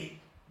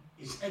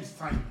it's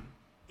entertainment.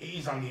 It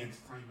is only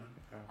entertainment.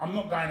 I'm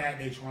not going out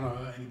there trying to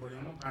hurt anybody.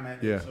 I'm not going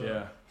out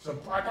there so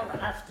I don't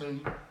have to.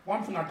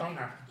 One thing I don't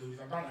have to do is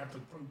I don't have to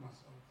prove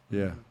myself.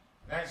 Yeah.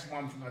 That's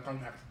one thing I don't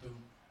have to do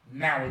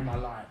now in my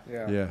life.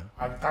 Yeah.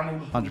 I've done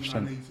all the things I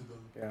need to do.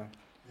 Yeah.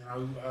 You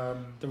know,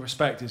 the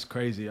respect is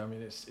crazy. I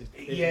mean, that's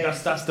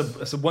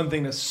the one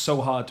thing that's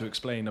so hard to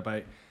explain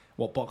about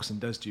what boxing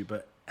does to you,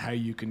 but how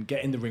you can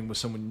get in the ring with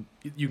someone.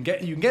 You can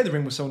get in the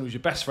ring with someone who's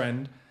your best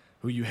friend,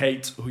 who you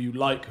hate, who you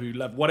like, who you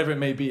love, whatever it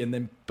may be, and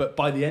then but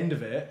by the end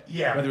of it,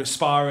 whether it's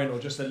sparring or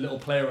just a little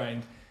play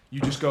around, you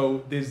just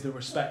go, there's the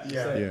respect.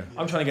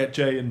 I'm trying to get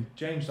Jay and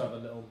James to have a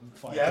little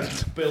fight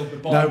to build the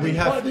bond. No, we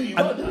have.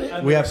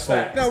 We have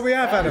fought. No, we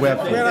have had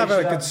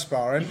a good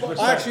sparring.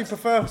 I actually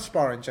prefer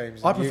sparring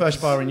James. I prefer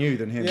sparring you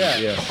than him.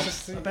 Yeah.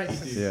 I bet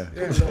you do.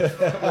 You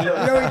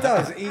know what he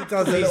does? He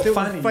does these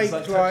little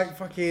fake like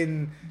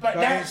fucking. But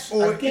that's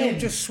or again, he'll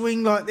just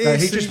swing like this. No,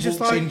 he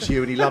just walks into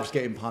you and he loves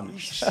getting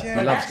punched.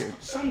 He loves getting.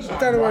 I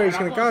don't know where he's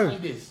going to go.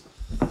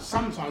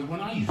 Sometimes when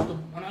I used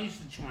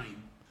to train.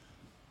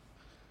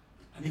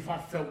 And if I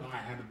felt like I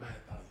had a bad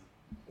day,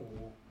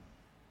 or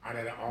I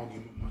had an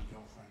argument with my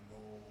girlfriend,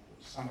 or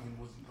something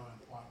wasn't going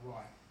quite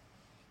right,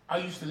 I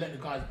used to let the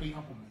guys beat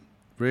up on me.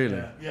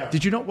 Really? Yeah.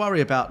 Did you not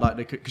worry about like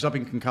because I've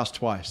been concussed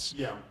twice?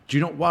 Yeah. Do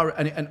you not worry?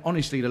 And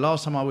honestly, the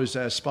last time I was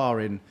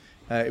sparring,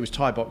 it was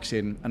Thai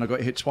boxing, and I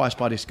got hit twice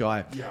by this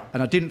guy. Yeah.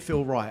 And I didn't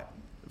feel right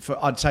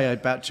for I'd say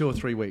about 2 or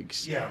 3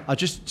 weeks. Yeah.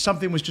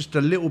 Something was just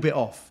a little bit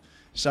off.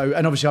 So,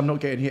 and obviously I'm not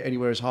getting hit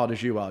anywhere as hard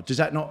as you are. Does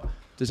that not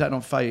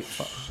fade?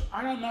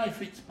 I don't know if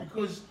it's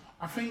because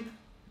I think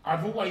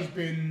I've always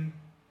been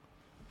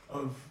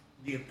of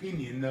the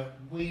opinion that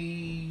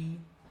we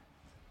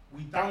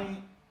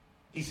don't.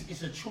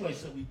 It's a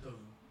choice that we do.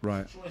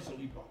 Right. It's a choice that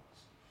we box.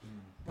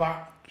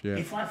 But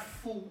if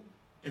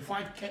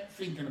I kept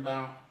thinking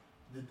about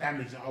the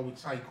damage that I would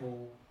take,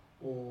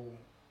 or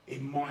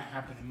it might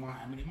happen, it might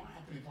happen if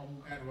I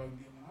walk out the road and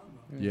get my home.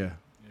 Yeah.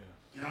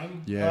 You know?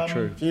 Yeah,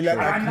 true. You let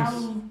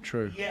that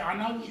True. Yeah, I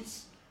know it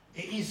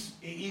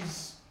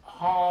is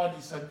hard.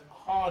 It's a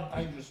hard,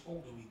 dangerous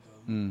sport that we do,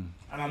 and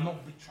I'm not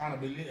trying to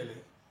belittle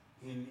it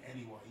in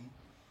any way.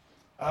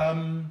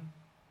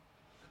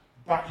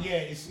 But yeah,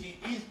 it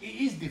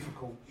is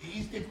difficult. It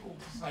is difficult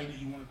to say that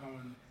you want to go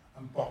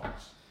and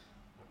box,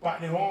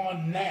 but there are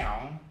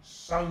now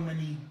so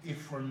many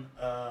different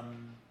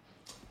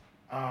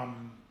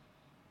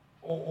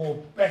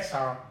or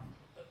better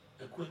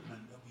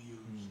equipment that we use.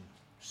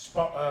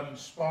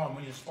 Sparring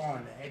when you're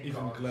sparring, the head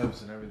even guards.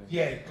 gloves and everything.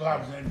 Yeah,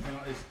 gloves and everything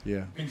like this.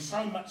 Yeah. Been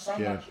so much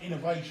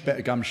innovation.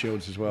 Better gum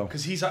shields as well.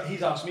 Because he's asked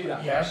me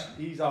that. Question.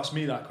 He's asked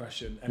me that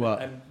question. And,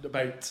 and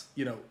about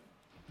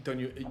are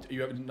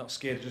you ever not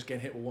scared of just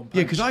getting hit with one punch?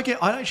 Yeah, because I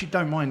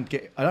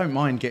don't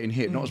mind getting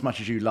hit, not as much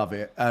as you love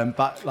it.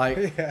 But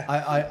like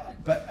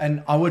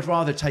I would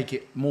rather take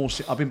it more.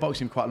 I've been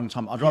boxing quite a long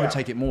time. I'd rather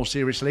take it more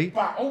seriously.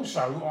 But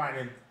also,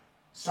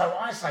 so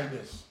I say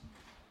this: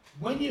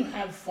 when you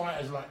have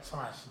fighters like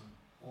Tyson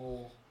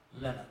or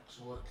Lennox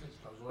or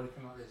Klitschko or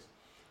anything like this,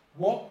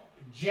 what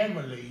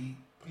generally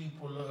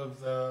people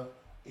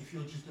if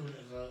you're just doing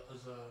it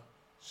as a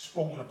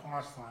sport and a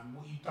pastime,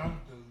 what you don't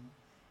do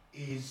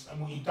is, and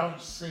what you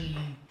don't see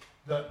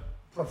that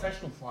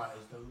professional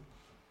fighters do,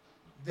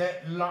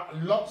 that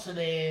lots of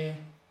their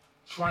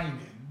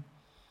training,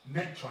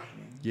 neck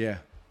training,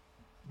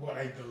 what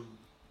they do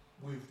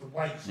with the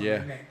weights on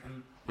their neck.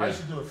 And I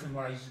used to do a thing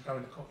where I used to go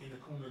in the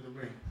corner of the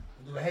ring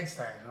and do a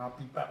headstand, and I'd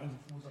be backwards and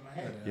forwards on my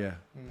head.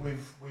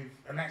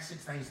 And that's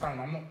 16 stone.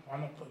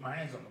 I'm not putting my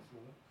hands on the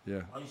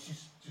floor.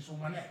 It's just on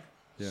my neck.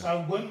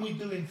 So when we're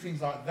doing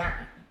things like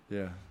that,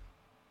 they're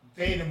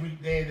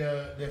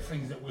the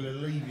things that will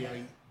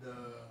alleviate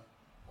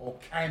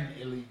can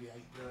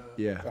alleviate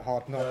the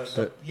hard knocks.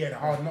 The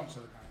hard knocks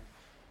of the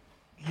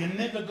game. You're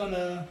never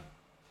gonna.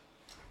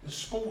 The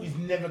sport is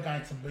never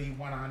going to be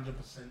 100%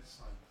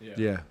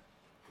 safe.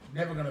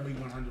 Never going to be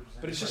 100%.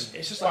 But it's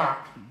just like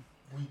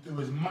we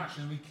do as much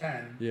as we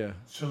can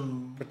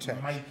to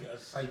protect, make it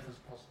as safe as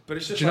possible. But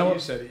it's just you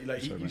said.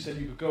 Like you said,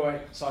 you could go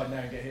outside now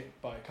and get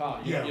hit by a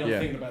car. You're not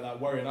thinking about that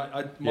worrying.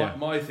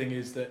 My thing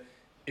is that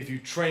if you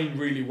train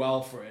really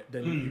well for it,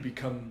 then you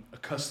become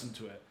accustomed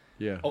to it.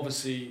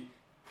 Obviously,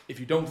 if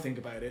you don't think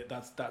about it,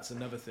 that's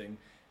another thing.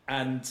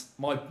 And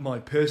my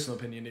personal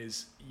opinion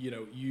is,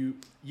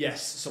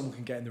 someone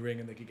can get in the ring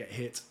and they could get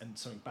hit and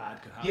something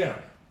bad could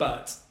happen.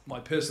 But my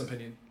personal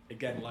opinion,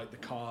 again, like the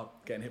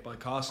getting hit by a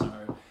car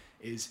scenario,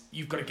 is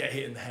you've got to get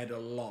hit in the head a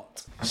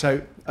lot.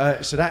 So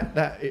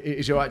that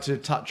is it all right to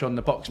touch on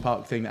the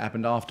Boxpark thing that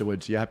happened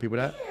afterwards? You happy with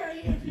that?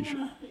 Yeah. If you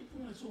want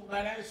to talk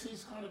about that,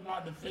 it's kind of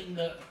like the thing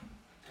that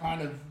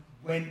kind of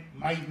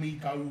made me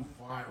go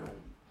viral.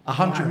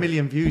 100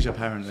 million views,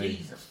 apparently.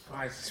 Jesus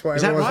Christ. That's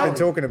what everyone's been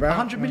talking about.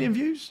 100 million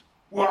views?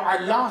 Well,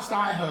 last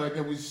I heard,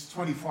 there was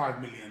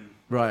 25 million.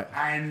 Right.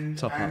 And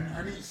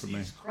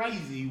it's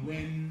crazy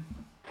when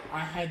I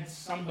had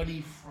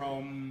somebody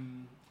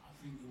from, I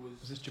think it was...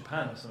 Was this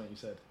Japan or something you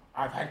said?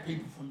 I've had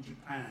people from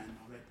Japan,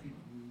 I've had people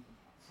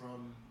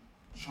from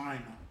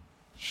China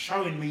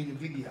showing me the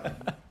video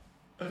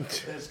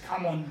that's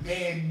come on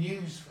their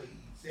news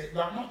feeds.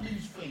 Like, not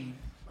news feed,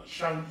 but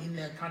shown in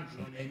their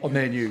country. On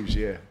their news,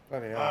 yeah.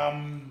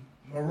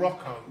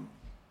 Morocco,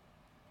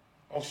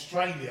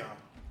 Australia,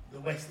 the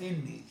West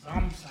Indies.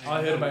 I'm saying.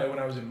 I heard about it when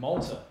I was in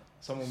Malta.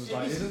 Someone was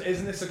like,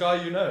 "Isn't this a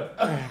guy you know?"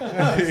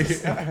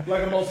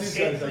 Like a Maltese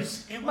guy.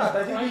 Matt,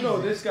 I didn't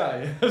know this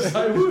guy. I was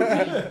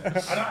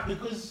like,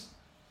 because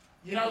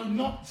you know,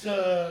 not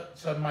to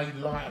make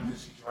light of the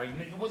situation.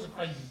 It was a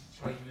crazy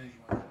situation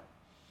anyway.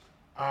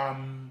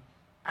 And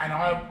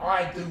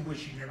I do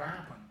wish it never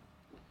happened.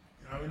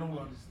 You know, in all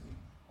honesty,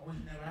 I wish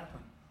it never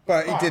happened.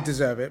 But he did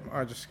deserve it.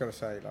 I just gotta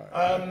say, like.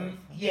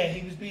 Yeah, the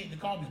guy was being a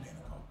cock.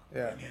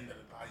 Yeah. At the end of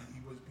the day, he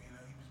was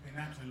being an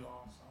absolute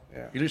arsehole.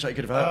 Yeah. He looks like he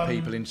could have hurt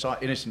people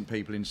inside, innocent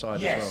people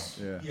inside yes,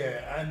 as well.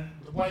 Yeah, and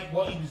the way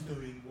what he was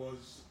doing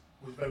was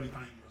very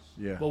dangerous.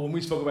 Yeah. Well, when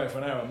we spoke about it for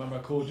an hour, I remember I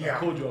called you. I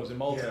was in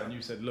Malta, and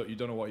you said, "Look, you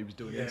don't know what he was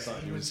doing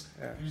inside. He was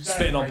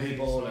spitting on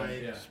people,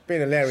 and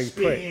being a Larry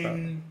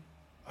prick.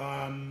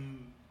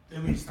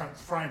 Doing stuff,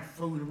 throwing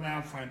food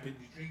around, throwing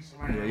people's drinks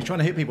around. Yeah, he's trying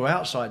to hit people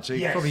outside, so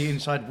he's probably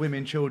inside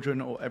women,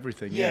 children, or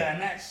everything. Yeah,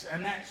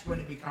 and that's when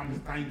it becomes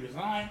dangerous.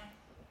 And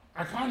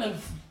I kind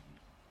of,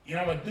 you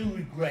know, I do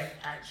regret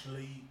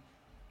actually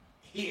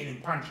hitting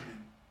him, punching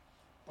him,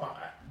 but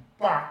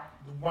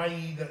the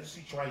way that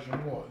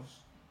situation was,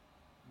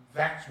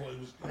 that's what it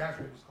was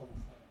called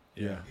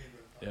for. Yeah.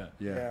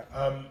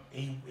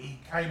 He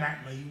came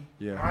at me.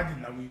 Yeah. I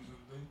didn't know what he was going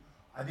to do.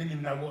 I didn't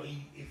even know what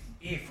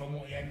if and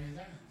what he had in his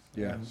hands.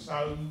 Yeah.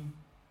 So,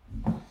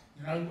 you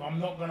know, I'm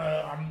not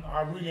gonna.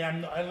 I really am.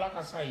 Not, like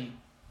I say,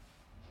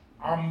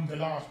 I'm the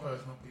last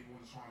person that people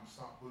want to try and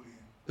start bullying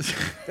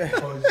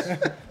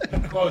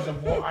because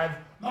of what I've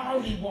not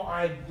only what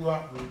I grew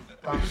up with,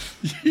 but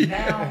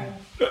now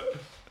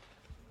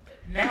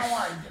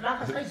I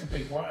like I say to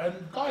people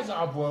and guys that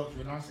I've worked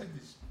with. And I said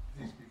this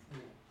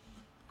before.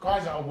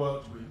 Guys that I've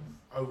worked with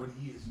over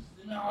the years.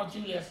 You know, oh,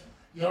 Julius,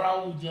 you're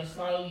old, you're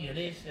slow, you're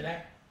this, you're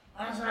that.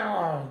 And I say,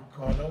 oh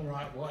God, all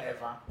right,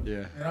 whatever.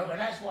 Yeah. You know, and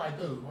that's what I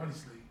do,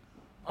 honestly.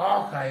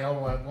 Okay,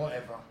 all right,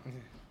 whatever.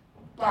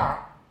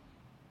 But,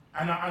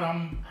 and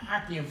I'm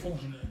happy and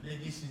fortunate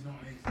that this is not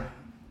an incident,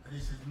 and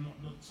this is not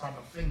the type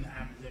of thing that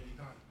happens every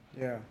day.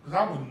 Yeah. Because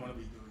I wouldn't want to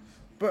be doing this.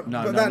 But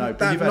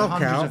But you've had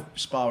hundreds of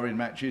sparring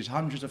matches,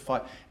 hundreds of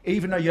fights.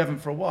 Even though you haven't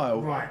for a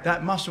while,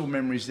 that muscle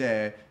memory's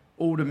there,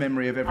 all the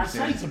memory of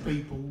everything. I say to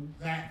people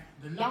that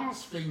the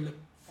last thing that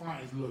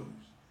fighters lose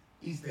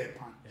is their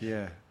punch.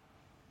 Yeah.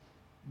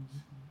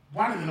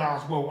 One of the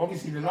last, well,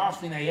 obviously the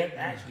last thing they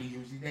actually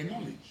use is their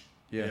knowledge.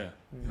 Yeah.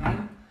 You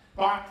know?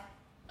 But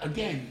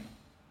again,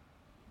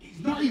 it's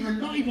not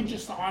even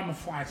just that I'm a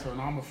fighter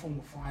and I'm a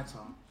former fighter,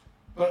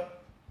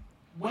 but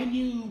when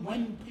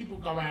people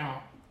go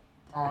out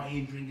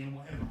partying, drinking,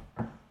 whatever,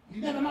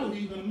 you never know who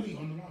you're going to meet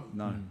on the road.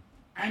 No.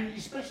 And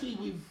especially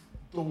with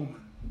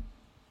doormen,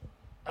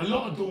 a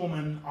lot of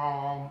doormen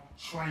are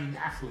trained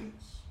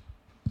athletes,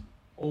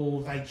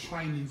 or they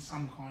train in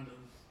some kind of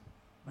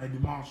maybe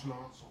martial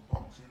arts or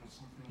boxing or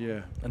something.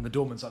 Yeah. And the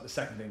doorman's like the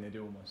second thing they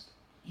do almost.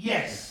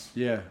 Yes.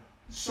 Yeah.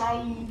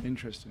 So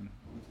interesting.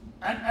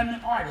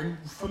 And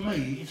for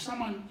me, if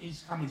someone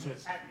is coming to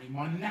attack me,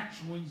 my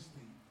natural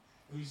instinct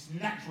is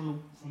natural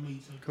for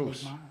me to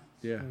close my hands.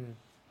 Yeah.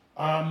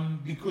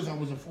 Because I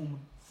was a former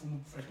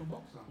professional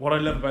boxer. What I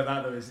love about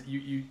that though is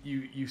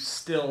you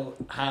still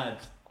had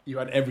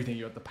everything.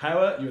 You had the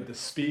power, you had the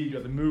speed, you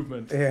had the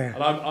movement. Yeah.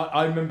 And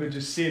I remember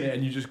just seeing it,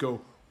 and you just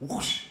go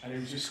whoosh, and it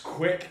was just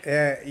quick.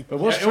 Yeah. But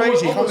what's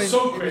crazy? It was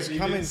so quick. You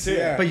didn't see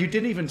it. But you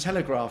didn't even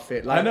telegraph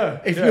it. Like, I know.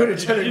 If you would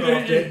have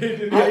telegraphed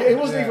it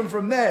wasn't even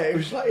from there. It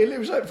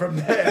was like from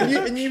there.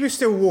 And you were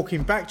still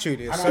walking back,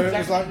 Julius. So it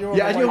was like you're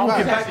you're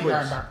walking backwards.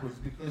 Going backwards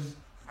because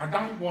I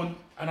don't want,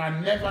 and I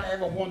never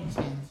ever wanted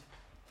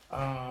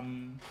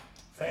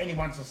for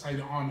anyone to say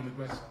that I'm an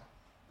aggressor.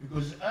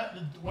 Because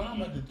when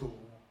I'm at the door,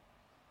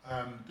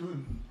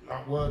 doing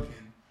like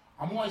working,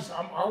 I'm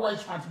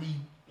always trying to be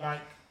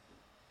like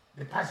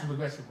the passive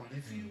aggressive one.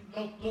 If you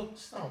look,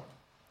 stop.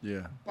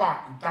 Yeah. But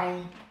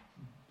don't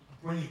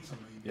bring it to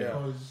me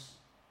because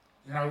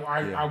you know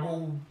I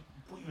will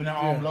put you in an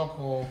arm lock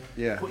or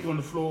put you on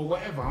the floor,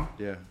 whatever.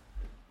 Yeah.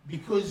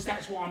 Because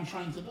that's what I'm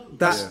trying to do.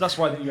 That's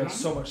why you had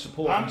so much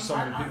support from so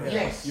many people.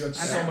 Yes. You had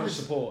so much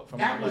support from.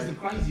 That was the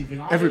crazy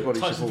thing. Everybody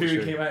Tyson supports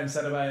Fury you. came out and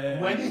said about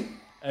it.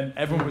 And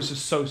everyone was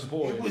just so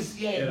supportive. It was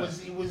it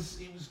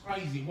was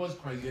crazy. It was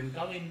crazy. And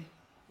going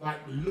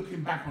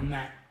looking back on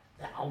that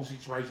whole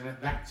situation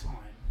at that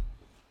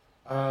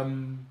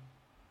time,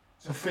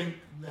 to think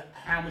that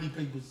how many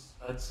people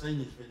had seen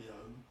this video,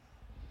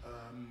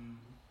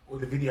 or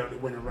the video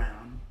that went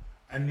around,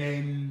 and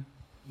then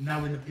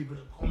knowing the people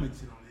that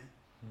commented on it,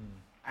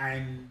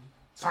 and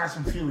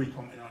Tyson Fury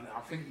commented on it.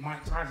 I think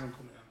Mike Tyson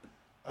commented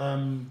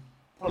on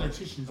it.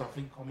 Politicians, I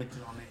think,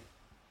 commented on it.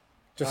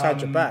 Just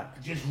had your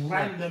back. Just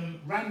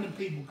random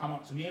people come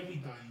up to me every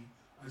day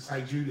and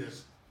say,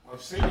 Julius,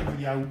 I've seen the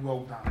video,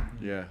 well done.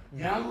 Yeah.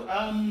 You know,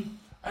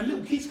 and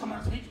little kids come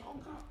up to me, oh,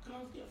 can I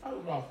get a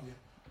photograph of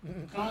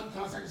you? Can I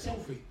take a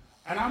selfie?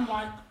 And I'm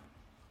like,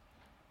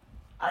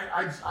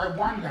 I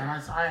wonder, and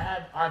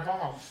I've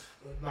asked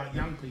like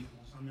young people,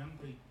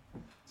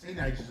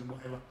 teenagers and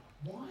whatever,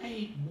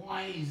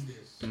 why is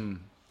this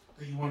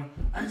that you want?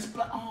 And it's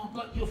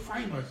but you're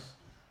famous,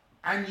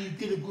 and you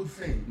did a good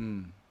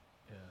thing.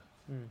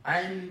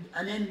 And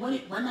then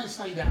when they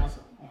say that, I was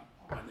like, all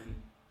right then,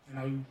 you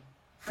know,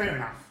 fair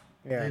enough.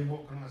 Yeah. Then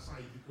what can I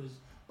say?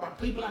 But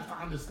people have to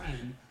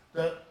understand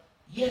that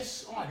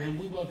yes, all right, then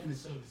we work in the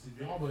service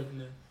industry. I work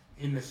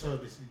in the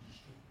service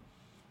industry.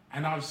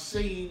 And I've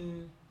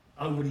seen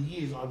over the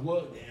years I've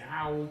worked there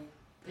how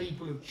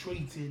people have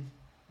treated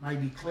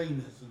maybe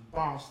cleaners and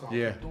bar staff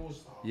and door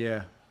staff.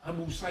 Yeah. And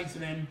we'll say to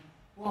them,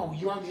 well,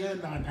 you only earn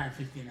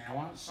 £9.50 an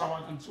hour, so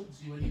I can talk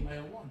to you any way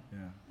I want. Yeah.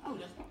 No,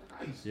 that's not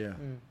the case. Yeah.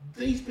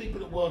 These people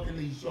that work in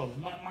these jobs,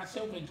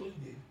 myself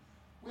included,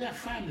 we have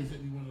families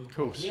that we want to look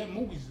after. We have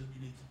mortgages that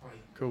we need to pay.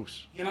 Of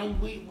course. You know,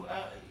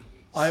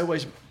 I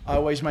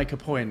always make a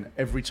point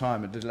every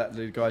time, and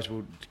the guys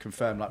will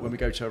confirm, like when we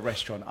go to a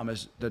restaurant, I'm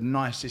the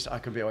nicest I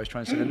can be, always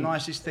trying to say the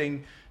nicest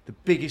thing, the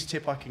biggest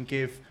tip I can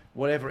give,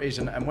 whatever it is.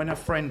 And when a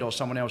friend or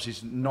someone else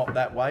is not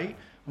that way,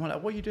 I'm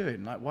like, what are you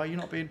doing? Like, why are you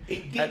not being...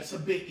 It gets a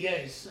bit,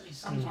 it's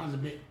sometimes a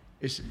bit...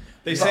 If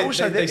you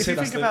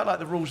think about like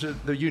the rules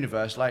of the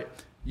universe, like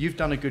you've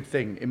done a good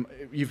thing.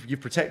 You've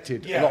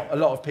protected a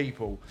lot of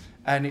people,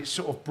 and it's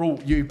sort of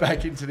brought you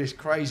back into this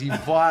crazy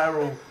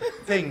viral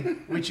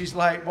thing, which is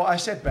like what I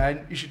said,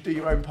 man. You should do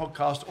your own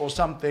podcast or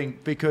something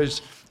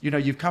because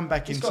you've come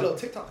back into. He's got a little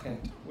TikTok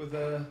account with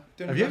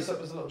doing dress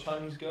up as a little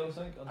Chinese girl,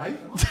 I think.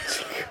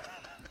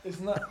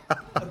 Isn't that?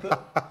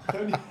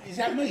 Is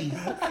that me?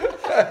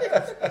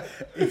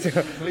 Please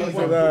don't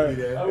put me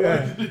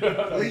there.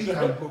 Please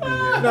don't put me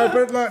there. No,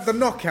 but like the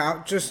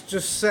knockout just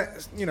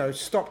set,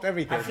 stopped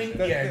everything. I think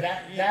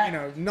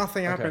that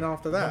nothing happened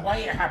after that. The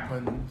way it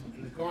happened,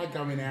 the guy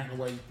going out the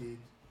way he did,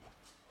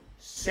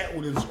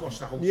 settled and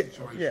squashed the whole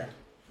situation. Yeah.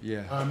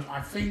 Yeah.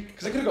 I think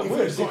because it could have got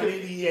worse. If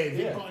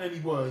it had gotten any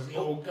worse,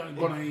 or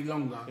gone any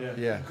longer,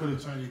 it could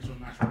have turned into a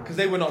national. Because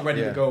they were not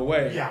ready to go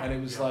away, and it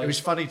was like it was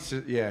funny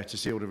to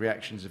see all the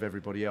reactions of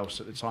everybody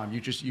else at the time.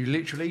 You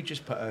literally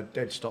just put a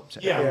dead stop to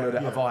all of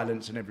that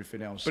violence and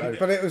everything else.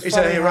 But it's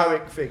a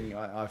heroic thing,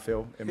 I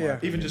feel.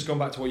 Even just going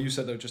back to what you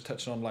said, though, just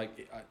touching on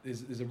like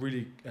there's a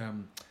really. I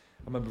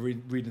remember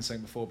reading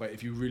something before about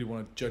if you really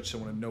want to judge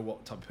someone and know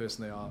what type of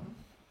person they are.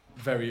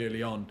 Very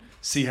early on,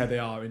 see how they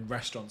are in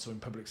restaurants or in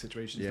public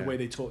situations, the way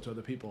they talk to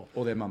other people,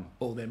 or their mum,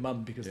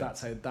 because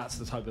that's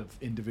the type of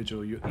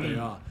individual they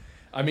are.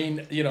 I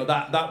mean,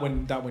 that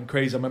went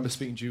crazy. I remember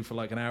speaking to you for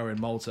like an hour in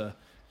Malta,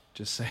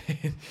 just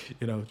saying,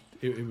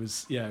 it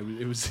was.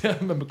 I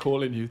remember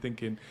calling you,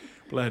 thinking,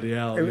 bloody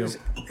hell.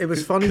 It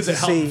was funny to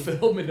see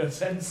film in a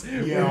sense.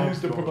 We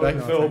used to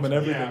promote film and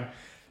everything.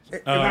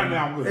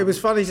 It was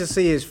funny to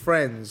see his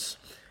friends.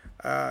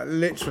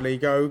 Literally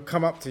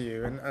come up to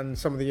you and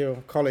some of your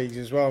colleagues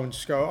as well and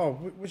just go, oh,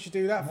 what'd you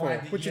do that for?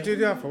 What'd you do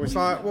that for? It's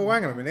like, well,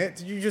 hang on a minute.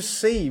 Did you just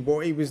see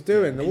what he was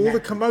doing? All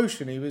the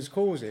commotion he was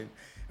causing.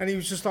 And he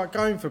was just like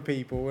going for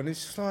people. And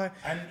it's just like,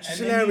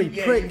 just an hairy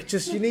prick.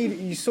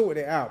 You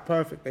sorted it out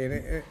perfectly and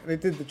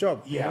it did the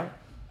job. Yeah.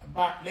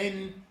 But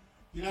then,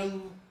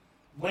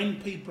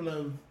 when people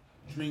are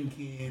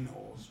drinking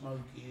or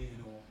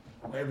smoking or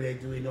whatever they're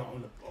doing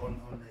on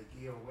their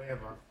gear or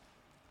whatever,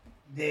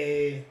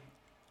 their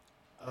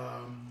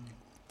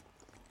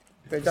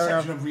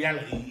perception of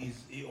reality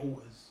it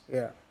alters.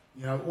 Yeah.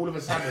 All of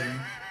a sudden,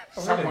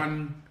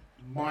 someone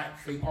might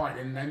think, all right,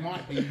 then they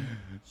might be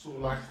sort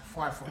of like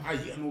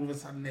 5'8", and all of a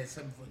sudden they're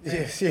 7'10".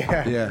 Yes,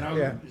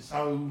 yeah.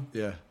 So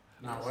no,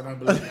 I don't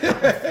believe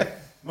it.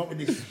 Not with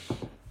this.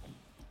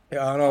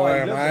 Yeah, I know.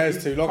 My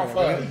hair's too long.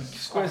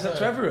 Squares up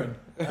to everyone.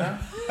 Well,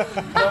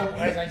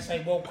 as they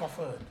say, well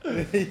coiffed.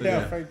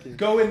 Thank you.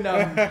 Going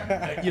on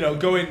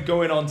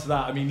to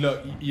that. I mean,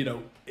 look,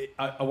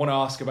 I want to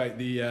ask about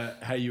the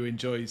how you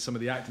enjoy some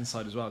of the acting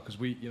side as well, because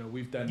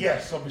we've done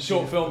a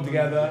short film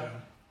together.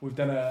 We've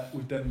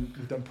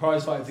done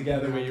prize fight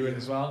together where you're in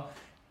as well.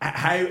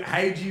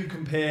 How do you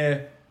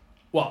compare?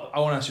 Well, I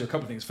want to ask you a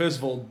couple of things. First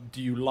of all,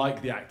 do you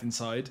like the acting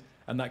side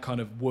and that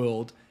kind of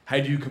world? How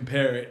do you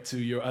compare it to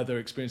your other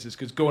experiences?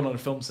 Because going on a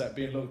film set,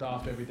 being looked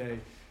after every day.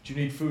 Do you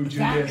need food,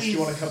 Julius? Do you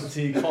want a cup of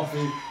tea,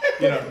 coffee?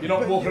 You're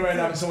not walking around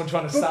having someone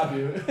trying to stab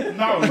you.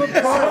 No.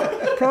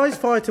 But Prize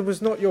Fighter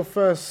was not your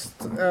first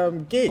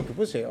gig,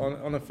 was it,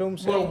 on a film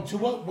set? Well,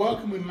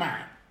 working with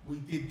Matt, we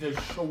did the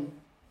short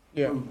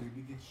movie.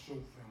 We did the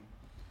short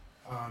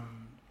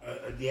film.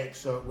 The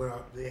excerpt where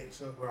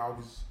I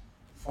was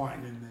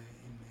fighting in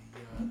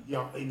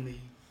the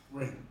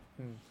ring.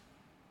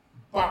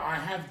 But I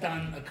have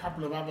done a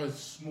couple of other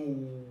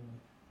smaller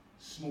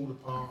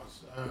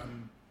parts.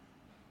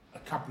 A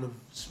couple of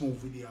small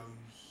videos,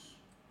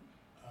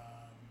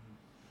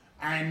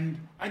 and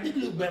I did a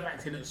little bit of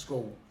acting at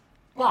school.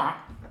 But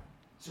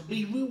to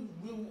be real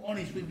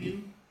honest with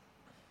you,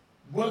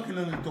 working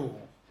on the door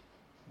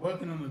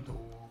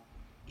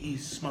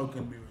is smoke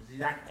and mirrors,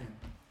 is acting.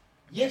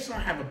 Yes, I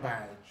have a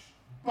badge,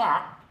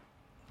 but,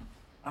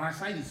 and I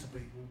say this to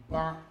people,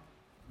 but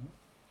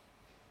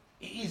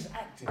it is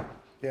acting.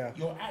 Yeah.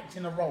 You're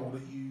acting a role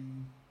that you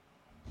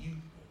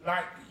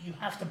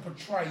have to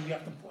portray, you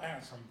have to put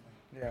out something.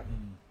 Yeah.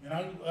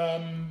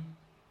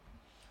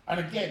 And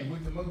again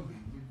with the movie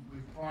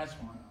with Prize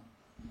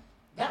Fighter,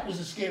 that was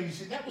a scary.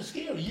 That was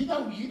scary. You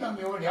know me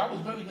already. I was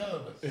very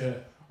nervous.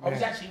 Yeah. I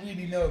was actually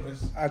really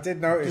nervous. I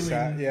did notice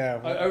that. Yeah.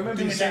 I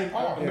remember you saying.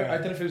 I don't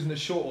know if it was in the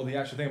short or the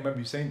actual thing. I remember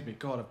you saying to me,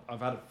 "God, I've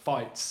had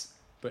fights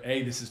but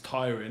this is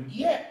tiring.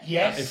 Yeah,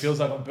 yes. It feels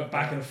like I'm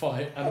back in a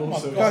fight, and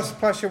also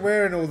plus you're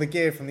wearing all the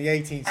gear from the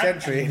 18th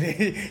century.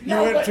 And you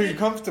weren't too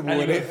comfortable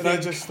with it, and I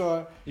just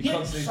thought.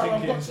 So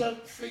I've got to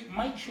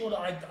make sure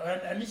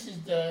that and this is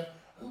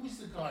who was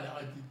the guy that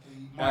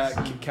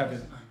I did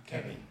Kevin.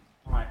 Kevin.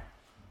 Right.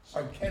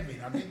 So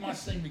Kevin, I did my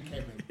scene with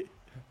Kevin.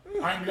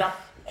 I ended up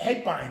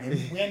headbutting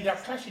him. We ended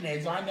up clashing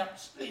heads. I ended up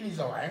splitting his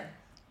eye,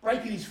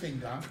 breaking his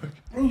finger,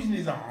 bruising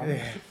his arm. Yeah.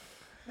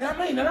 You know what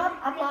I mean? And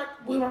I'm like,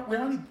 we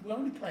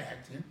only play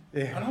acting.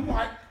 Yeah. And I'm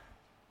like,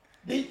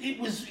 it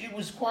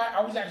was quite.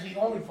 I was actually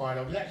horrified.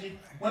 I was actually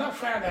when I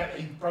found out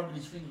he'd broken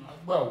his finger.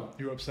 Well,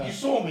 you were upset. You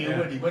saw me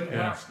already when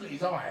I split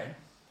his eye.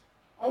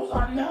 I was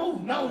like,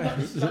 no,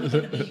 this is only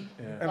going to be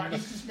like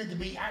this is meant to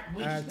be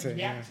acting.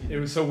 It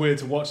was so weird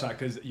to watch that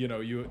because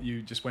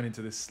you just went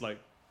into this like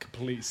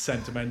complete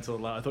sentimental.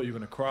 Like I thought you were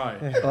going to cry.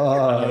 And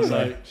I was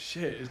like,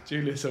 shit, it's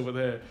Julius over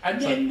there.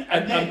 And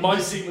then my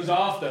scene was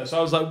after, so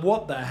I was like,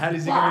 what the hell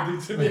is he going to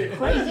do to me? The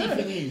crazy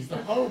thing is, the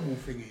horrible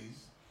thing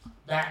is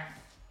that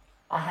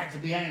I had to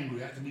be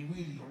angry. I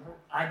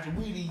had to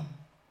really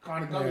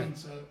kind of go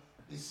into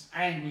this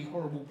angry,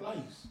 horrible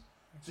place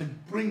to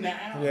bring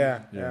that out.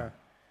 Yeah.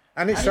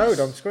 And it showed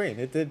on screen.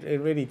 It did.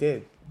 It really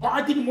did. But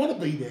I didn't want to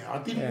be there. I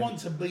didn't want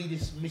to be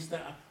this Mr.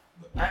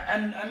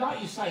 And like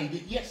you say,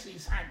 that yes,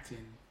 it's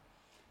acting,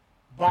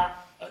 but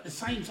at the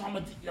same time,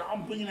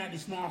 I'm bringing out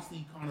this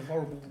nasty kind of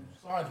horrible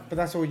side of me. But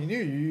that's all you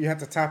knew. You had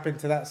to tap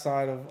into that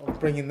side of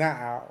bringing that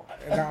out,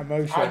 that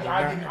emotion.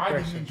 I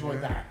didn't enjoy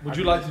that. Would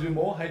you like to do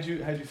more? How do you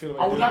feel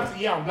about it? I would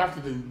love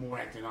to do more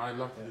acting. I'd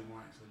love to do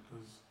more acting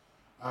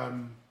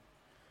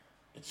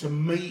because to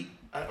meet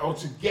or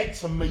to get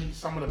to meet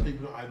some of the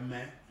people that I've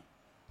met.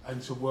 And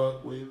to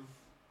work with,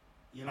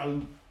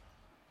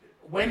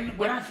 when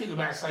I think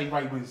about, say,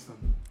 Ray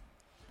Winston,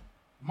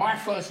 my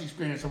first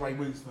experience of Ray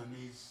Winston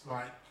is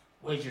like,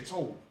 where's your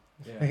tool?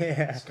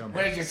 Yeah.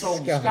 Where's your tool?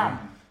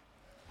 Scum.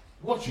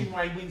 Watching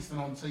Ray Winston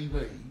on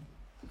TV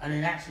and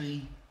then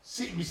actually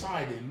sitting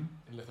beside him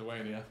in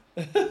Lithuania,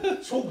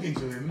 talking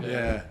to him.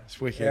 Yeah,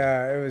 it's wicked.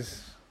 Yeah, it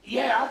was.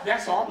 Yeah,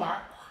 that's all. I'm like,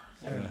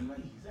 is that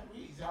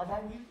really? Is that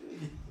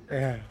really?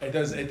 Yeah.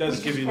 It does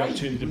give you the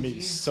opportunity to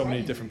meet so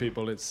many different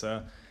people. It's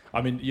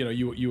I mean,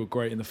 you were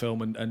great in the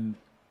film, and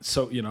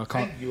so I can't.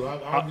 Thank you.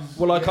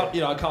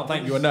 I can't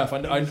thank you enough.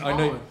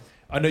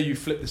 I know you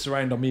flipped this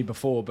around on me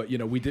before, but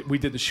we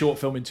did the short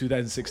film in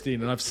 2016,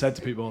 and I've said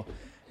to people,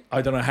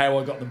 I don't know how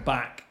I got them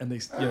back, and they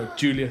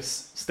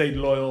Julius stayed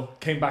loyal,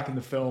 came back in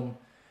the film,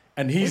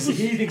 and he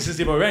thinks it's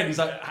the other end. He's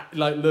like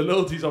the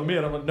loyalty's on me,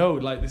 and I'm like, no,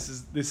 like this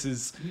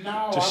is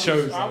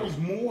shows. I was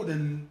more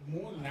than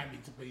happy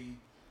to be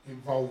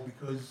involved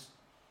because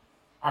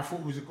I thought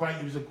it was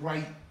a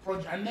great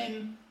project, and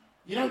then.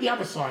 The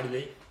other side of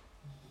it,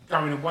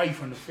 going away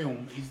from the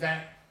film, is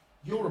that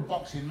you're a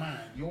boxing man.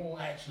 You're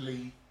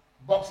actually,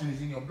 boxing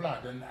is in your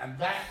blood, and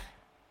that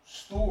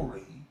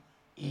story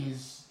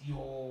is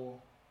your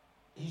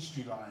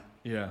history line.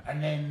 Yeah.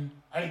 And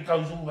it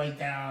goes all the way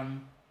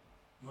down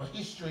your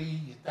history,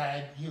 your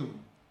dad, you.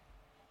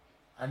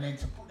 And then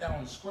to put that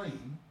on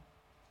screen,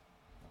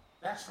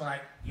 that's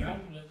like,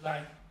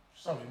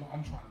 sorry, what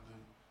I'm trying to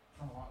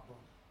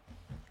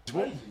do.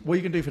 What are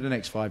you going to do for the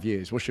next 5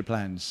 years? What's your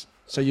plans?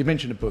 So you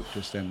mentioned a book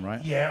just then,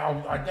 right?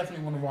 Yeah, I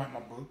definitely want to write my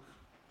book.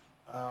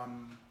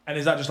 And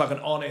is that just like an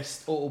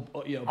honest,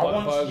 biography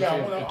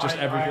of just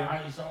everything?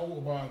 It's an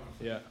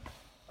autobiography. Yeah.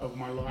 Of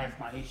my life,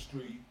 my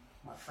history,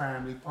 my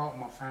family, part of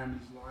my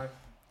family's life.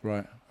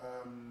 Right.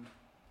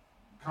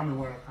 Coming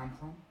where I come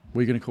from. What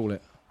are you going to call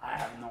it? I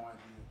have no idea.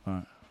 All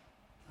right.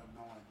 I have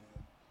no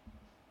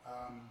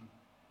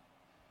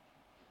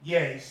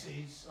idea.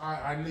 It's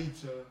I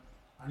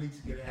need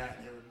to get it out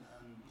there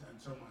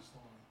and tell my story.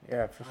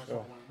 Yeah, for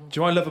sure. Do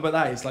you know what I love about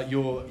that? It's like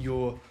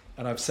you're,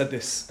 and I've said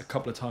this a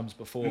couple of times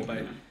before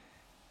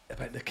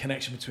about the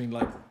connection between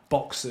like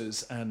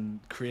boxers and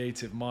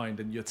creative mind,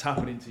 and you're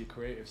tapping into your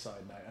creative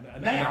side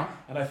now.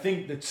 And I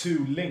think the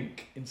two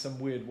link in some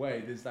weird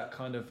way. There's that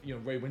kind of,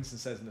 Ray Winston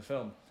says in the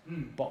film,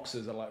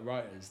 boxers are like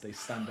writers; they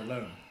stand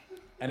alone.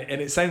 And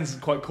it sounds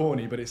quite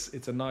corny, but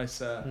it's a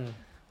nice.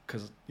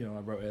 Because I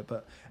wrote it,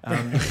 but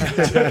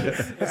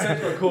it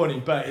sounds quite corny.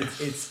 But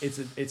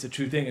it's a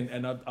true thing,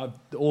 and I've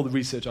all the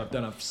research I've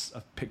done,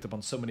 I've picked up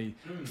on so many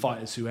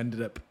fighters who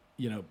ended up,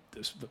 a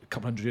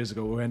couple hundred years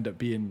ago, who end up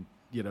being,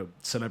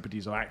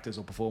 celebrities or actors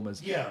or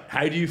performers. Yeah.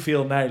 How do you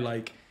feel now?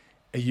 Like,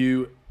 are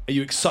you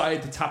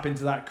excited to tap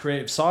into that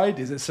creative side?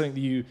 Is it something that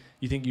you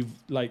think you've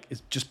like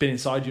it's just been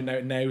inside you now?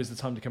 Now is the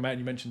time to come out. And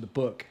you mentioned the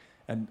book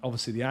and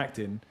obviously the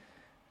acting.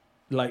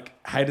 Like,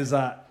 how does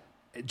that?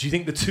 Do you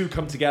think the two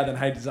come together, and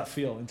how does that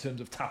feel in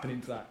terms of tapping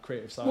into that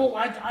creative side? Well,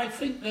 I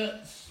think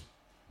that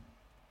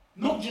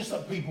not just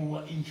that people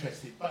are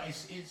interested, but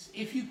it's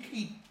if you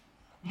keep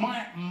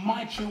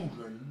my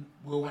children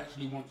will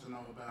actually want to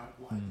know about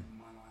what I did in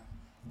my life.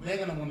 They're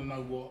going to want to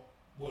know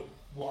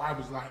what I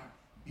was like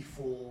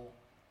before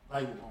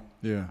they were born.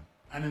 Yeah.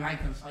 And then they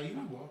can say, you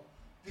know what,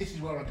 this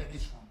is where I get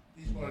this from.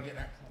 This is where I get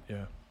that from.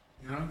 Yeah.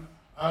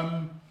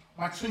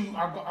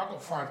 I've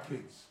got 5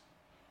 kids.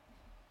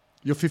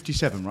 You're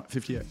 57, right?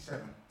 58?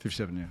 57.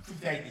 57, yeah.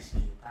 58 this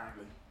year,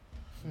 apparently.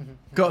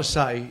 Got to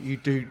say, you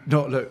do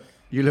not look...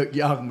 You look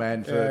young,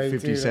 man, for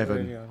 57.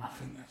 Really young. I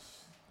think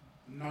that's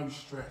no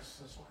stress.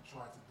 That's what I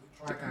try to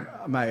do. Try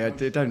down.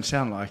 Mate, it don't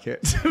sound like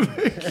it.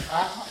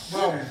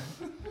 Well,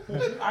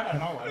 I don't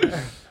know.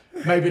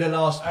 Maybe the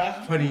last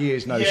 20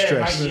 years, no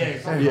stress.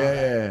 Maybe,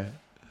 Yeah.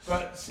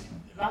 But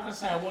like I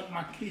say, I want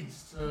my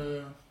kids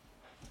to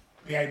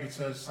be able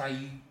to say,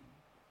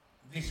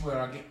 this is where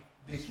I get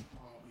this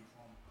part of me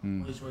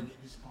from, or this is where I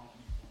get this part of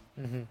me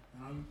from. You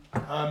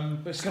know?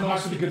 But it's going to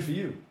also be good for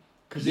you.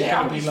 Because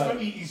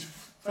it's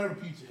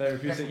therapeutic.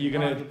 Therapeutic. You're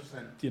going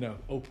to,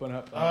 open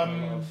up.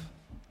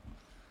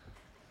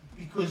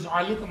 Because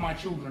I look at my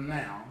children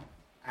now,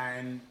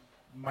 and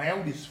my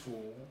eldest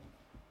four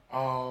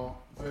are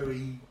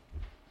very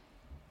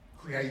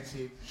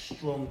creative,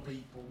 strong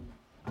people.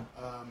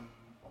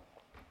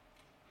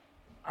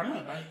 I don't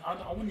know.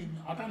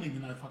 I don't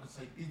even know if I could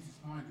say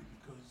business-minded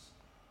because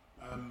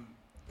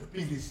the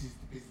business is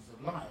the business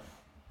of life.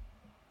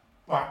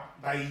 But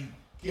they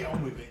get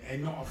on with it. They're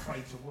not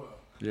afraid to work.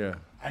 Yeah.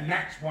 And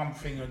that's one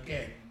thing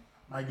again.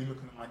 Maybe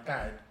looking at my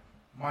dad.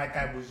 My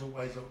dad was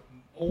always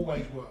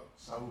worked.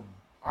 So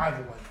I've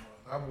always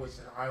worked. I've always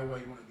said I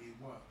always want to be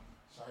at work.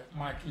 So if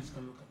my kids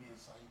can look at me and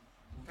say,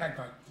 well, Dad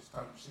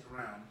don't sit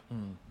around.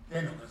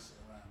 They're not going to sit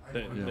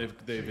around.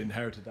 They've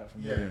inherited that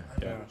from you.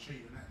 They want to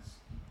achieve, and that's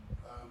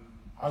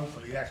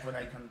hopefully that's where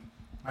they can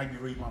maybe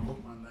read my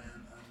book one day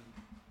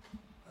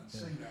and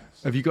see that.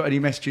 So Have you got any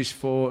messages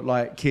for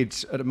like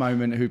kids at the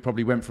moment who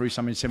probably went through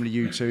something similar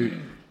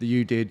that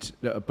you did,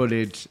 that are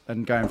bullied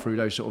and going through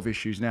those sort of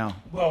issues now?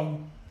 Well,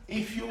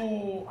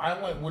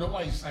 I would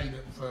always say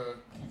that for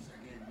kids that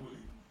are getting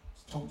bullied,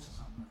 talk to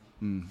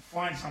somebody.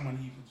 Find someone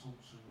who you can talk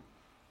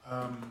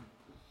to.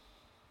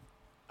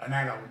 An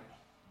adult,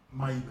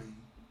 maybe,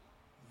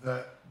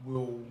 that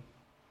will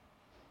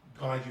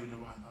guide you in the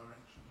right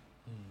direction.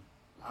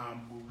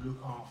 Will look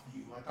after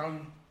you. I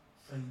don't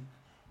think,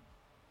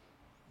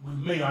 with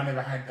me, I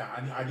never had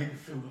that. I didn't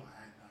feel that I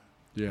had that.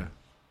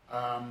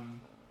 Yeah.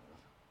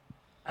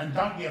 And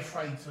don't be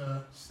afraid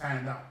to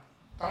stand up.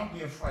 Don't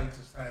be afraid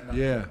to stand up.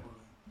 Yeah. To a bully.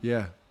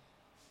 Yeah.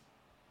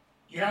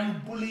 You know,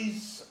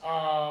 bullies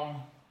are...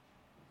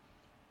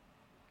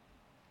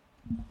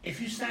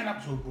 If you stand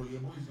up to a bully's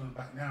going to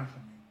back down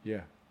from you.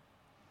 Yeah.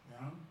 You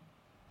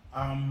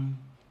know?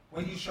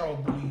 When you show a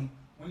bully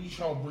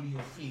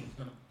your fear, it's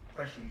going to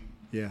pressure you.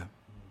 Yeah.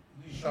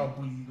 If you show a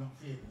bully you don't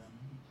fear them,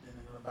 then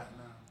they're going to back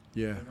down.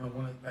 Yeah.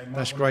 They might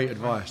That's want great to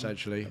advice, you.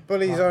 actually.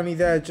 Bullies are only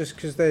there just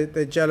because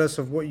they're jealous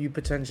of what you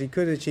potentially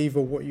could achieve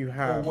or what you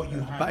have. Or what you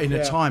have. But in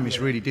a time, it's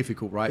really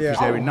difficult, right? Because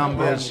they're in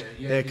numbers,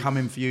 they're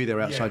coming for you,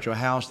 they're outside your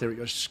house, they're at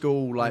your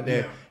school, like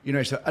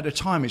so at the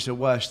time, it's the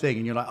worst thing,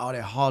 and you're like, oh,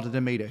 they're harder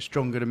than me, they're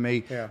stronger than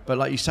me. Yeah. But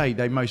like you say,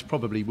 they most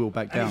probably will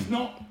back down. And it's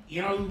not,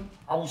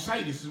 I will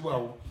say this as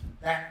well,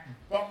 that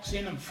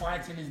boxing and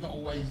fighting is not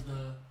always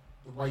the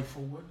way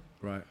forward.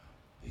 Right.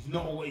 It's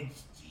not always.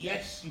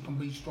 Yes, you can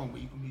be strong,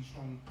 but you can be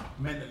strong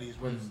mentally as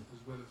well as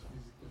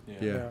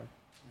physically. Yeah.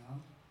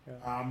 You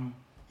know?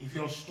 If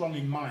you're strong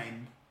in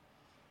mind,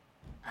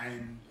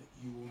 and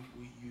you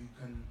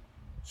can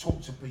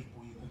talk to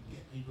people, you can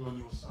get people on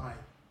your side,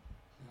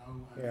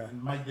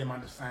 and make them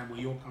understand where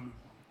you're coming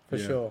from.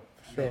 For sure.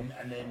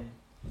 And then.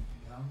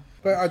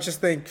 But I just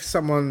think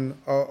someone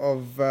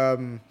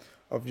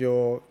of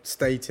your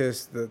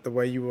status, the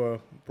way you were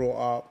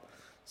brought up,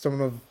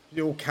 someone of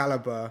your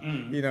caliber,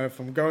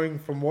 from going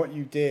through what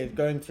you did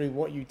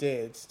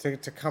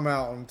to come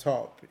out on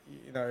top,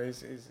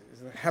 is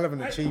a hell of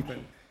an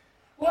achievement.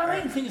 Well, I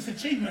don't think it's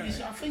achievement.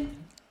 I think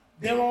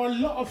there are a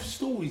lot of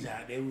stories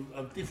out there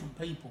of different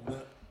people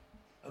that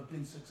have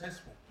been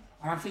successful,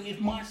 and I think if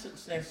my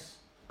success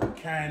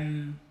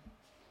can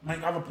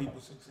make other people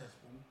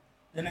successful,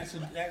 then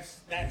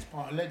that's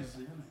part of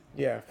legacy, isn't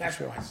it? Yeah, that's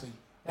what I see.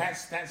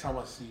 That's how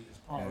I see it. It's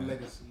part of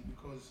legacy,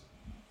 because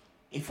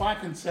if I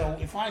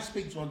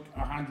speak to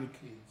 100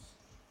 kids,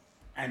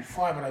 and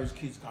 5 of those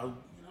kids go,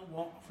 you know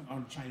what, I think I'm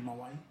going to change my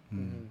way.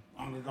 I'm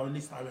going to go in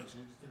this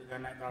direction instead of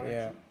going that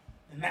direction.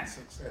 And that's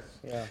success.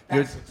 Yeah.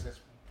 That's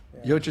successful. Yeah.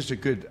 You're just a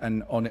good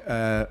and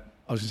I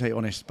was going to say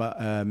honest, but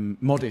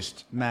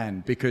modest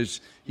man,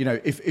 because,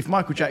 if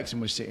Michael Jackson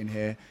was sitting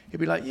here, he'd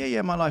be like,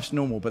 yeah, my life's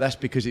normal, but that's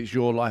because it's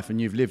your life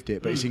and you've lived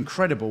it. But it's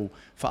incredible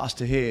for us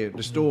to hear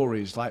the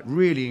stories, like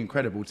really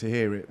incredible to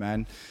hear it,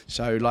 man.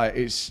 So like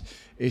it's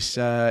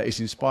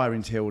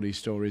inspiring to hear all these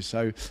stories.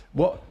 So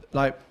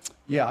I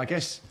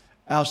guess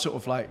our sort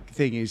of like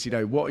thing is,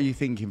 what are you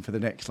thinking for the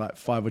next like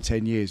 5 or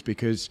 10 years?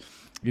 Because,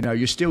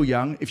 you're still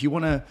young. If you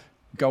want to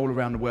go all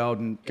around the world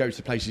and go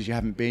to places you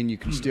haven't been, you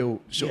can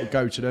still sort of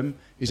go to them.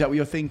 Is that what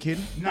you're thinking?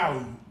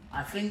 No,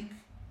 I think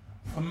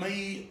for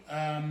me,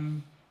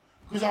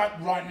 because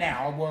right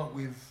now I work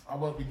with a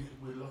lot of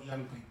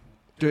young people.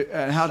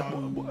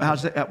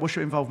 What's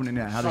your involvement in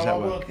that? How does that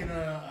work? I work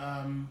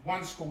in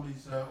one school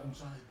is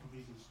alternative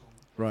provision school,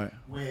 right?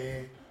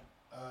 Where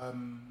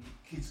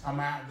kids come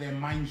out of their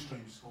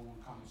mainstream school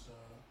and come to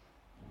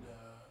the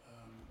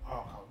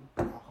Arco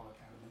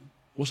Academy.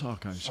 What's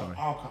Arco? Sorry.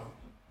 Arco.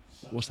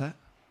 So What's that?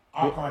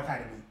 Arco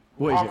Academy.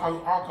 What is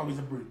Arco, Arco is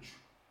a bridge.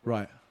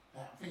 Right. I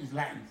think it's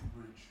Latin for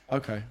bridge.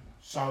 Okay.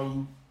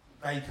 So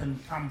they can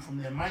come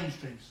from their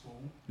mainstream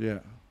school Yeah.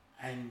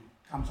 and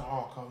come to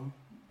Arco,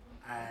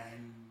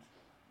 and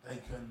they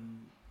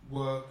can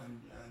work and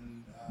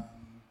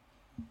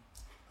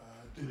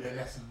do their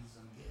lessons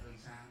and get their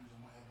exams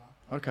and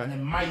whatever. Okay. And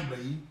then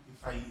maybe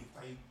if they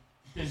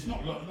it's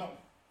not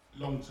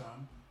long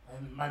term,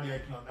 maybe they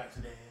can go back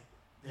to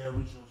their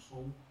original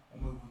school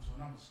or move on to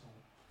another school.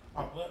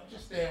 But I'm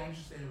just there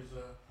as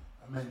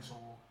a mentor,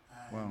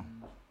 and Wow.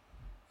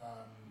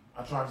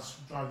 I drive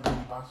the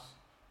minibus,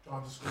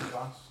 drive the school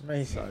bus.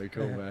 Amazing. So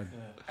cool, man.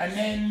 And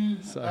then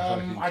So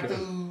fucking I cool.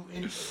 do.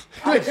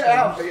 Look at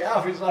Alfie.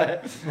 Alfie's like. I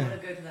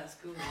want to go to that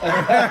school.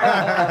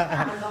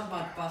 I love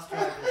my bus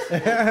drivers.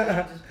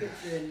 I'm just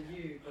picturing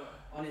you, but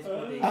on his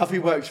body. Alfie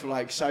works for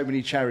like so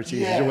many charities.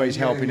 Yeah, He's always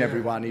helping yeah.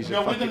 everyone. He's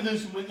No, a we're fucking. gonna do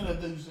some. We're gonna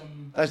do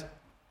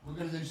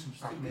some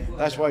stuff there.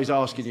 That's why he's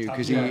asking you,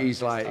 because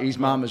he's like his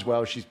mum as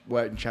well. She's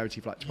worked in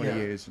charity for like 20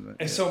 years. And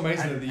It's so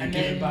amazing that you and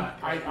give then it back.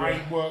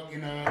 I work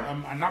in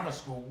another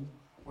school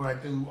where I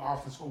do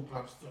after school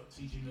clubs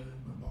teaching a little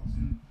bit of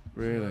boxing.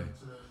 Really?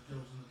 To the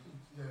girls and the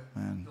kids,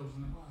 yeah. Man. Girls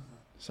and the guys there.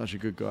 Such a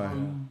good guy.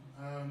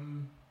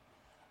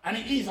 And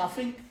it is, I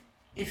think,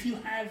 if you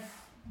have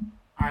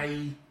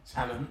a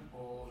talent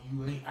or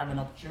you have an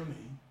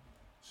opportunity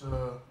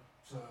to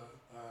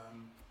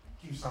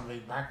give something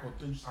back or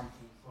do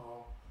something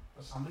for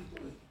somebody,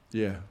 do it.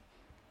 Yeah.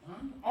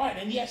 All right,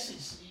 then yes,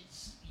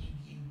 it's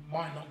you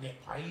might not get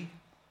paid.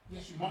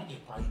 Yes, you might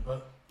get paid,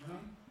 but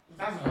it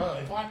doesn't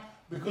hurt.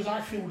 Because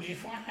I feel that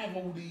if I have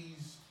all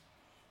these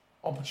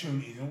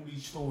opportunities and all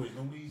these stories and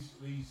all these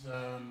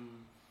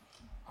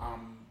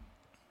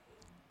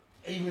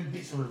even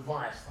bits of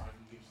advice that I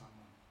can give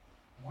someone,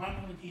 why am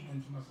I going to keep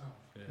them to myself?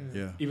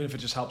 Yeah. Even if it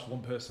just helps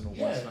one person or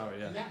one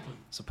scenario, Exactly.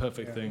 it's a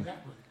perfect thing.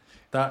 Exactly.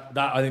 That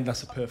I think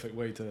that's a perfect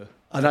way to.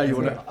 I know you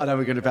want to. I know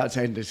we're about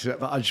to end this,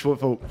 but I just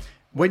thought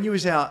when you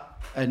was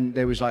out and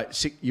there was like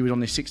you were on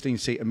this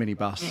 16-seater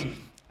minibus,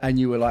 and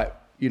you were like,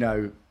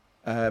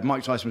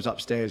 Mike Tyson was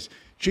upstairs.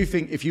 Do you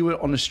think if you were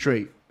on the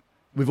street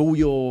with all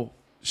your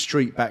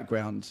street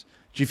backgrounds,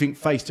 do you think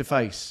face to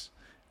face,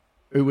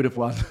 who would have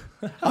won?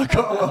 I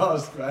got to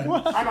ask, man.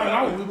 I don't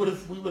know. We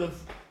would have.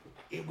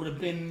 It would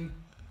have been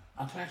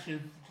a clash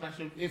of.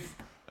 If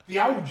the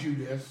old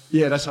Julius.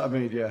 Yeah, that's what I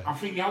mean. Yeah. I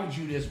think the old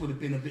Julius would have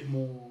been a bit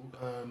more.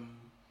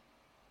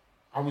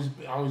 I was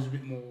a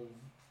bit more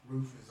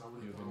ruthless. I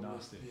would have been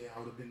nasty. Yeah, I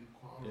would have been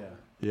quite.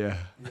 Yeah.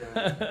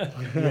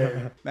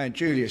 Yeah. Man,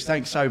 Julius,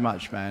 thanks so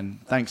much, man.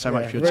 Thanks so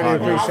much for your really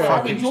time. appreciate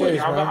I've it. enjoyed it.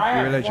 Cheers, man.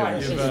 You're a legend.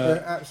 It's been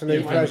an absolute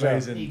You've been pleasure.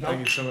 amazing. Thank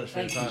you so much for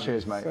your time.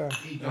 Cheers, mate. So,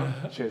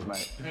 Cheers,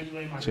 mate. Thank you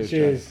very much. Cheers.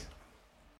 cheers.